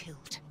was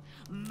killed,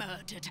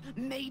 murdered,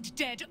 made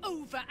dead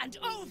over and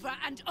over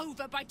and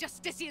over by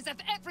justiciars of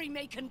every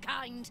make and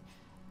kind.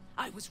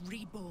 I was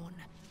reborn,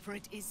 for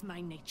it is my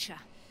nature.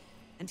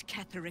 And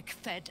Ketheric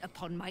fed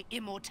upon my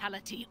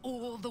immortality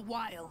all the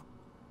while.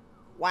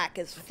 Whack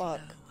as fuck.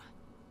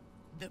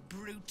 The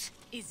brute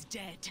is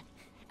dead,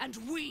 and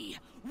we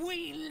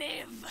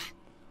live!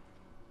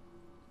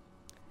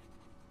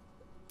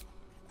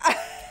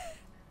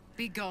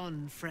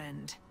 Begone,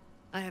 friend.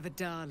 I have a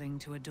darling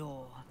to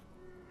adore.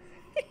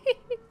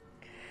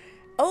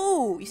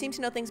 Oh, you seem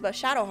to know things about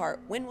Shadowheart.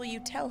 When will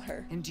you tell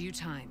her? In due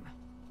time.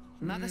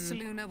 Mother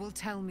Selûne will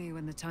tell me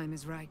when the time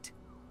is right.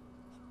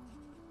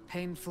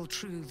 Painful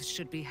truths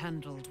should be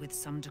handled with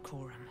some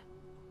decorum.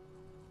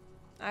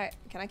 Alright,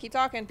 can I keep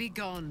talking?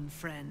 Begone,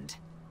 friend.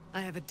 I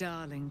have a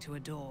darling to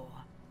adore.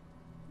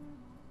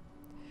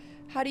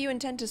 How do you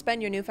intend to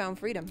spend your newfound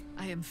freedom?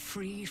 I am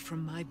free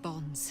from my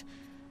bonds,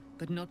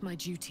 but not my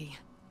duty.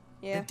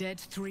 Yeah. The dead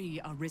 3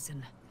 are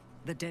risen.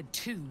 The dead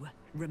 2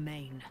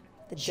 remain.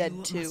 The dead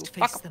You 2. must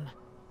face them.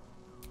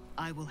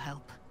 I will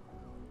help.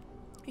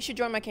 You should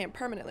join my camp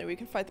permanently. We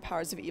can fight the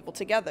powers of evil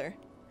together.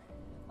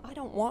 I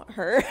don't want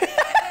her.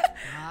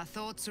 Our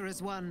thoughts are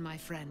as one, my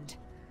friend.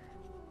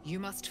 You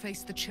must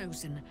face the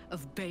chosen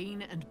of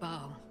Bane and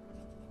Baal.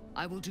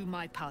 I will do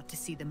my part to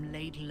see them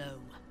laid low.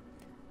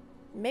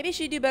 Maybe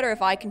she'd do better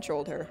if I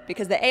controlled her,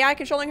 because the AI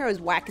controlling her is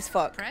whack as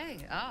fuck. Pray,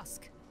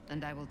 ask,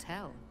 and I will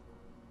tell.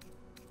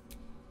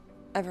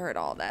 I've heard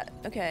all that.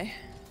 Okay.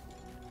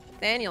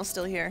 Daniel's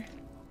still here.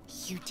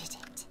 You did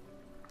it.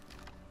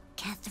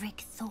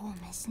 Ketheric Thorn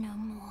is no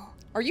more.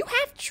 Are you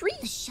half tree?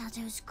 The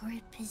Shadow's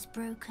grip is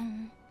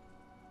broken.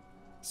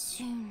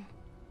 Soon,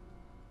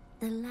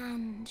 the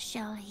land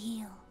shall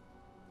heal.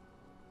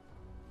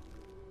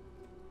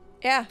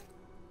 Yeah.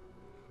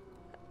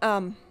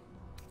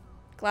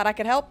 Glad I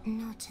could help.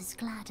 Not as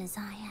glad as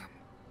I am.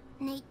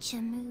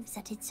 Nature moves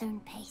at its own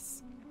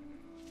pace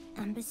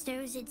and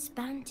bestows its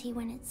bounty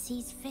when it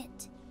sees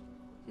fit.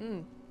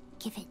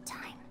 Give it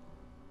time.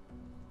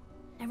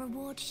 A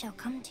reward shall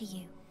come to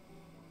you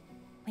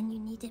when you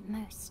need it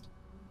most.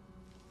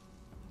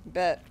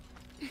 Bet.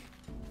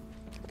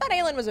 I thought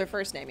Aylin was her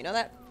first name, you know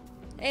that?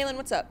 Aylin,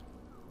 what's up?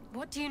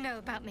 What do you know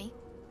about me?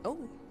 Oh.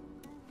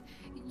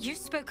 You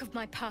spoke of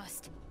my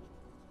past.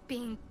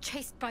 Being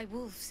chased by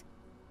wolves.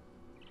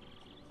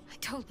 I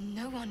told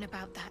no one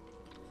about that.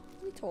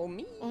 You told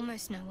me.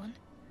 Almost no one.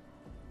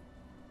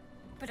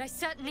 But I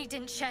certainly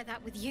didn't share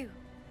that with you.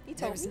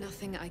 There is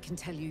nothing I can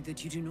tell you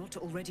that you do not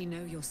already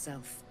know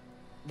yourself.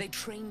 They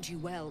trained you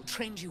well,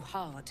 trained you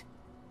hard.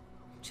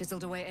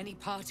 Chiseled away any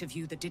part of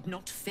you that did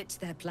not fit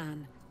their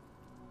plan.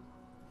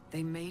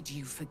 They made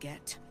you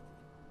forget.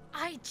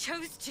 I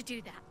chose to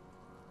do that.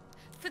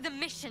 For the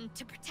mission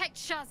to protect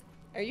Shaz.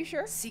 Are you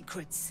sure?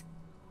 Secrets.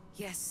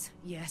 Yes,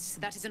 yes,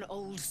 that is an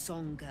old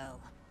song, girl.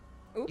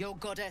 Ooh. Your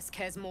goddess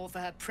cares more for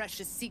her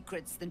precious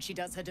secrets than she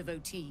does her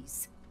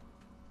devotees.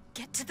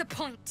 Get to the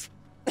point.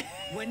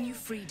 When you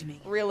freed me,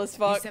 Real as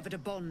fuck. you severed a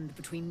bond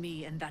between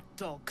me and that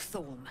dog,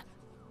 Thorn.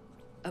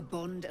 A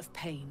bond of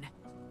pain.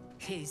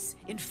 His,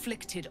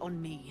 inflicted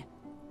on me.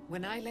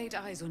 When I laid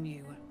eyes on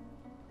you,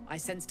 I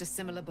sensed a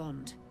similar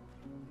bond.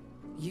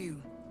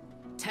 You,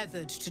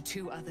 tethered to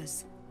 2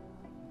 others.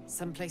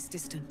 Someplace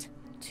distant.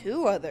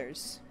 2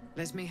 others?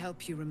 Let me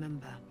help you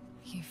remember.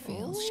 You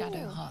feel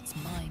Shadowheart's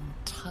mind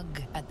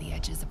tug at the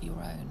edges of your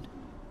own.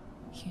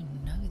 You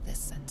know this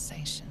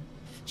sensation.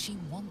 She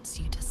wants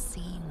you to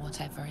see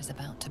whatever is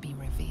about to be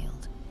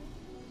revealed.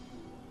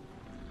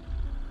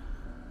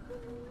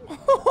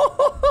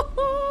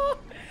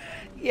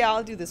 Yeah,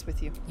 I'll do this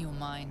with you. Your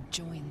mind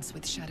joins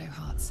with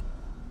Shadowheart's.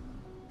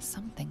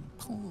 Something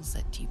pulls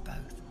at you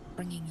both,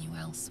 bringing you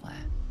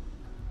elsewhere.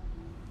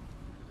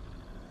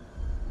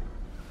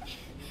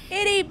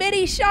 Itty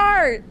bitty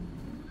shark!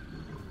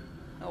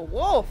 A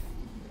wolf.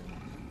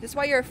 Is this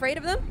why you're afraid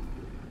of them?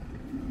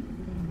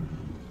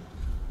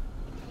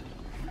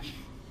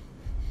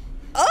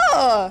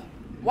 Ugh!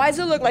 Why does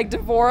it look like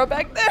Devora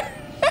back there?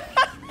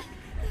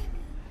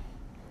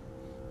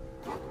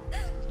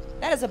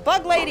 That is a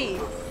bug lady!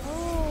 Oh.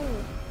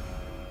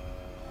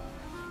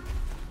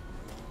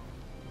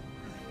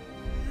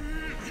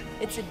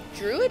 It's a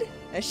druid?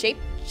 A shape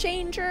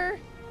changer?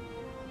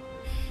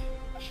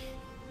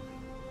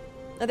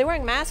 Are they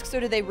wearing masks or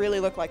do they really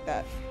look like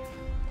that?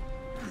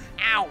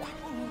 Ow!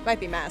 Might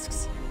be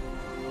masks.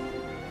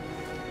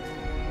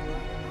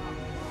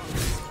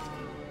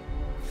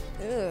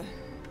 Ugh.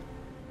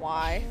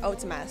 Why? Oh,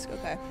 it's a mask.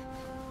 Okay.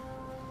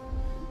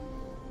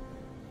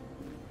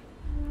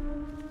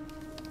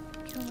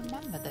 You'll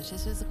remember that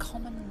it is a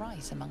common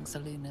rite among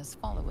Selûne's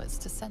followers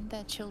to send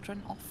their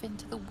children off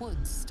into the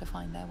woods to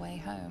find their way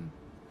home.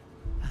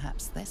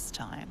 Perhaps this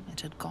time it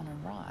had gone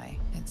awry.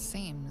 It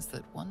seems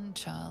that one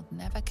child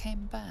never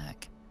came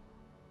back.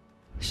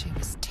 She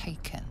was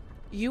taken.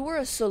 You were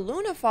a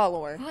Selûne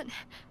follower. What?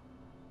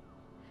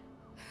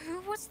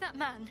 Who was that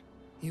man?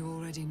 You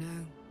already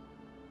know.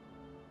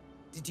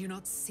 Did you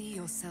not see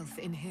yourself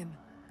in him?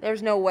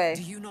 There's no way.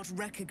 Do you not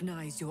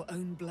recognize your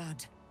own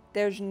blood?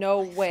 There's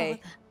no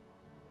way. Father.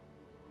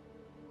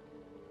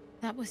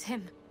 That was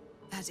him.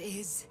 That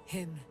is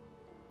him.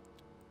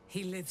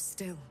 He lives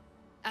still.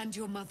 And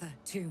your mother,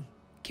 too.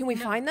 Can we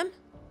find them?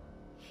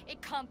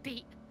 It can't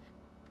be.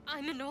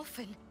 I'm an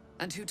orphan.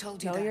 And who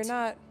told you No, that? you're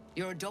not.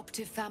 Your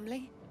adoptive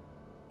family?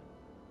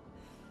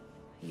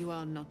 You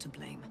are not to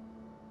blame.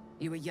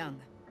 You were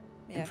young,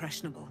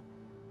 impressionable.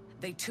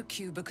 They took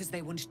you because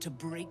they wanted to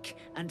break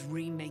and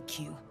remake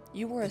you.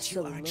 You were but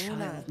you are a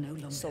child no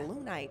longer.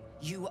 Selûnite.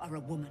 You are a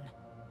woman.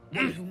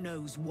 One who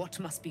knows what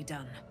must be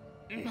done.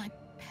 My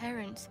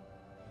parents.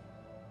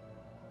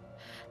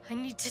 I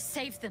need to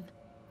save them.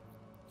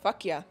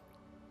 Fuck yeah.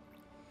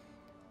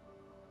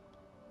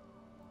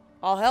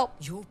 I'll help.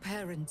 Your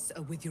parents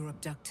are with your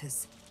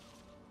abductors.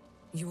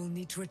 You will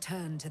need to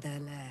return to their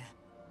lair.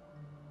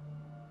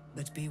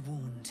 But be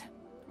warned.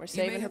 We're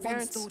saving her her parents. You may have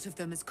once thought of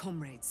them as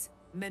comrades,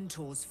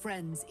 mentors,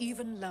 friends,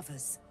 even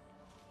lovers.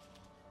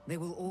 They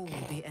will all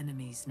be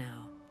enemies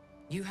now.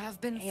 You have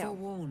been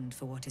forewarned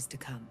for what is to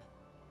come.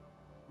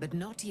 But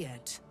not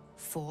yet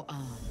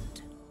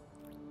forearmed.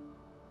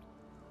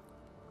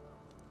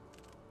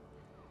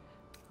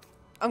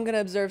 I'm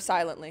gonna observe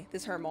silently.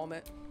 This is her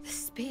moment. The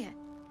spear.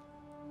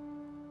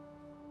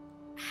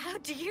 How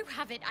do you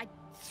have it? I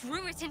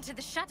threw it into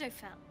the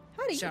Shadowfell.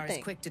 How do you Shar think?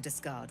 is quick to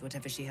discard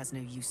whatever she has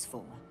no use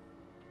for.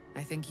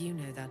 I think you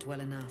know that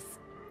well enough.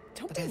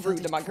 Don't but be I rude felt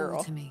to it my call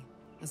girl. to me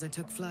as I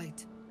took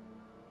flight.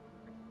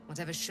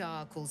 Whatever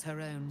Shar calls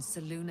her own,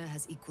 Selûne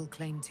has equal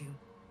claim to.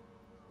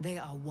 They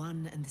are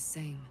one and the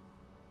same.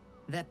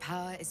 Their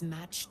power is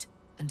matched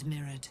and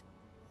mirrored.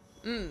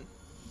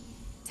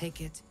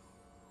 Take it.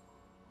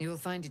 You will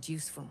find it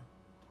useful.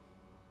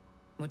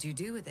 What you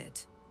do with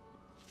it,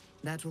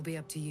 that will be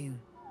up to you.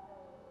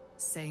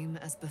 Same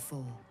as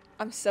before.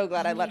 I'm so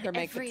glad I let her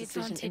make the every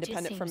decision advantage, it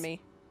independent from seems.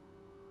 me.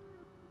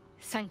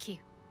 Thank you.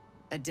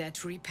 A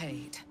debt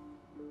repaid.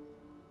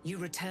 You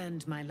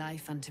returned my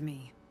life unto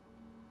me.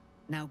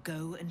 Now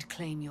go and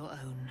claim your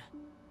own.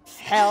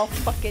 Hell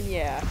fucking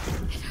yeah.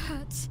 It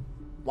hurts.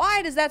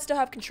 Why does that still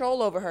have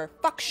control over her?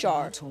 Fuck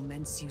Shar. What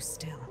torments you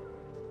still?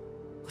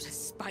 What a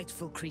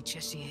spiteful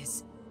creature she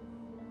is.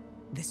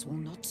 This will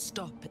not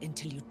stop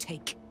until you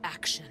take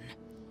action.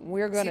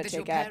 We're gonna See that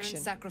take your action.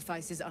 parents'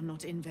 sacrifices are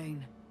not in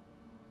vain.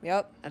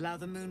 Yep. Allow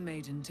the Moon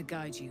Maiden to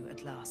guide you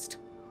at last.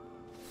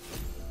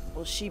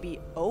 Will she be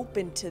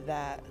open to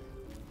that?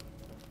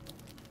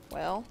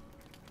 Well.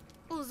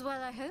 All's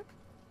well, I hope.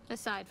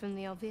 Aside from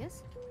the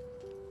obvious.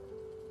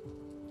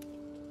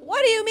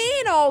 What do you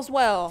mean all's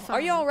well? Fine.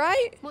 Are you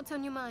alright? What's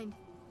on your mind?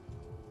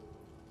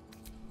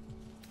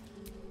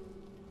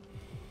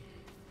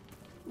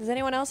 Does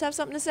anyone else have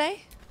something to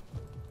say?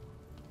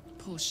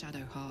 Poor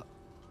Shadowheart.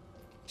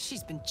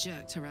 She's been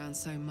jerked around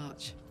so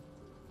much.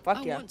 Fuck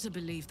I yeah. want to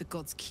believe the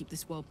gods keep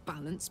this world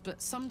balanced, but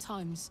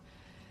sometimes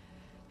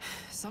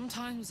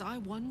I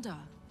wonder.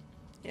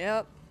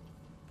 Yep.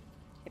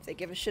 If they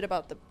give a shit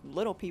about the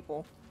little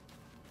people.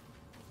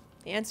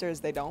 The answer is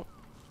they don't.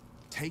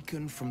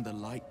 Taken from the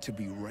light to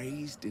be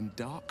raised in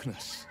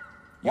darkness.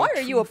 Why Your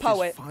are you a truth is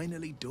poet?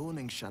 finally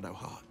dawning,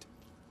 Shadowheart.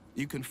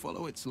 You can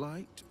follow its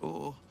light,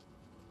 or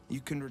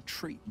you can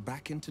retreat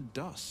back into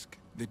dusk.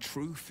 The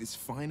truth is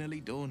finally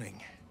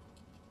dawning.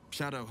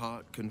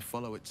 Shadowheart can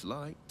follow its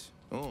light,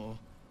 or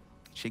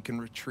she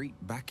can retreat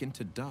back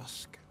into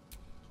dusk.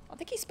 I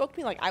think he spoke to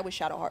me like I was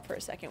Shadowheart for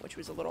a second, which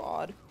was a little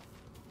odd.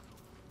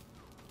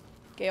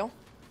 Gale?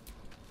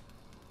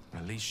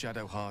 At least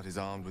Shadowheart is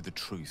armed with the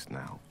truth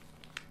now.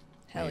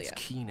 Hell May its yeah.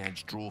 keen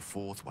edge draw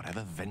forth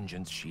whatever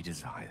vengeance she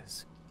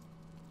desires.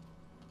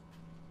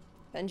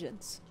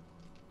 Vengeance.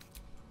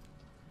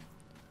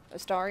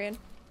 Astarion.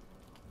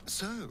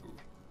 So,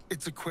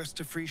 it's a quest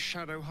to free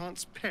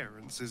Shadowheart's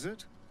parents, is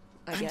it?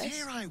 I and guess.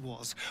 here I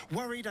was,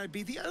 worried I'd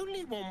be the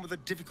only one with a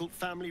difficult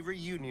family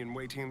reunion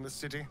waiting in the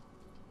city.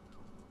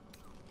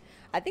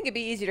 I think it'd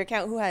be easier to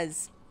count who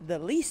has the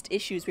least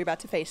issues we're about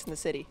to face in the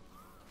city.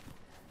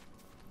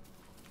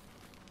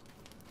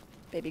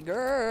 Baby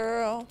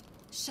girl.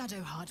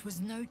 Shadowheart was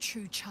no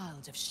true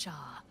child of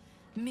Shah,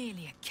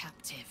 merely a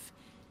captive.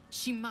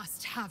 She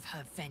must have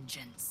her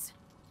vengeance.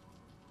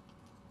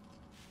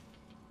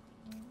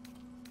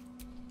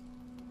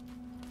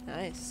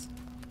 Nice.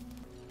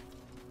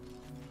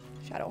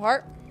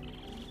 Shadowheart.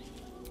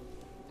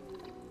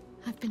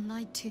 I've been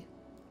lied to.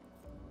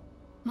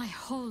 My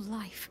whole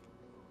life.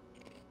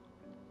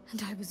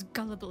 And I was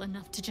gullible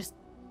enough to just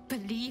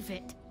believe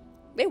it.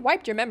 They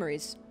wiped your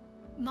memories.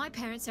 My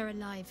parents are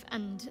alive,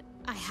 and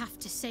I have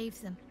to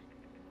save them.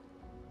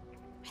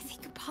 I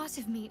think a part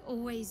of me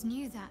always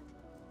knew that.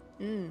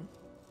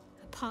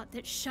 A part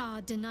that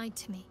Shah denied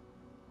to me.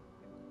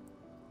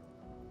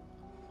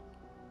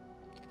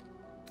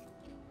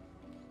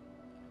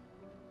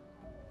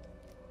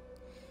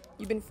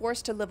 You've been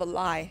forced to live a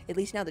lie. At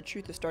least now the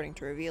truth is starting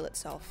to reveal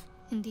itself.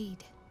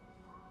 Indeed.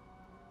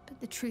 But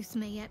the truth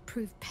may yet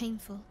prove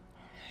painful.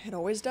 It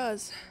always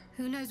does.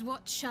 Who knows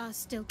what Shah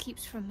still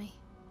keeps from me.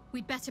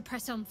 We'd better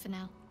press on for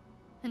now,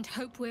 and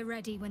hope we're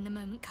ready when the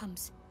moment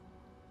comes.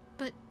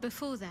 But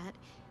before that,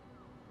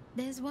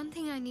 there's one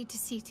thing I need to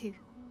see to.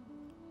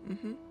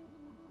 Mm-hmm.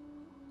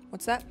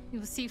 What's that?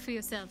 You'll see for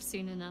yourself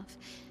soon enough.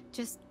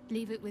 Just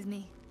leave it with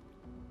me.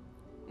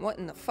 What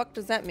in the fuck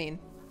does that mean?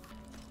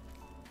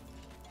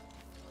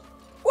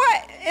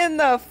 What in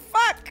the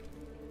fuck?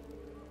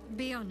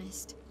 Be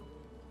honest.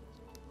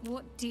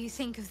 What do you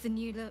think of the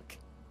new look?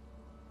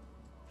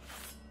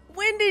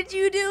 When did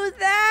you do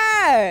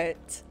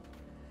that?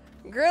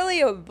 Girl,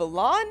 you a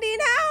blondie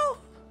now?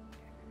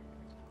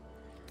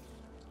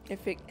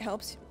 If it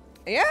helps.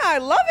 Yeah, I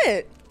love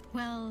it.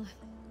 Well,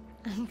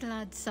 I'm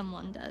glad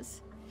someone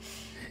does.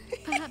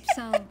 Perhaps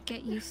I'll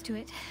get used to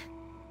it.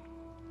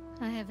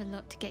 I have a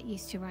lot to get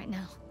used to right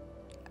now.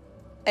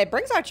 It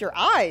brings out your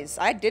eyes.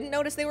 I didn't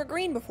notice they were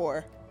green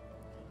before.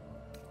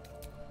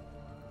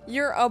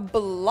 You're a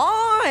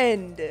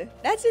blonde.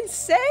 That's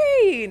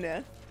insane.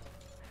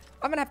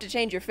 I'm gonna have to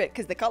change your fit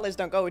because the colors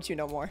don't go with you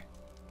no more.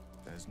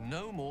 There's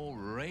no more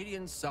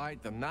radiant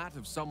sight than that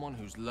of someone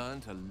who's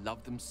learned to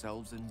love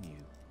themselves anew.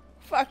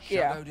 Fuck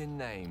yeah. Shadowed in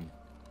name,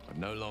 but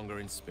no longer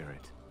in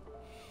spirit.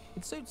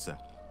 It suits her.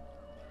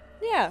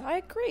 Yeah, I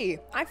agree.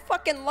 I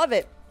fucking love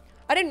it.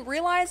 I didn't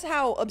realize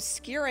how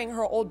obscuring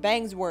her old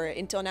bangs were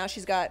until now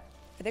she's got...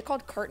 Are they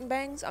called curtain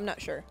bangs? I'm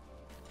not sure.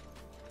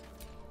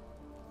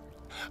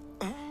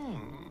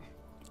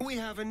 We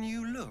have a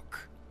new look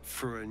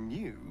for a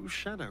new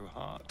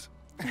Shadowheart.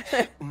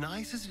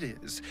 Nice as it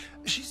is,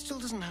 she still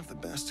doesn't have the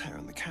best hair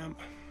in the camp.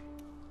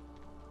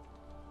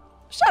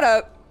 Shut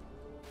up.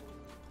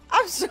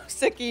 I'm so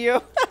sick of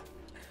you.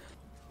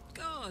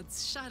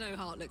 Gods,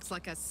 Shadowheart looks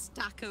like a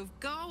stack of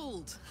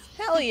gold.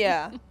 Hell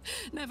yeah.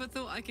 Never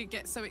thought I could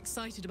get so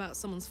excited about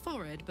someone's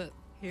forehead, but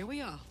here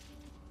we are.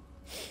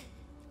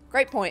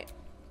 Great point.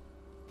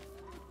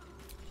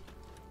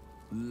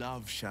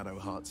 Love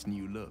Shadowheart's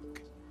new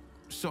look.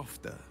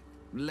 Softer,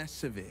 less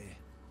severe.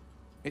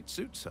 It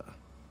suits her.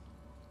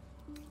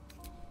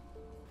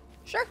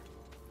 Sure.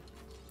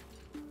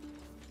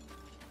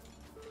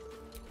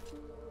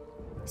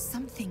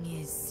 Something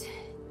is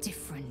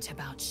different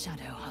about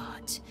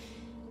Shadowheart.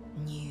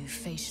 New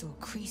facial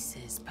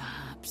creases,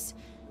 perhaps.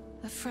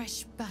 A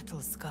fresh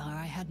battle scar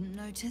I hadn't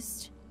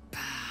noticed. Bah,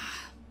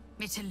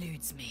 it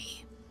eludes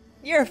me.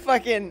 You're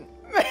fucking...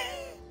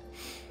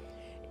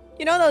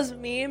 You know those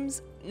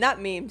memes?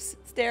 Not memes.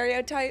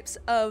 Stereotypes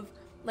of,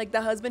 like,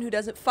 the husband who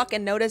doesn't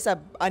fucking notice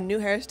a new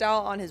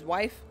hairstyle on his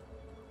wife?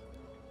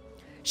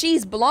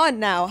 She's blonde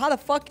now. How the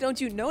fuck don't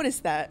you notice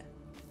that?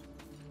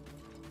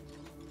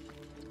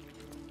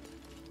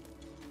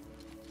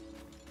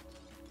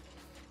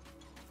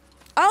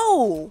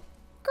 Oh!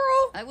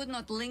 Girl! I would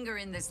not linger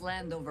in this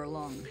land over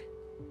long.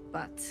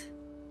 But,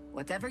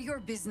 whatever your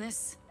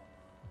business,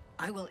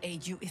 I will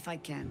aid you if I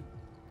can.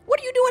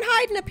 What are you doing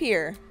hiding up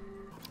here?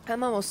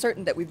 I'm almost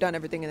certain that we've done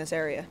everything in this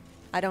area.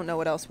 I don't know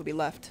what else would be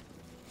left.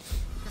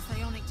 The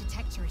psionic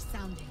detector is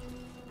sounding.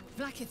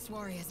 Blacket's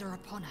warriors are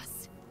upon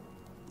us.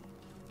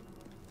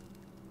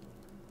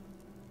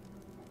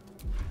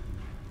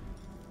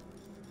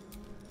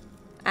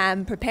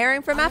 I'm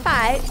preparing for my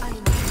fight.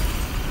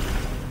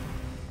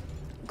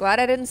 Glad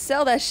I didn't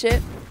sell that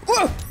shit.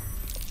 Whoa!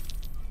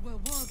 Well,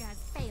 Wargaz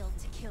failed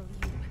to kill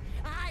you.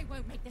 I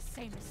won't make the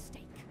same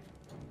mistake.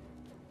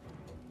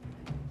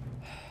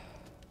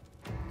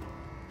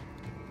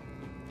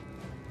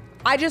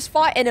 I just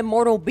fought an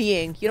immortal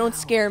being. You don't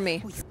scare me.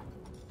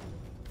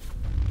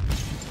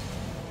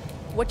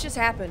 What just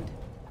happened?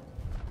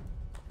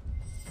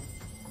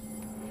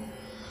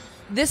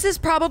 This is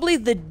probably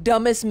the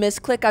dumbest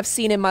misclick I've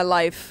seen in my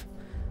life.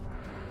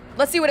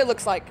 Let's see what it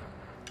looks like.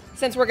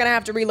 Since we're gonna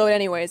have to reload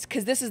anyways,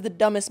 because this is the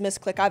dumbest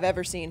misclick I've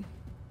ever seen.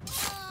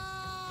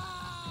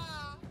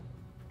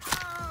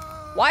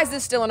 Why is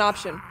this still an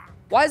option?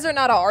 Why is there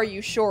not a "are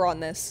you sure" on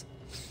this?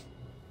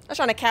 I was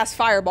trying to cast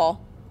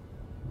fireball.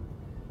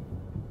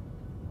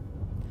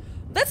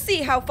 Let's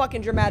see how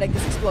fucking dramatic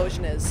this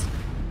explosion is.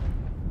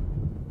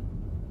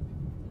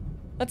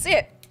 Let's see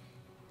it.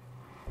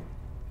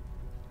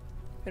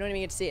 We don't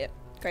even get to see it.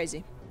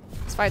 Crazy.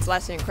 This fight's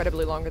lasting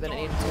incredibly longer than it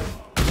needed to.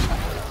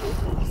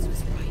 This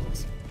was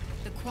right.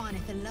 The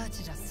Quanith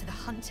alerted us to the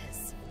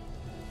hunters.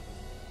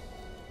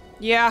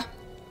 Yeah.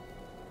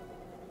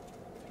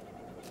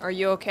 Are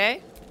you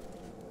okay?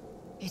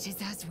 It is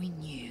as we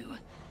knew.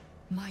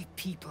 My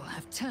people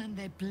have turned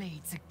their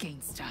blades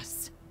against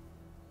us.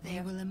 They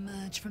will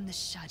emerge from the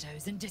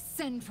shadows and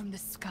descend from the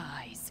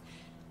skies,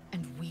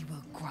 and we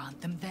will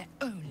grant them their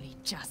only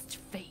just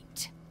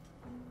fate.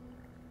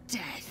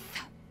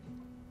 Death.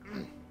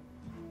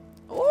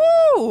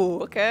 Ooh,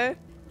 okay.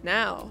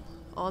 Now,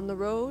 on the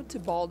road to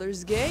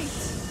Baldur's Gate.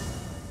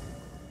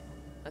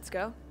 Let's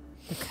go.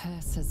 The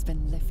curse has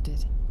been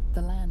lifted.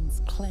 The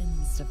land's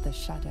cleansed of the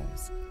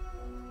shadows.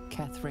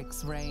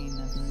 Kethric's reign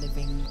of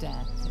living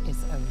death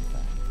is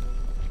over.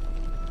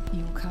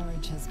 Your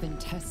courage has been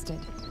tested.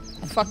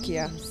 And fuck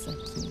yeah. Once,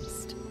 at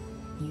least,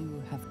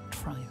 you have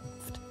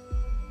triumphed.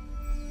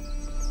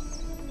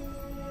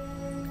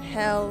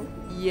 Hell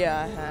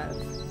yeah, I have.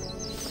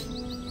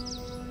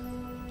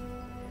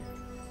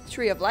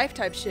 Tree of Life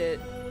type shit.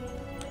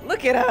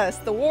 Look at us,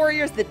 the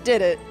warriors that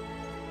did it.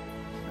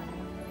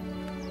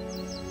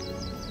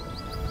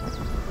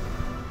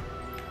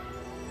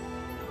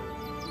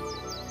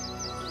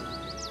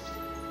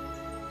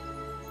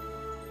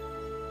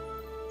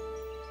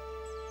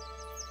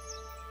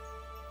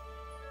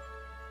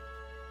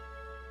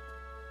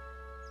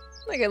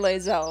 Look at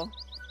Lae'zel.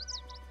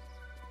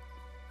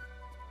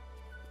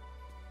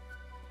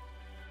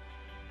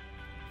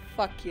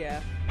 Fuck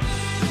yeah.